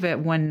top of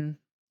it, when,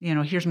 you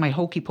know, here's my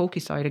hokey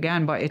pokey side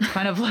again, but it's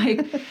kind of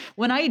like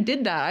when I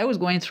did that, I was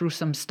going through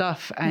some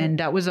stuff, and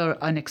that was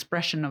an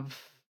expression of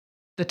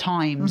the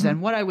times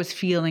and what I was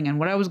feeling and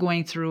what I was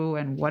going through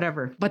and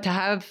whatever. But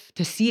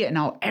to see it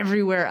now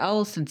everywhere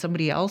else and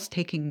somebody else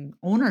taking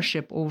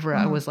ownership over it,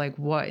 I was like,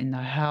 what in the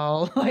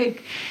hell?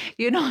 Like,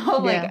 you know,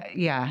 like,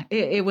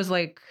 it was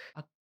like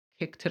a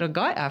kick to the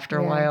gut after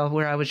a while,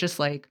 where I was just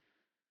like,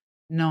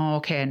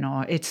 no,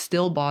 it's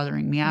still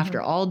bothering me. After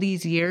all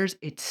these years,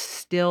 it's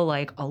still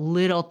like a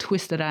little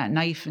twist of that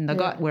knife in the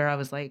gut, where I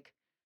was like,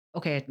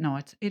 okay, no,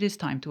 it is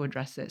time to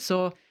address it.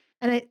 So,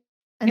 and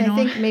I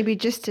think maybe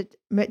just to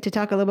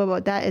talk a little bit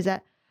about that is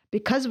that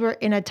because we're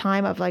in a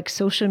time of like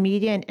social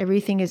media and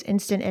everything is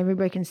instant,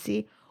 everybody can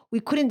see, we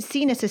couldn't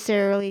see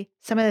necessarily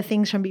some of the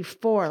things from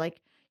before.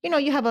 Like, you know,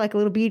 you have like a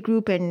little bead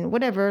group and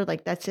whatever,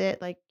 like that's it.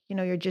 Like, you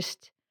know, you're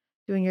just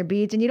doing your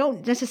beads and you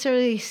don't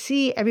necessarily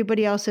see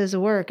everybody else's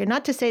work. And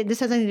not to say this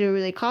has nothing to do with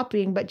really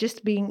copying, but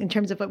just being in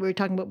terms of what we were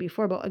talking about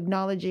before about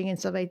acknowledging and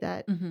stuff like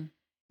that,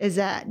 is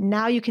that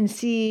now you can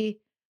see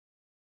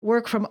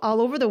work from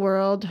all over the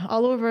world,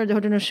 all over the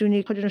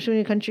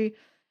Haudenosaunee country,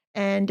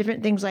 and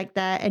different things like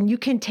that. And you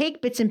can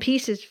take bits and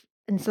pieces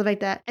and stuff like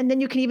that. And then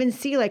you can even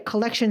see like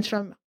collections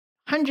from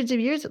hundreds of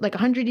years, like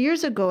 100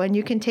 years ago, and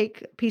you can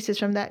take pieces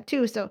from that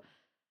too. So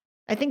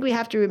I think we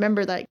have to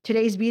remember that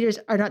today's beaders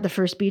are not the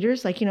first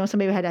beaders. Like,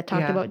 somebody had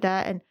talked about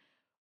that, and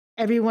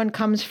everyone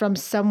comes from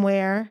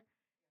somewhere,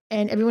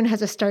 and everyone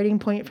has a starting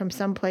point from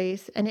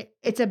someplace, and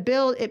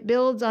it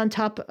builds on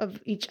top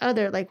of each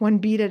other, like one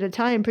bead at a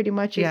time, pretty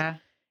much.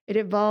 It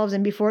evolves.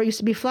 And before it used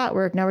to be flat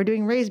work. Now we're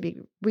doing raised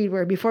bead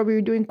work. Before we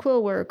were doing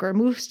quill work or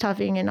moose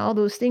tufting and all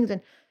those things.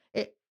 And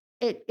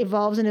it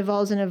evolves and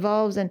evolves and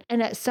evolves. And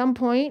at some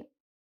point,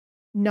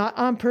 not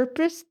on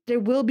purpose, there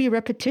will be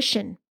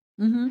repetition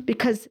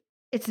because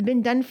it's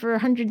been done for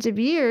hundreds of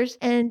years,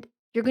 and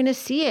you're going to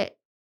see it.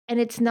 And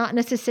it's not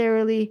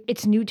necessarily,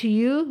 it's new to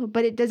you,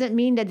 but it doesn't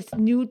mean that it's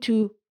new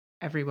to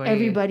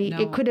everybody. No.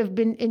 It could have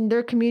been in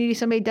their community,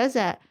 somebody does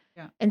that.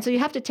 Yeah. And so you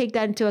have to take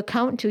that into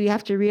account too. You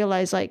have to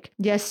realize, like,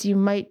 yes, you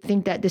might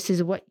think that this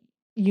is what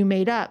you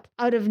made up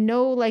out of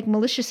no like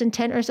malicious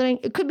intent or something.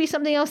 It could be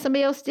something else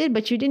somebody else did,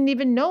 but you didn't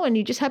even know, and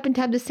you just happen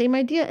to have the same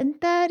idea, and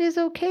that is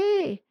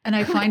okay. And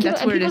I find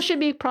that's where people should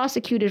be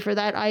prosecuted for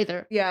that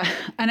either. Yeah.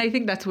 And I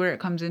think that's where it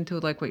comes into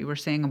like what you were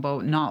saying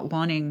about not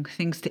wanting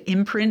things to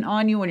imprint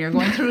on you when you're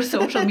going through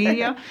social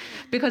media,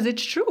 because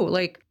it's true.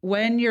 Like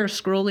when you're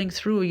scrolling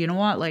through, you know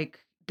what, like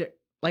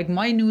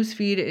my news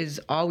feed is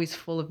always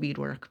full of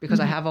beadwork because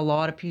I have a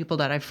lot of people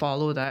that I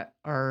follow that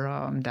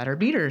are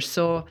beaders.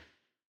 So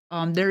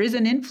there is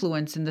an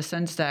influence in the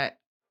sense that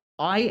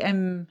I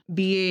am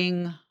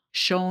being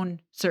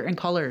shown certain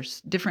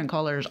colors, different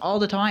colors all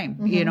the time,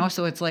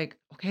 so it's like,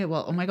 okay,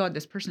 well, oh my God,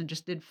 this person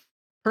just did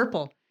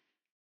purple.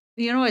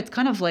 It's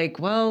kind of like,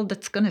 well,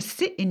 that's going to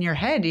sit in your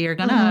head. You're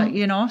going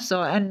to,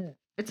 so, and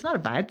it's not a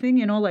bad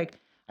thing, like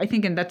I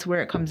think, and that's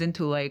where it comes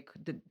into like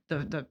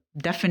the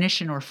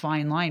definition or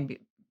fine line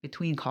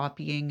between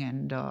copying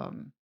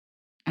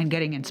and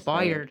getting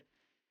inspired.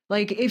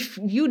 Like if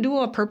you do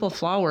a purple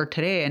flower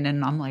today and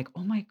then I'm like,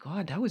 oh my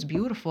God, that was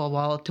beautiful.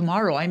 Well,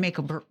 tomorrow I make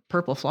a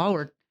purple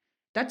flower.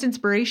 That's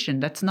inspiration.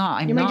 That's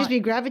not, you might just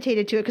be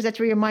gravitated to it because that's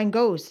where your mind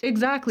goes.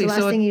 Exactly. It's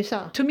the last thing you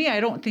saw. To me, I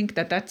don't think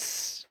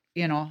that's,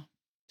 to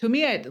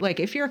me, like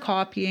if you're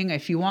copying,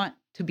 if you want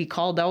to be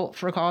called out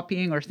for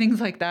copying or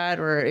things like that,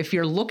 or if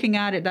you're looking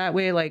at it that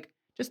way, like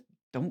just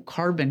don't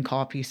carbon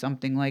copy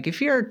something. Like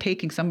if you're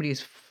taking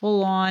somebody's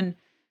full on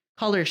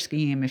color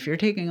scheme, if you're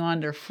taking on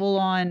their full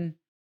on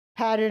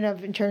pattern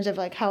in terms of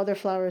like how their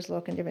flowers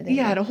look and different things.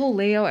 Yeah, the whole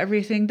layout,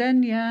 everything.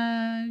 Then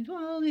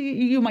well,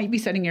 you might be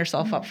setting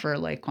yourself up for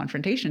like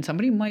confrontation.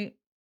 Somebody might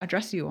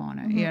address you on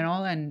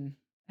it,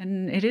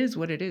 and it is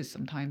what it is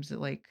sometimes.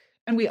 Like,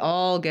 and we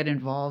all get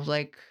involved.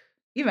 Like,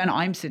 even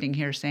I'm sitting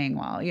here saying,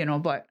 well,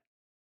 but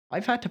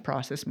I've had to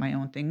process my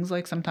own things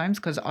like sometimes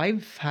because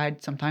I've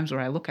had sometimes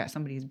where I look at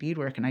somebody's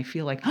beadwork and I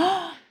feel like,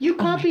 oh, you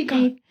copied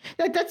me.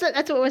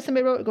 That's what when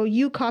somebody wrote,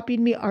 you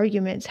copied me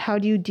arguments. How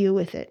do you deal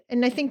with it?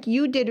 And I think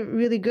you did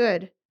really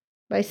good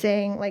by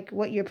saying like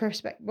what your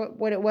perspective,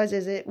 what it was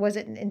is it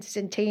wasn't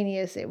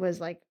instantaneous. It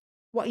was like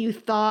what you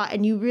thought,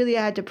 and you really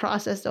had to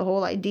process the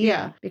whole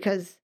idea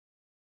because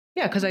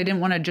I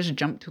didn't want to just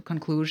jump to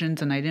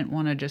conclusions, and I didn't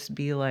want to just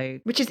be like,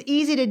 which is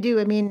easy to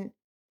do. I mean,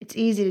 it's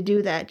easy to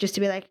do that, just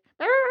to be like,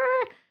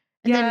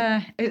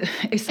 and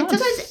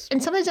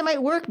sometimes it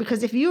might work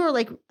because if you were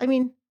like, I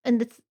mean,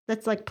 and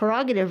that's like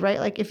prerogative, right?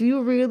 Like if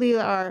you really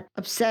are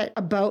upset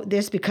about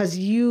this because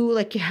you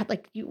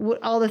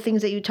all the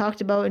things that you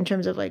talked about in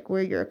terms of like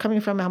where you're coming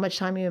from, how much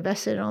time you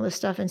invested and all this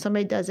stuff, and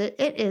somebody does it,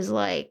 it is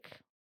like,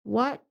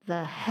 what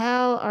the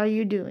hell are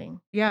you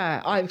doing?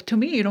 Yeah, to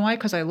me, you know why?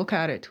 Because I look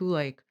at it too,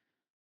 like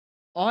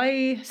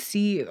I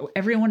see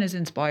everyone is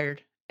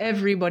inspired.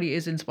 Everybody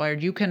is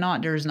inspired.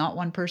 There's not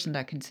one person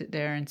that can sit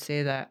there and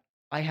say that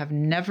I have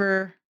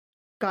never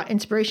got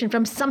inspiration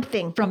from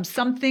something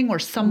or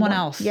someone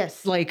else.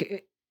 Yes.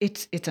 Like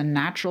it's a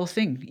natural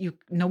thing.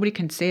 Nobody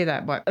can say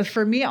that. But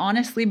for me,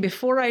 honestly,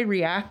 before I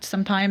react,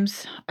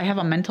 sometimes I have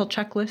a mental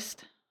checklist,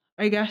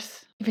 I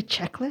guess. You have a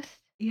checklist?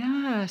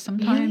 Yeah.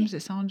 Sometimes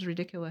it sounds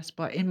ridiculous,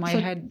 but in my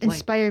head.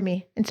 Inspire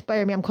me.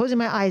 I'm closing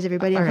my eyes,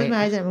 everybody. I'm closing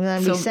my eyes and I'm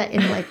going to reset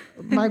in like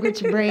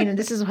Margaret's brain. And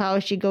this is how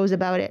she goes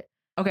about it.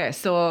 Okay,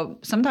 so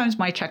sometimes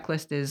my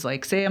checklist is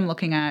like, say I'm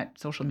looking at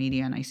social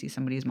media and I see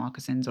somebody's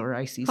moccasins or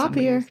I see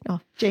somebody's...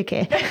 No,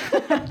 JK.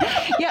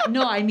 Yeah,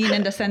 no, I mean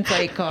in the sense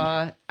like,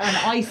 and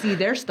I see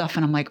their stuff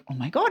and I'm like, oh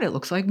my God, it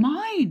looks like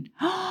mine.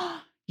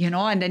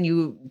 And then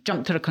you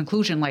jump to the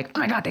conclusion like, oh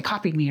my God, they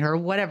copied me or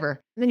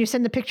whatever. And then you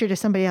send the picture to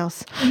somebody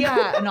else.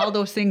 Yeah, and all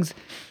those things.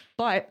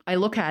 But I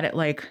look at it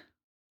like,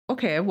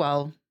 okay,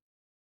 well,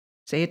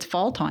 say it's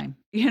fall time,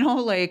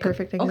 like...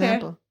 Perfect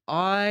example. Okay,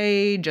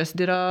 I just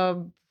did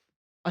a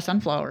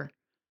sunflower,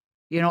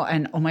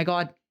 and oh my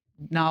God,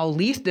 now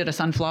Lise did a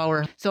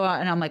sunflower. So,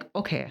 and I'm like,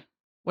 okay,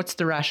 what's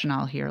the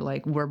rationale here?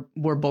 Like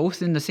we're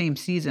both in the same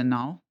season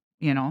now,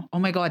 oh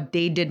my God,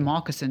 they did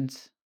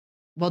moccasins.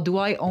 Well, do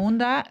I own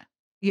that?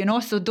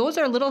 So those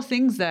are little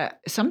things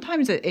that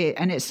sometimes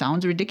and it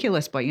sounds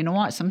ridiculous, but you know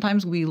what?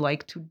 Sometimes we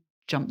like to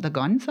jump the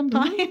gun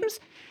sometimes.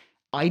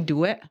 I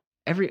do it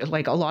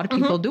like a lot of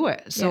people do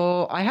it.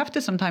 So I have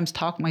to sometimes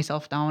talk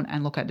myself down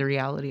and look at the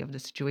reality of the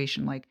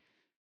situation. Like,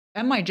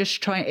 am I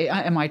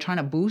trying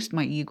to boost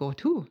my ego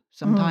too?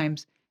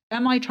 Sometimes,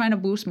 am I trying to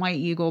boost my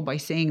ego by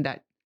saying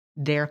that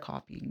they're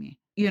copying me?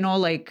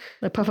 Like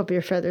puff up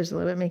your feathers a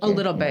little bit, make a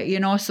little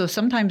bit, so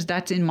sometimes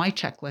that's in my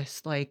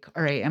checklist. Like,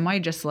 all right, am I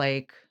just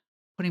like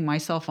putting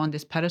myself on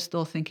this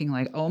pedestal thinking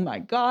like, oh my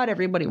God,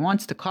 everybody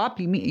wants to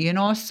copy me,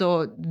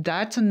 so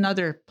that's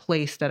another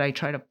place that I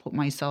try to put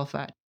myself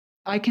at.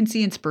 I can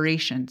see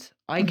inspirations.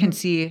 I can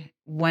see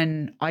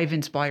when I've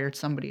inspired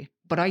somebody,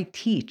 but I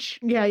teach.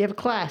 Yeah, you have a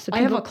class. I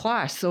have a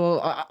class.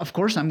 So of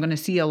course I'm going to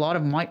see a lot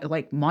of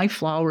my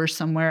flowers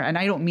somewhere. And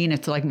I don't mean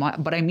it's like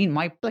but I mean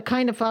the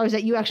kind of flowers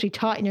that you actually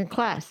taught in your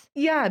class.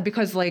 Yeah,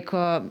 because like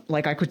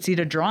I could see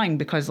the drawing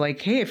because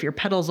like, hey, if your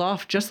petal's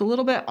off just a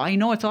little bit, I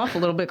know it's off a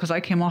little bit because I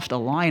came off the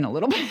line a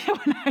little bit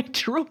when I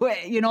drew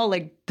it,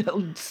 like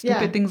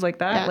stupid things like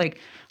that. Yeah. Like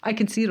I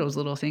can see those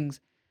little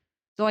things.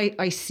 So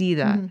I see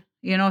that,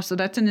 so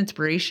that's an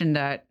inspiration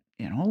that,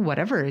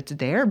 whatever, it's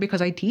there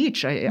because I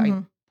teach.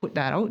 I put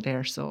that out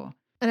there. So,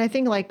 and I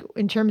think like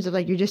in terms of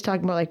like, you're just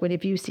talking about like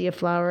if you see a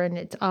flower and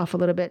it's off a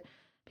little bit,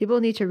 people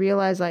need to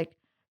realize like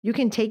you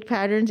can take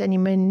patterns and you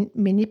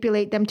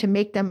manipulate them to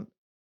make them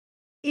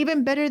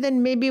even better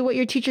than maybe what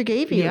your teacher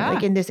gave you. Yeah.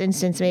 Like in this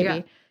instance,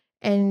 maybe.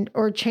 Yeah.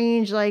 Or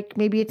change, like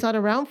maybe it's not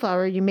a round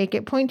flower, you make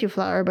it pointy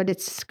flower, but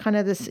it's kind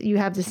of this, you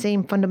have the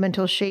same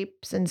fundamental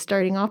shapes and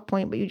starting off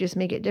point, but you just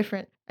make it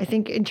different. I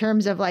think in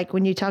terms of like,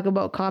 when you talk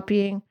about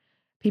copying,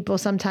 people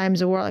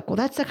sometimes are like, well,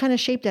 that's the kind of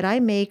shape that I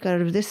make out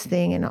of this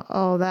thing and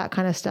all that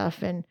kind of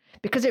stuff. And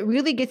because it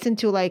really gets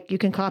into like, you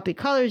can copy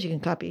colors, you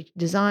can copy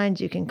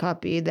designs, you can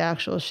copy the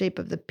actual shape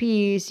of the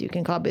piece, you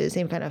can copy the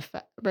same kind of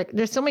fabric.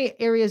 There's so many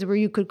areas where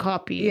you could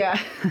copy. Yeah.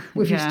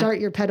 If you start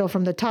your petal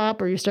from the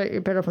top or you start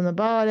your petal from the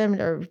bottom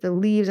or the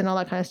leaves and all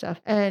that kind of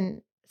stuff.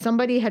 And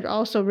somebody had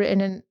also written,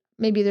 and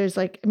maybe there's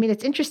like, I mean,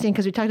 it's interesting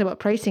because we talked about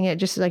pricing it,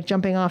 just like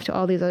jumping off to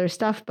all these other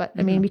stuff. But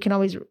I mean, we can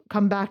always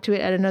come back to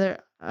it at another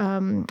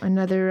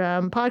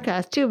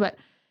podcast too, but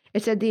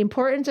it said the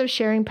importance of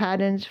sharing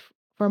patterns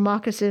for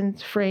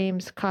moccasins,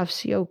 frames,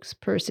 cuffs, yokes,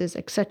 purses,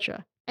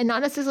 etc. And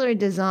not necessarily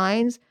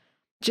designs,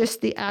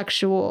 just the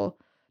actual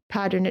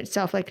pattern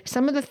itself. Like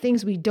some of the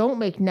things we don't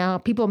make now,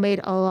 people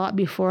made a lot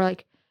before,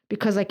 like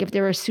because like if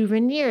there are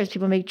souvenirs,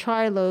 people make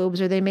trilobes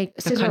or they make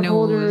scissor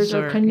holders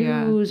or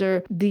canoes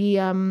or the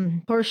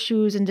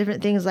horseshoes and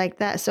different things like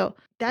that. So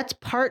that's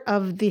part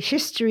of the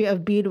history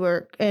of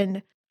beadwork.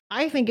 And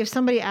I think if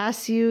somebody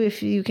asks you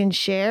if you can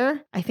share,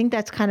 I think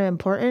that's kind of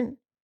important.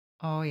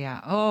 Oh,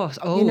 yeah. Oh,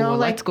 well,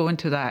 let's go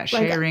into that.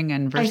 Sharing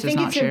and versus not sharing.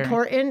 I think it's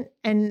important.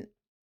 And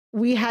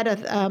we had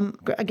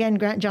again,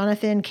 Grant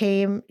Jonathan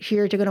came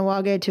here to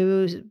Gunawaga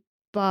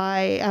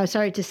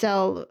to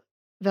sell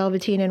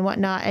velveteen and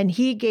whatnot. And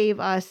he gave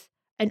us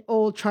an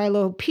old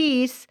trilobe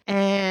piece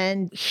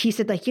and he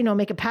said like,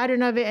 make a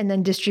pattern of it and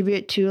then distribute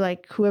it to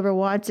like whoever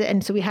wants it.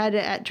 And so we had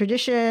it at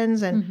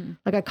Traditions and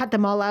like I cut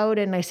them all out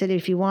and I said,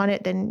 if you want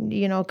it, then,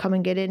 come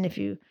and get it. And if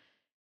you,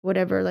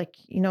 whatever, like,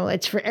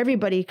 it's for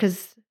everybody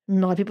because a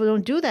lot of people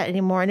don't do that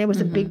anymore. And it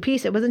was a big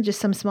piece. It wasn't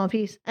just some small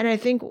piece. And I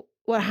think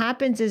what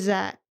happens is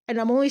that, and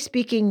I'm only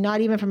speaking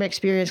not even from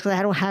experience because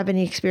I don't have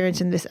any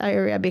experience in this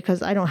area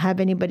because I don't have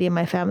anybody in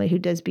my family who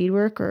does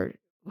beadwork or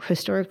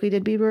historically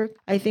did beadwork.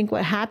 I think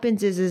what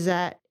happens is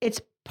that it's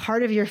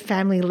part of your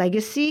family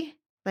legacy,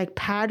 like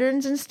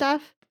patterns and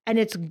stuff. And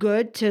it's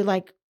good to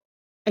like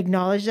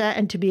acknowledge that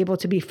and to be able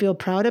to feel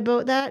proud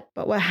about that.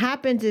 But what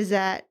happens is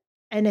that,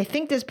 and I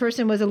think this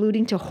person was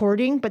alluding to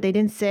hoarding, but they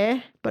didn't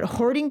say, but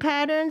hoarding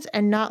patterns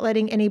and not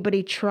letting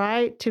anybody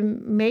try to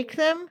make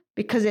them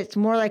because it's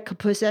more like a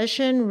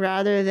possession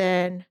rather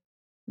than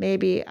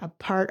maybe a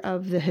part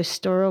of the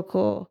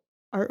historical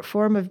art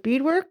form of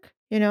beadwork.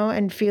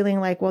 And feeling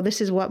like, well,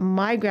 this is what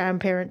my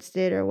grandparents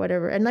did or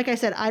whatever. And like I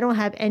said, I don't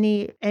have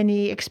any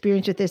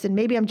experience with this. And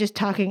maybe I'm just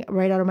talking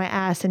right out of my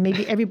ass. And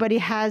maybe everybody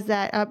has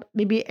that up.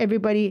 Maybe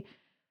everybody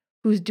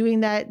who's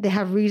doing that, they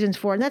have reasons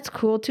for it. And that's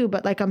cool too.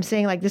 But like I'm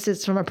saying, like this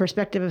is from a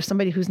perspective of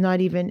somebody who's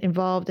not even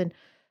involved. And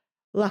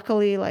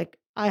luckily, like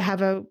I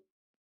have a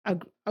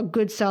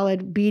good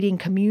solid beading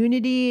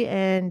community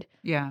and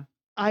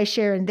I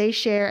share and they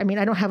share. I mean,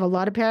 I don't have a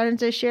lot of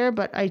patterns I share,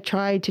 but I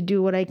try to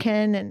do what I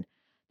can and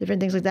different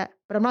things like that.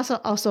 But I'm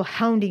also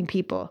hounding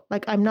people.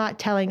 Like I'm not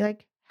telling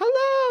like,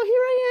 hello,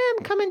 here I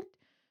am.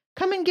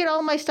 Come and get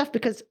all my stuff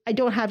because I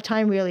don't have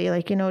time really,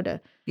 like,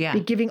 to be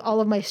giving all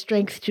of my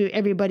strength to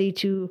everybody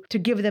to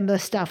give them the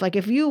stuff. Like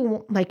if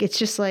you like, it's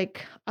just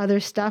like other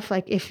stuff.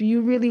 Like if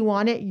you really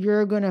want it,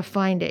 you're going to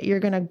find it. You're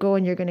going to go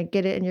and you're going to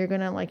get it. And you're going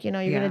to like, you're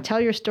going to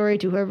tell your story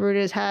to whoever it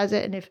is has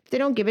it. And if they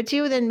don't give it to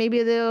you, then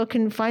maybe they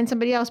can find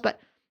somebody else. But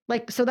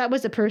like, so that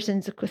was the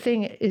person's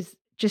thing is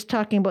just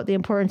talking about the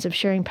importance of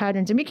sharing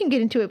patterns. And we can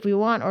get into it if we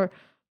want, or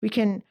we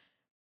can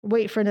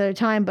wait for another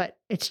time, but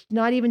it's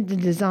not even the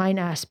design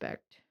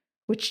aspect,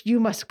 which you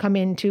must come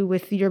into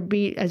with your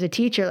beat as a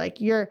teacher. Like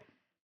you're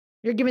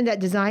giving that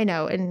design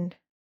out, and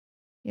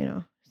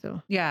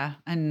so Yeah.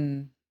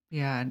 And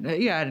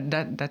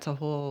that's a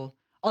whole,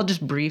 I'll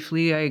just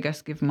briefly, I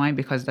guess, give mine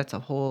because that's a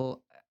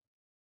whole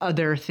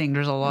other thing.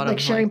 There's a lot like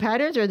of sharing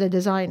patterns or the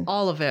design.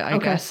 all of it, I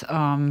Okay. guess.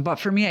 But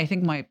for me, I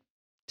think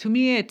to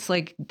me, it's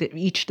like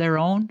each their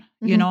own,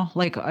 Mhm.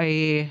 like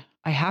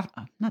I have,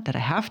 not that I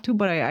have to,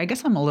 but I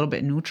guess I'm a little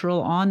bit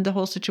neutral on the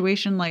whole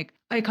situation. Like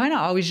I kind of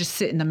always just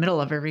sit in the middle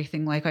of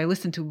everything. Like I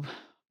listen to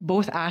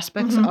both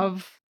aspects Mhm. of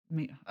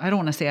me. I don't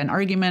want to say an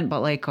argument,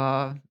 but like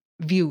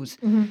views.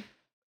 Mhm.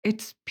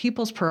 It's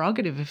people's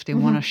prerogative if they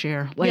want to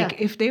share. Like Yeah.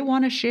 if they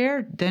want to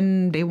share,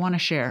 then they want to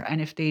share.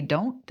 And if they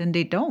don't, then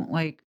they don't.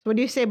 Like, What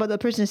do you say about the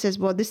person that says,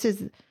 well, this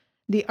is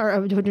the art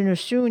of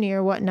Haudenosaunee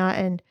or whatnot,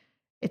 and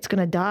it's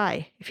going to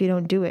die if you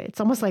don't do it? It's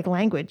almost like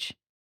language.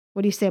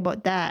 What do you say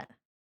about that?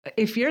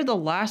 if you're the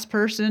last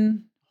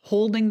person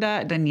holding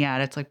that, then yeah,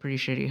 that's like pretty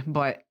shitty.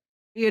 But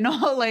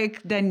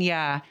like then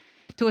yeah,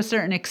 to a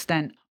certain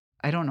extent,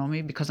 I don't know,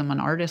 maybe because I'm an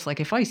artist, like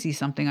if I see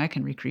something, I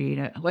can recreate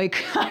it. Like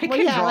I Well,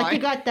 can yeah, draw like you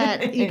it, got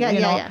that. You got, you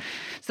know? yeah.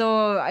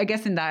 So I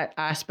guess in that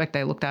aspect,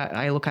 I look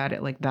at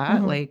it like that.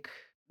 Mhm. Like,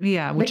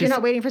 yeah, But which you're is,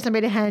 not waiting for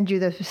somebody to hand you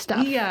the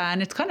stuff. yeah,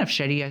 and it's kind of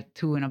shitty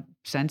too in a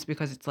sense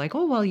because it's like,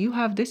 oh well, you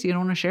have this, you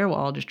don't want to share. Well,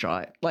 I'll just draw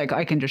it. Like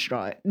I can just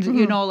draw it.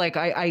 Mhm. Like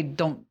I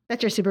don't.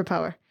 That's your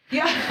superpower.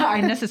 Yeah,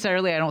 I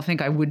don't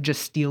think I would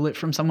just steal it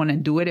from someone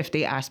and do it if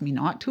they asked me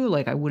not to.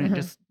 Like I wouldn't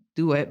just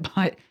do it,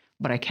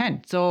 but I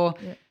can. So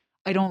Yeah.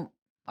 I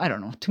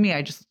don't know. To me,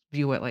 I just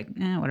view it like,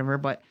 whatever.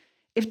 But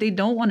if they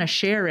don't want to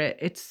share it,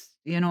 it's,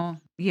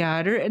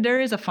 yeah,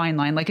 there is a fine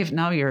line. Like if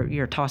now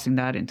you're tossing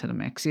that into the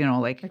mix,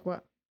 Like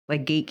what?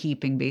 like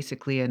gatekeeping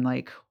basically and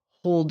like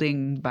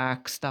holding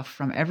back stuff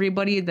from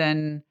everybody,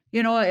 then,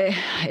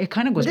 it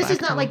kind of goes This back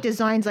is not to, like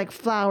designs like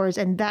flowers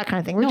and that kind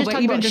of thing. We're No, just but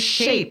talking even about just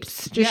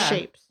shapes. shapes. Just Yeah.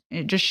 shapes.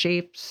 it just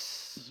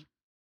shapes.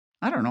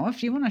 I don't know.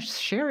 If you want to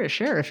share it,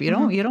 share. If you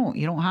Mhm. don't,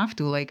 you don't have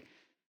to. Like,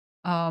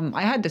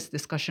 I had this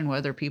discussion with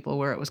other people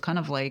where it was kind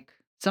of like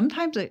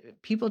sometimes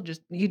people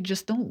you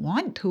just don't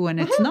want to, and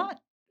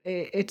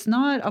it's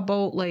not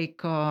about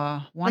like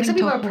Like wanting some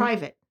people to are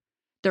private.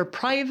 They're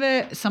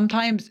private.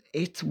 Sometimes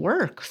it's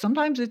work.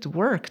 Sometimes it's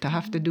work to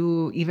have to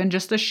do even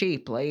just a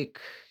shape. Like,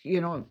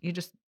 you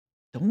just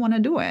don't want to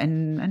do it,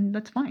 and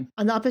that's fine.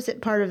 On the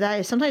opposite part of that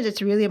is sometimes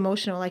it's really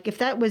emotional. Like if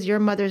that was your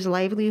mother's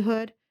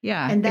livelihood,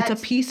 Yeah, and it's a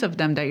that's piece of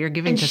them that you're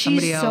giving and to she's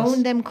somebody else.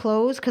 sewn them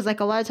clothes, because like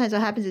a lot of times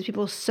what happens is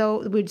people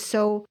would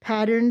sew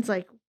patterns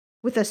like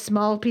with a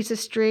small piece of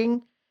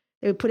string.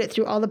 They would put it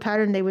through all the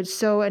pattern. They would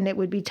sew and it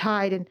would be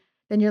tied, and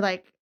then you're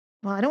like,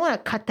 well, I don't want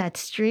to cut that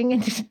string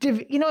and just,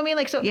 you know what I mean?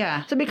 Like so,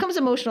 Yeah. so it becomes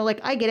emotional. Like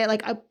I get it.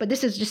 Like, but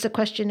this is just a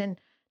question, and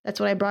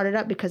that's what I brought it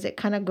up because it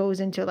kind of goes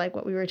into like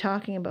what we were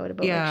talking about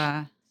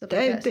Yeah. like, stuff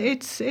like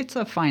that. So, It's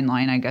a fine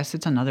line, I guess.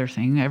 It's another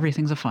thing.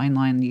 Everything's a fine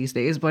line these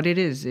days, but it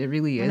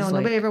really I is. know Like,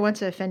 nobody ever wants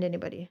to offend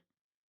anybody.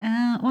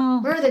 well,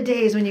 Where are the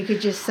days when you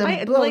could just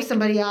blow like,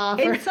 somebody off?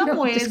 in or, some no,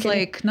 just ways, kidding.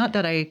 like, not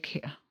that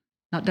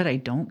I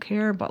don't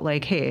care, but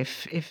like, hey,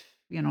 if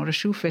the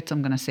shoe fits,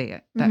 I'm gonna say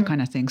it, that Mhm.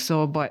 kind of thing.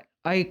 So, but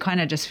I kind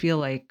of just feel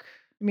like,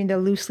 I mean, the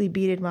loosely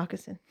beaded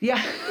moccasin.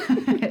 yeah,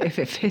 if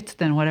it fits,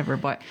 then whatever.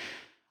 But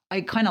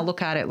I kind of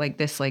look at it like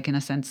this, like in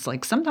a sense,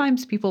 like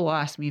sometimes people will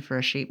ask me for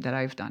a shape that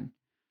I've done.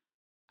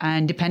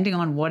 And depending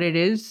on what it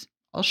is,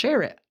 I'll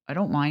share it. I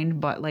don't mind.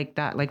 But like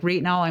that, like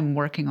right now, I'm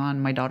working on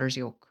my daughter's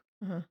yoke.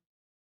 Uh-huh.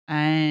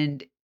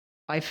 And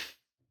I've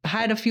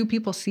had a few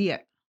people see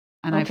it.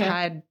 And I've Okay.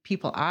 had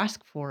people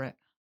ask for it,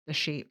 the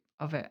shape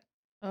of it.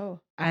 Oh.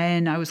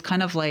 And I was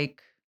kind of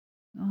like,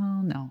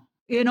 oh, no.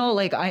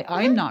 Like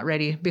I'm not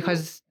ready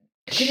because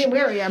She didn't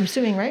wear it yet, I'm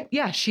assuming, right?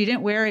 yeah, she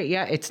didn't wear it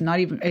yet. It's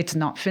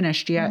not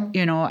finished yet,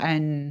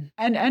 Mhm.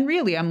 and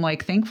really I'm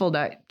like thankful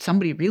that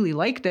somebody really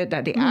liked it,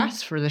 that they Mhm.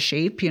 asked for the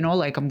shape,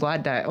 like I'm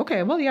glad that,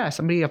 okay, well, yeah,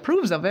 somebody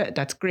approves of it.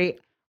 That's great.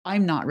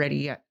 I'm not ready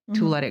yet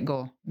to Mhm. let it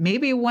go.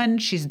 Maybe when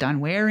she's done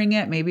wearing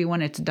it, maybe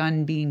when it's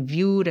done being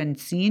viewed and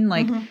seen,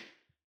 like Mhm.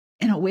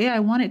 in a way, I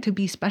want it to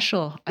be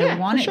special. Yeah, I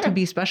want for it to sure.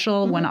 be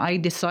special when I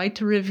decide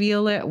to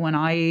reveal it,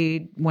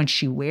 when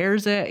she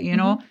wears it,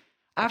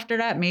 After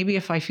that, maybe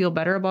if I feel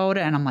better about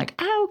it and I'm like,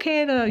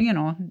 okay,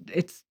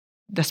 it's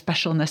the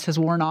specialness has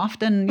worn off,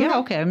 then yeah,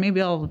 okay,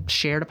 maybe I'll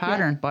share the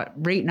pattern. But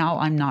right now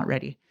I'm not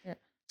ready. Yeah.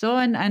 So,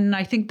 and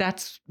I think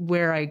that's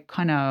where I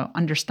kind of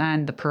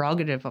understand the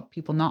prerogative of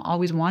people not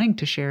always wanting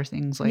to share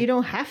things. Like You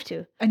don't have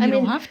to. and you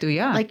don't have to,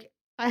 yeah. Like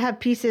I have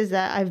pieces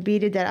that I've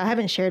beaded that I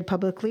haven't shared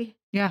publicly.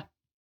 Yeah.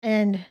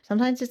 And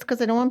sometimes it's because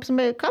I don't want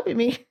somebody to copy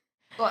me.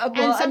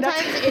 And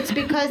sometimes it's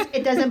because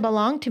it doesn't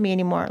belong to me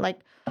anymore. Like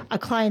a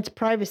client's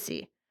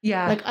privacy.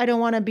 yeah. Like I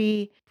don't want to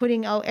be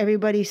putting out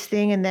everybody's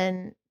thing and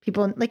then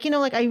people like,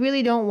 like I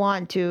really don't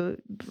want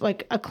to,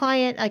 like a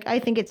client, like I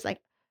think it's like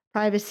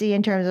privacy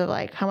in terms of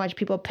like how much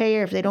people pay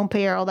her, if they don't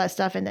pay her, all that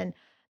stuff. And then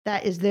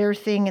that is their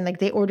thing. And like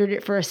they ordered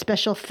it for a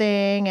special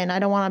thing. And I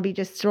don't want to be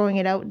just throwing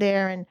it out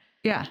there and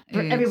yeah. for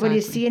everybody to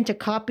exactly. see and to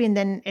copy. And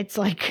then it's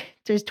like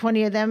there's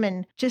 20 of them.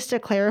 And just to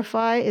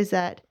clarify is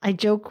that I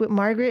joke with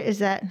Margaret is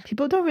that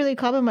people don't really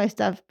comment my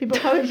stuff. People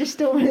probably just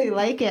don't really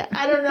like it.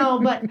 I don't know,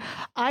 but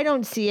I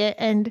don't see it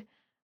and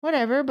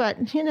whatever. But,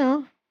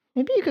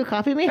 maybe you could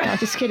copy me. No,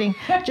 just kidding.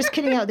 Just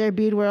kidding out there,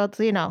 bead world,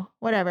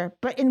 whatever.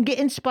 But get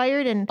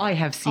inspired and I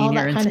have seen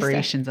your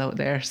inspirations out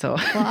there. So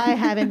well, I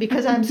haven't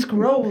because I'm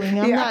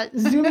scrolling. I'm not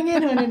zooming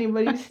in on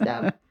anybody's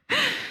stuff.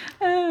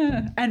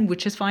 And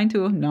which is fine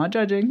too. Not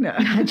judging. No.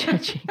 Not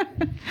judging.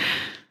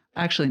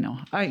 Actually, no.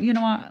 You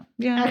know what?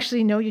 Yeah.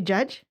 Actually, no, you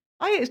judge?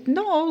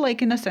 No,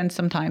 like in a sense,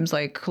 sometimes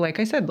like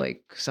I said,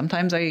 like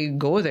sometimes I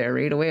go there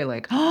right away,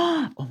 like,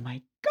 oh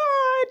my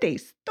God, they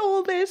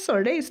stole this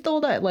or they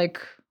stole that.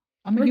 Like,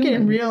 We're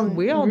getting real.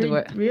 We all do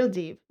it. Real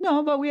deep.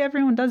 No, but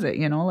everyone does it,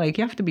 like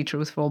you have to be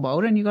truthful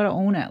about it and you got to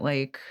own it.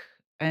 Like,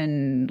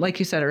 and like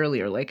you said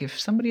earlier, like if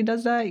somebody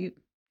does that,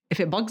 if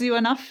it bugs you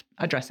enough,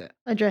 address it.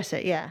 Address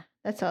it. Yeah.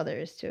 That's all there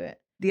is to it.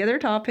 The other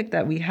topic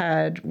that we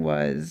had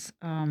was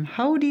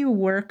how do you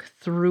work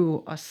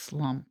through a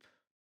slump?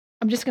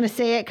 I'm just going to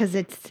say it because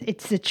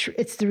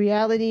it's the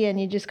reality and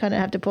you just kind of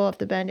have to pull off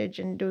the bandage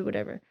and do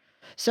whatever.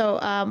 So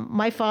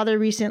my father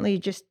recently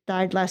just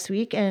died last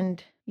week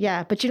and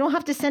yeah, but you don't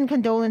have to send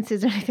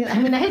condolences or anything. I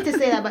mean, I hate to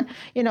say that, but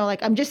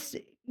I'm just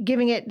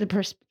giving it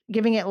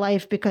giving it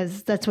life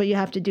because that's what you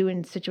have to do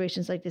in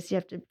situations like this. You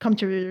have to come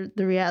to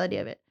the reality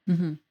of it.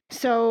 Mm-hmm.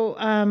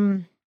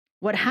 So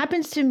what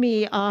happens to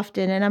me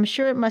often, and I'm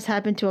sure it must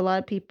happen to a lot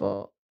of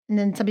people, and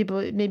then some people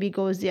it maybe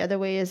goes the other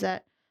way, is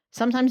that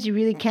sometimes you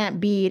really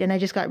can't bead. And I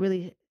just got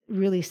really,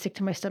 really sick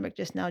to my stomach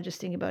just now, just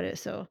thinking about it.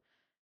 So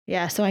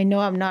yeah, so I know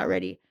I'm not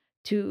ready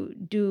to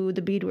do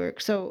the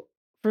beadwork. So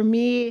for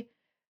me,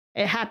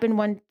 it's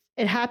happened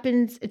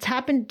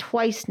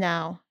twice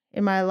now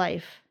in my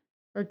life,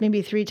 or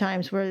maybe 3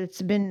 times where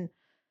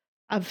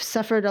I've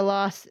suffered a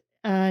loss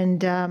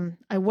and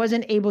I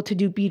wasn't able to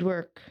do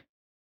beadwork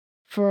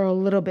for a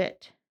little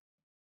bit.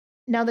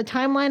 Now the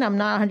timeline, I'm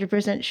not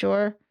 100%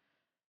 sure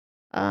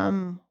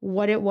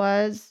what it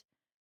was.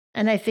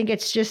 And I think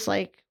it's just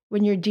like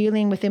when you're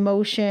dealing with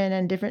emotion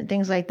and different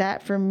things like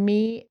that. For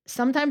me,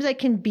 sometimes I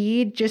can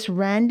bead just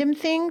random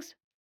things,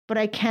 but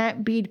I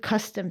can't bead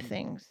custom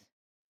things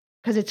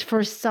because it's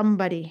for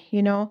somebody,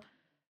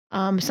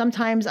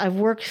 Sometimes I've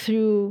worked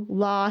through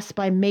loss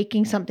by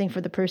making something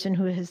for the person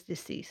who is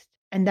deceased.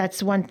 And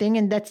that's one thing.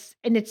 And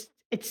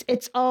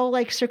it's all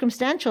like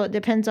circumstantial. It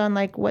depends on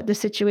like what the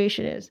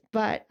situation is.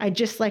 But I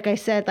just got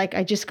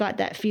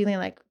that feeling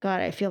like, God,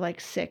 I feel like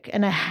sick.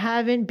 And I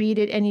haven't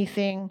beaded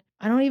anything.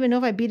 I don't even know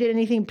if I beaded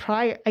anything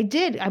prior. I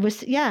did.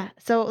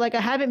 So like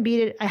I haven't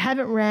beaded. I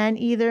haven't ran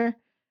either.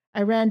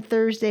 I ran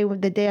Thursday,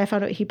 the day I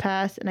found out he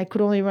passed, and I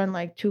could only run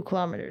like 2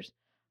 kilometers.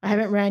 I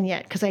haven't ran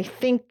yet because I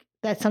think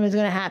that something's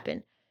going to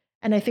happen.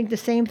 And I think the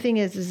same thing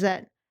is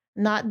that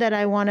not that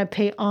I want to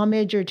pay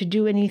homage or to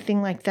do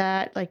anything like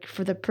that, like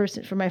for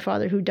my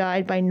father who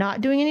died by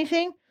not doing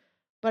anything.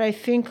 But I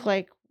think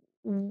like,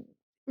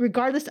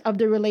 regardless of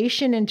the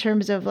relation in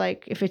terms of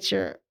like, if it's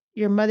your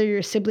mother,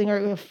 your sibling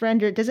or a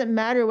friend, or it doesn't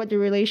matter what the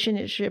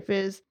relationship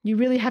is, you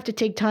really have to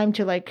take time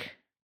to like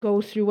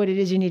go through what it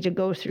is you need to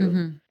go through.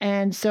 Mm-hmm.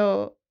 And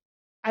so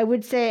I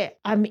would say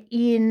I'm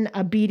in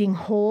a beading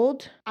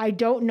hold. I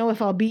don't know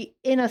if I'll be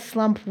in a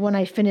slump when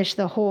I finish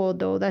the hold,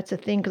 though. That's a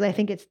thing, because I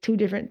think it's 2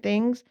 different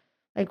things.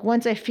 Like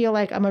once I feel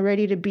like I'm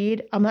ready to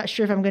bead, I'm not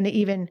sure if I'm going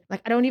to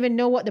I don't even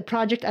know what the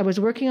project I was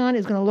working on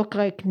is going to look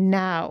like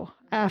now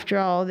after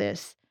all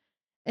this.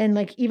 And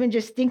like, even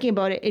just thinking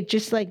about it, it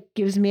just like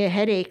gives me a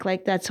headache.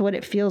 Like that's what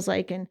it feels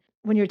like. And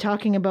when you're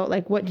talking about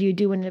like, what do you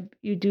do when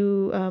you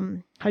do,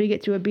 how do you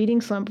get through a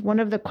beading slump? One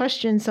of the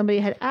questions somebody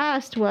had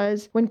asked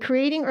was, when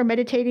creating or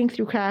meditating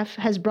through craft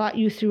has brought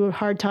you through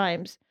hard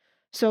times.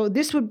 So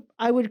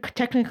I would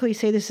technically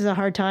say this is a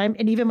hard time.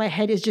 And even my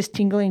head is just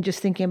tingling,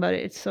 just thinking about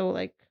it. It's so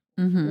like,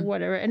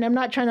 whatever. And I'm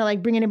not trying to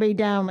like bring anybody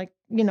down. Like,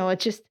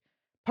 it's just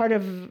part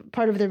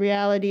of the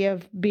reality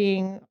of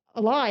being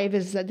alive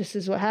is that this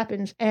is what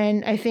happens.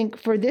 And I think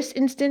for this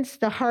instance,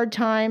 the hard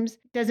times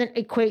doesn't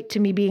equate to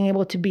me being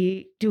able to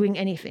be doing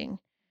anything.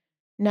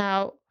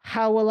 Now,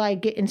 how will I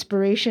get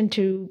inspiration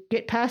to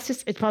get past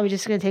this? It's probably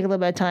just going to take a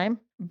little bit of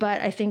time.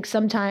 But I think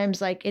sometimes,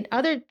 like in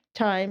other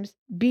times,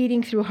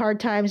 beading through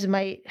hard times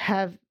might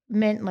have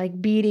meant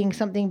like beading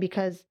something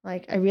because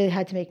like I really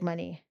had to make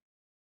money.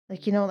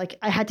 Like, like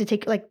I had to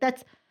take, like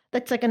that's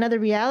like another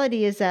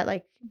reality is that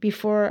like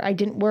before I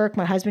didn't work,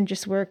 my husband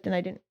just worked and I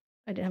didn't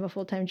have a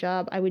full-time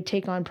job. I would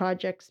take on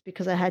projects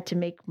because I had to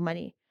make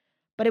money.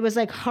 But it was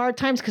like hard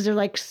times because they're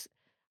like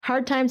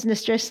hard times and the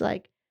stress,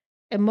 like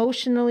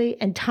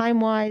emotionally and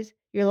time-wise,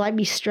 you're like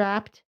be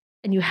strapped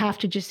and you have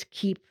to just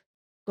keep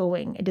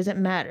going. It doesn't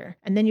matter.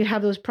 And then you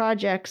have those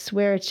projects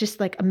where it's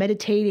just like a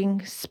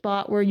meditating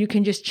spot where you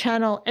can just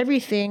channel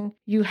everything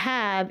you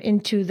have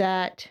into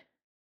that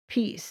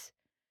piece.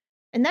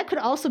 And that could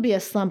also be a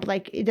slump.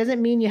 Like, it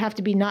doesn't mean you have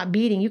to be not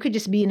beading. You could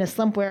just be in a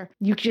slump where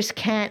you just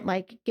can't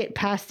like get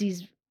past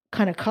these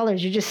kind of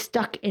colors. You're just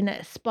stuck in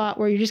a spot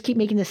where you just keep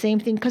making the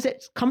same thing because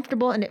it's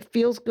comfortable and it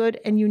feels good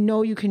and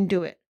you can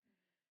do it.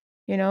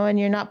 and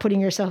you're not putting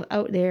yourself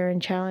out there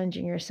and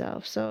challenging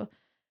yourself. So,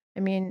 I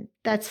mean,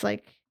 that's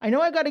like, I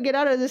know I got to get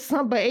out of this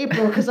slump by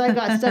April because I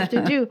got stuff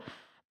to do,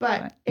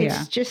 but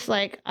it's just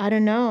like, I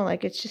don't know.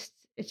 Like, it's just,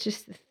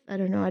 I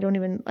don't know.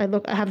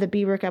 I have the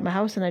beadwork at my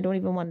house and I don't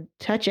even want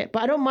to touch it,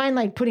 but I don't mind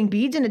like putting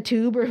beads in a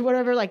tube or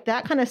whatever, like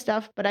that kind of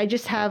stuff. But I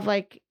just have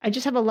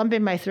a lump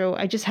in my throat.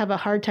 I just have a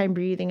hard time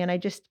breathing and I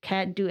just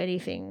can't do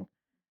anything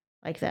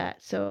like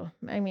that. So,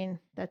 I mean,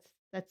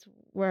 that's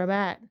where I'm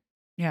at.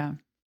 Yeah.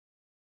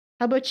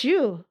 How about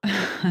you?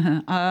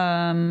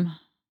 I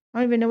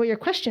don't even know what your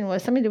question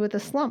was. Something to do with the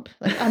slump.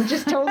 Like, I'm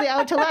just totally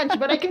out to lunch,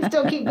 but I can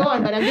still keep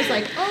going. But I'm just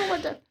like, oh,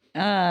 what the?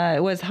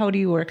 It was, how do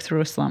you work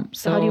through a slump?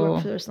 So how do you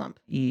work through a slump?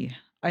 Yeah,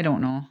 I don't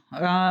know.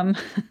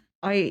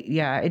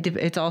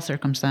 It's all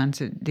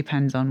circumstance. It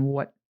depends on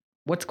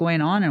what's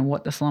going on and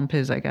what the slump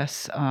is, I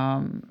guess.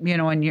 And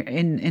you're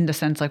in the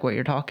sense like what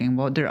you're talking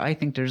about. I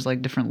think there's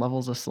like different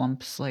levels of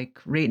slumps. Like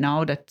right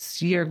now,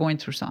 you're going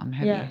through something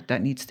heavy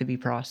that needs to be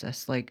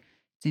processed. Like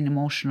it's an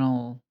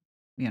emotional,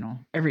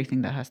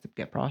 everything that has to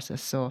get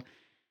processed. So,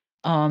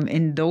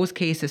 in those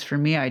cases, for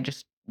me, I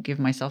just give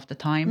myself the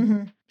time.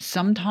 Mm-hmm.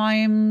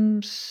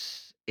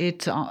 Sometimes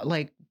it's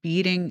like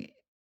beading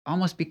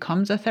almost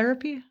becomes a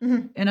therapy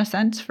in a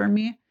sense for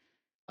me.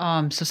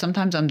 So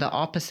sometimes I'm the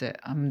opposite.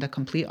 I'm the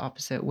complete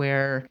opposite,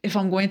 where if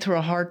I'm going through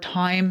a hard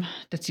time,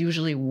 that's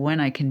usually when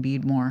I can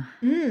bead more.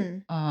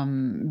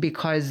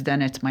 Because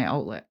then it's my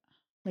outlet.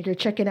 Like you're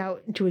checking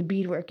out into a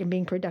beadwork and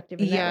being productive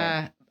in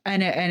that way.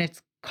 And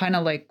it's kind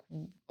of like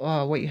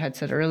what you had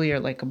said earlier,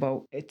 like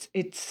about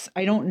it's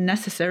I don't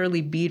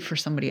necessarily bead for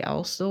somebody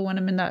else though when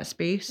I'm in that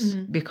space,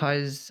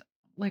 because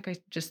like I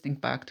just think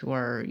back to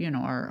our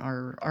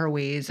our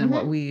ways and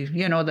what we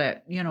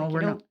that like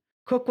we're not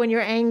cook when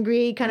you're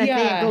angry kind of thing.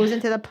 It goes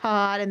into the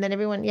pot and then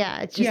everyone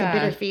it's just a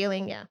bitter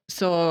feeling.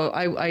 So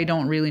I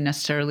don't really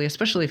necessarily,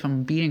 especially if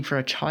I'm beading for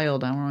a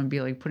child, I don't want to be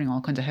like putting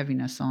all kinds of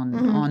heaviness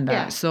on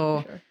that.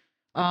 So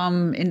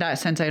in that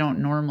sense, I don't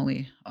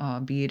normally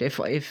bead.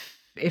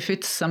 If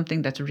it's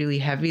something that's really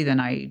heavy,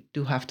 then I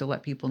do have to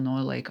let people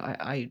know, like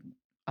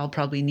I'll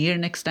probably need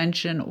an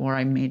extension, or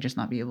I may just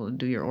not be able to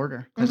do your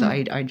order because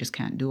I just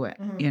can't do it.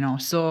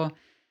 So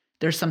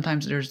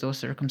sometimes there's those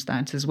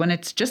circumstances when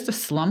it's just a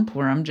slump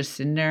where I'm just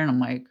sitting there and I'm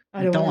like,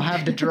 I don't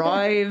have the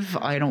drive.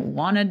 I don't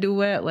want to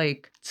do it.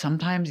 Like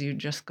sometimes you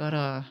just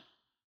gotta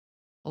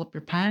pull up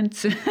your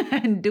pants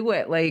and do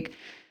it. Like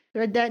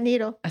thread that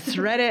needle.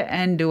 Thread it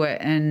and do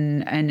it.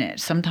 And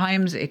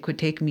sometimes it could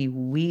take me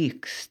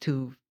weeks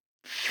to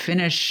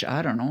finish,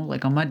 I don't know,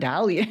 like a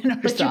medallion or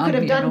something. But you could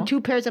have done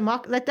 2 pairs of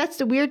mock. That's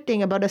the weird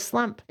thing about a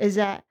slump, is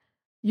that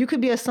you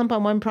could be a slump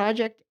on one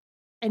project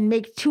and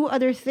make 2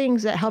 other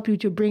things that help you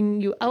to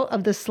bring you out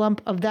of the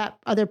slump of that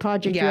other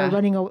project you're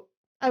running away.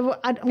 I'm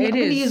going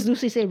to use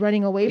loosely say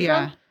running away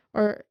from,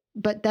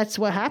 but that's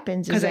what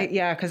happens.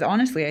 Because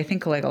honestly, I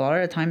think like a lot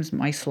of the times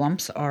my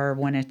slumps are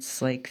when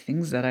it's like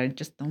things that I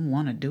just don't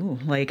want to do,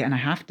 like, and I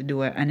have to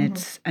do it, and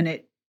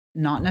it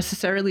not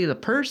necessarily the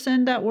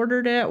person that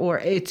ordered it, or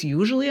it's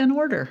usually an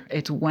order.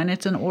 It's when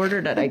it's an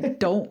order that I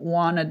don't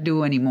want to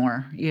do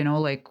anymore,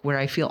 like where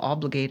I feel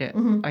obligated,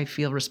 I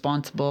feel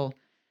responsible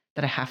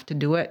that I have to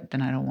do it,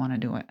 then I don't want to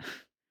do it.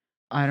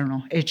 I don't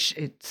know.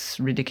 It's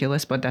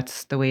ridiculous, but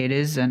that's the way it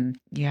is. And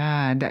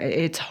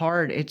it's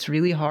hard. It's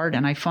really hard.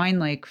 And I find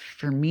like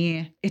for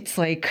me, it's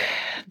like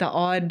the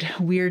odd,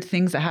 weird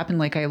things that happen.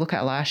 Like I look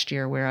at last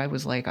year where I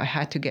was like, I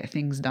had to get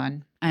things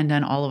done. And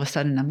then all of a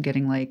sudden I'm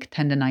getting like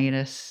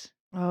tendonitis.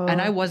 Oh. And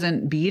I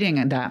wasn't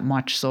beading that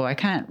much. So I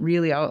can't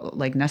really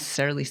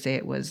necessarily say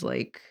it was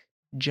like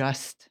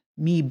just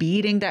me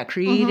beading that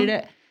created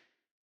it.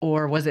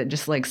 Or was it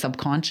just like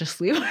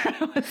subconsciously where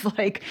I was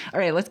like, all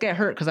right, let's get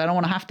hurt because I don't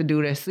want to have to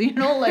do this,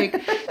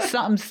 like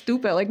something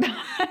stupid like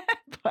that.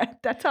 But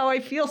that's how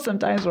I feel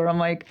sometimes, where I'm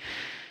like,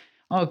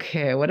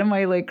 okay, what am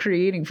I like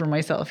creating for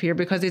myself here?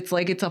 Because it's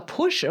like, it's a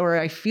push, or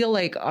I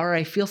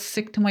feel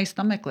sick to my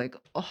stomach. Like,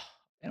 oh,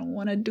 I don't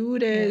want to do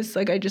this.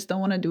 Like, I just don't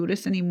want to do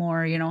this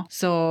anymore,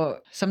 So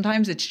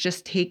sometimes it's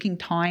just taking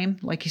time,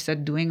 like you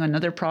said, doing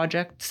another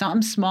project,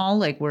 something small,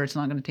 like where it's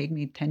not going to take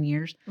me 10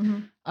 years.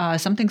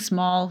 Something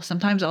small.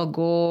 Sometimes I'll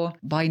go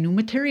buy new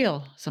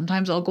material.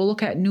 Sometimes I'll go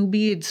look at new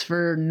beads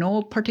for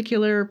no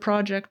particular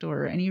project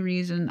or any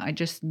reason. I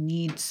just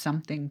need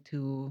something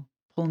to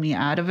pull me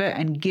out of it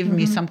and give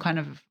me some kind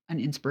of an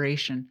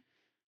inspiration.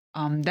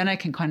 Then I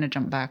can kind of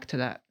jump back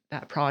to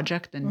that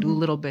project and do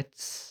little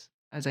bits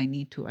as I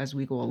need to as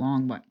we go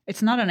along. But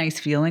it's not a nice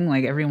feeling.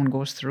 Like everyone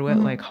goes through it.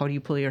 Like, how do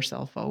you pull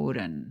yourself out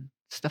and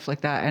stuff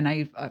like that?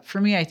 And for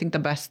me, I think the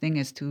best thing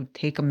is to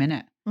take a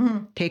minute,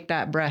 take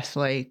that breath.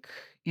 Like,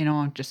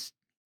 just,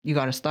 you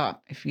got to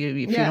stop. If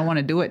you don't want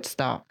to do it,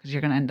 stop, because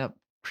you're going to end up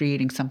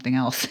creating something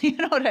else.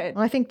 Well,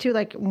 I think too,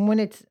 like when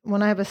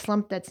I have a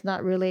slump that's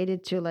not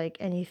related to like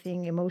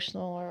anything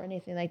emotional or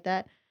anything like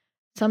that,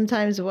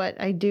 sometimes what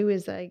I do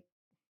is I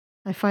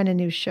find a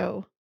new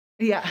show.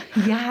 Yeah.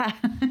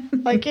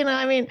 Like,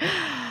 I mean,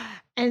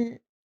 and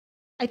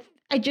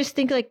I just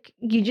think like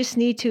you just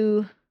need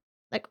to,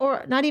 like,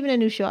 or not even a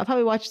new show. I've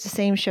probably watched the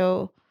same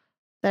show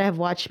that I've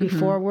watched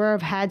before where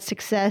I've had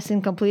success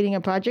in completing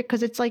a project,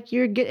 because it's like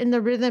you're getting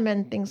the rhythm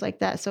and things like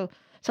that. So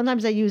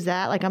sometimes I use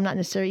that. Like I'm not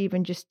necessarily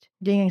even just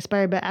being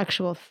inspired by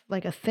actual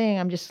like a thing.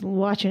 I'm just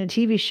watching a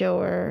TV show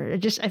or I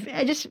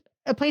just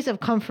a place of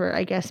comfort,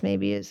 I guess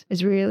maybe is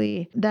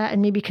really that,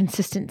 and maybe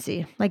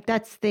consistency. Like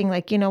that's the thing.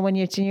 Like, you know, when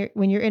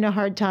you're in a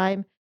hard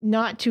time,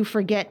 not to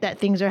forget that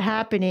things are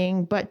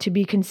happening, but to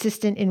be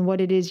consistent in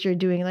what it is you're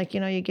doing. Like, you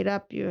know, you get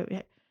up, you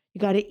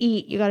got to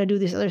eat, you got to do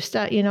this other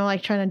stuff, you know,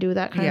 like trying to do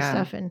that kind of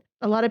stuff. And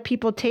a lot of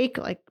people take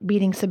like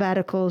beating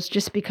sabbaticals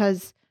just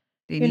because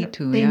they need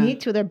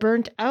to. They're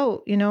burnt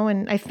out, you know,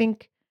 and I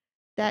think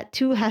that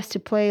too has to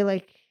play,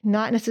 like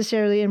not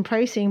necessarily in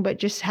pricing, but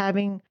just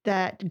having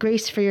that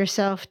grace for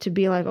yourself to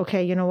be like,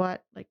 okay, you know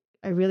what, like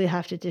I really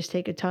have to just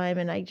take a time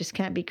and I just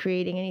can't be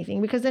creating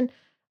anything, because then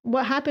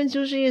what happens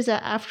usually is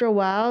that after a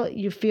while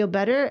you feel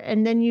better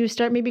and then you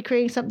start maybe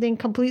creating something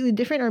completely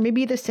different or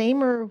maybe the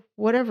same or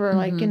whatever,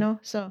 like, you know,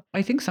 so.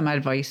 I think some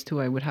advice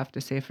too, I would have to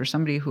say for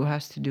somebody who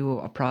has to do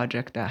a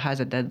project that has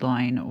a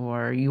deadline,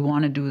 or you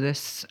want to do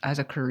this as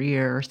a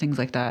career or things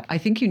like that. I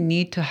think you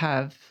need to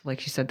have,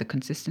 like you said, the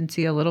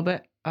consistency a little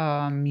bit.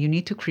 You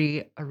need to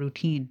create a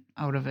routine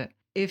out of it.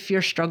 If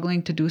you're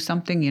struggling to do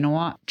something, you know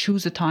what,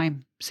 choose a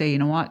time. Say, you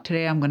know what,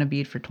 today I'm going to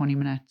bead for 20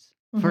 minutes.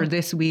 For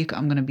this week,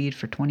 I'm going to bead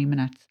for 20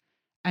 minutes,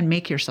 and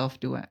make yourself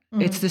do it.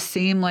 It's the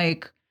same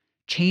like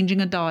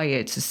changing a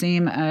diet. It's the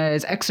same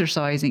as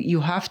exercising.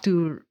 You have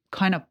to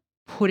kind of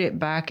put it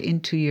back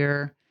into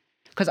your,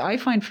 because I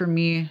find for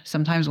me,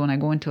 sometimes when I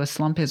go into a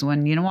slump is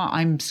when, you know what,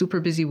 I'm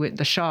super busy with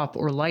the shop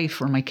or life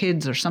or my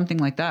kids or something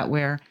like that,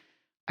 where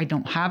I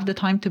don't have the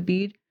time to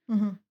bead.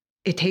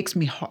 It takes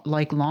me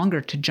like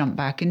longer to jump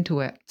back into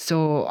it.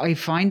 So I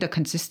find the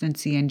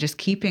consistency and just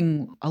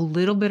keeping a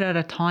little bit at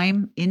a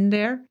time in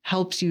there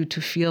helps you to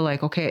feel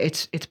like, okay,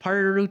 it's part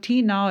of the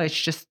routine now. It's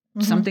just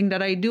something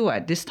that I do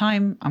at this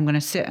time. I'm going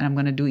to sit and I'm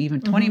going to do even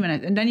 20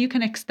 minutes. And then you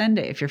can extend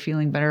it if you're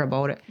feeling better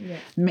about it.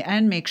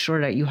 And make sure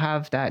that you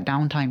have that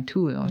downtime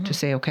too, to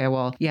say, okay,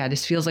 well, yeah,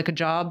 this feels like a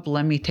job.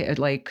 Let me take,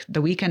 like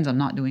the weekends, I'm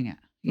not doing it.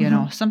 You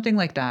know, something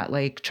like that.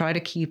 Like try to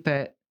keep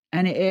it.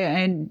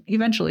 And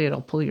eventually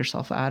it'll pull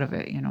yourself out of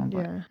it, you know.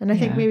 But, And I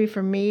think maybe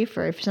for me,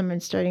 if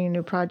someone's starting a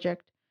new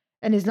project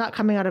and is not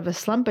coming out of a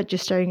slump, but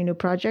just starting a new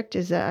project,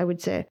 is that I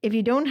would say, if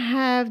you don't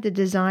have the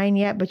design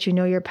yet, but you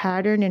know your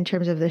pattern in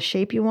terms of the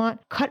shape you want,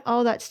 cut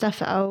all that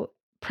stuff out,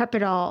 prep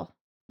it all.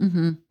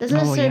 Doesn't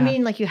necessarily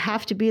mean like you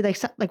have to be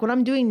like what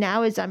I'm doing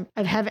now is I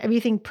have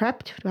everything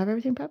prepped. Do I have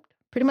everything prepped?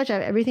 Pretty much I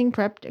have everything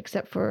prepped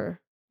except for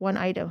one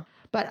item.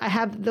 But I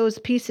have those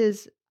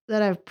pieces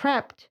that I've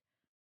prepped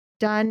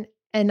done.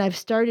 And I've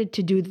started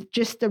to do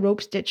just the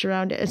rope stitch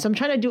around it. And so I'm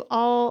trying to do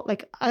all,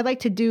 like, I like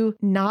to do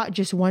not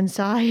just one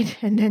side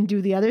and then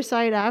do the other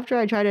side after.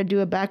 I try to do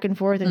a back and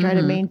forth and try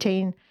to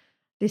maintain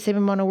the same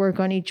amount of work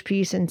on each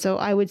piece. And so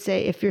I would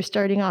say if you're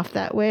starting off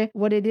that way,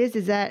 what it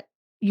is that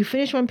you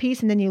finish one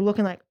piece and then you're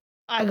looking like,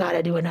 I got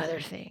to do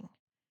another thing.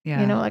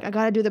 You know, like I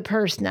got to do the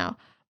purse now.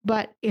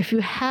 But if you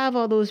have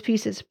all those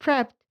pieces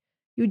prepped,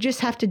 you just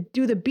have to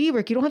do the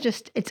beadwork. You don't have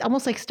to, it's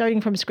almost like starting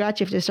from scratch.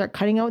 You have to start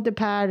cutting out the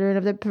pattern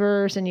of the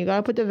purse and you got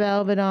to put the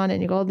velvet on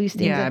and you got all these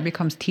things. Yeah, it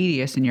becomes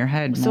tedious in your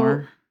head So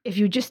more. if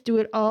you just do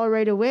it all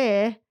right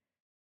away,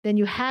 then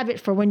you have it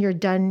for when you're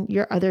done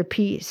your other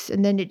piece.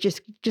 And then it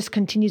just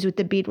continues with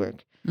the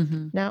beadwork.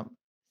 Now,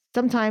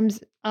 sometimes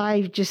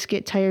I just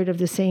get tired of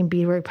the same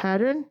beadwork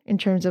pattern in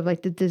terms of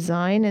like the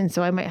design. And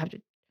so I might have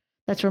to,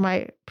 that's where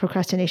my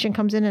procrastination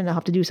comes in, and I'll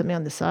have to do something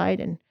on the side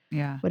and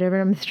whatever.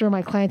 I'm sure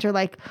my clients are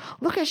like,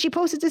 look, she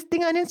posted this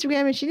thing on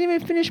Instagram and she didn't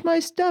even finish my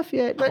stuff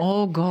yet. But,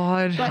 oh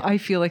God, I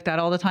feel like that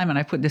all the time. And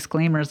I put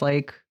disclaimers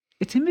like,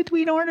 it's in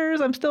between orders.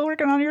 I'm still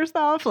working on your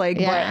stuff. Like,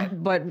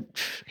 but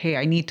hey,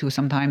 I need to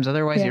sometimes.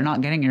 Otherwise you're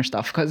not getting your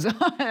stuff because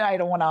I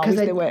don't want to always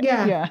do it.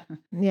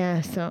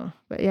 Yeah. So,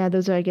 but yeah,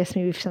 those are, I guess,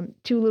 maybe some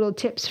 2 little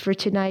tips for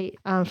tonight,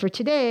 for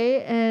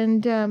today.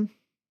 And,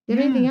 you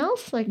have anything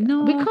else? Like,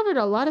 no, we covered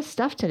a lot of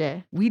stuff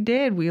today. We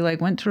did. We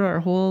like went through our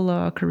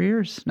whole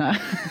careers. No.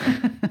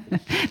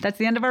 That's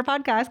the end of our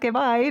podcast. Okay,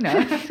 bye.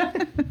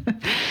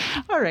 No.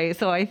 All right.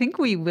 So I think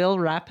we will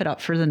wrap it up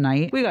for the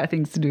night. We got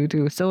things to do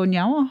too. So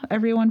now,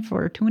 everyone,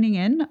 for tuning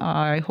in.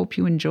 I hope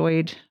you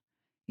enjoyed,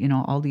 you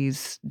know, all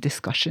these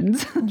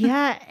discussions.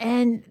 Yeah.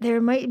 And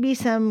there might be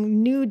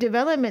some new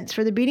developments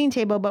for the beading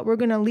table, but we're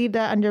going to leave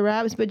that under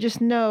wraps. But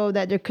just know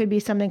that there could be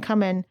something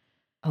coming.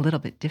 A little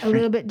bit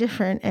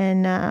different.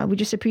 And we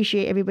just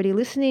appreciate everybody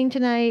listening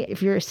tonight.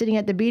 If you're sitting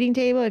at the beading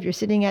table, if you're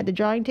sitting at the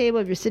drawing table,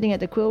 if you're sitting at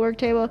the quill work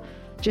table,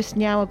 just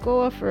now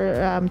go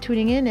for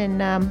tuning in, and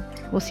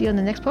we'll see you on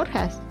the next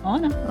podcast.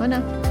 Ona.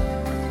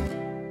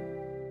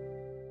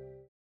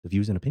 The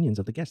views and opinions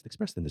of the guests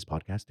expressed in this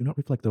podcast do not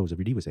reflect those of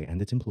Redeewase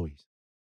and its employees.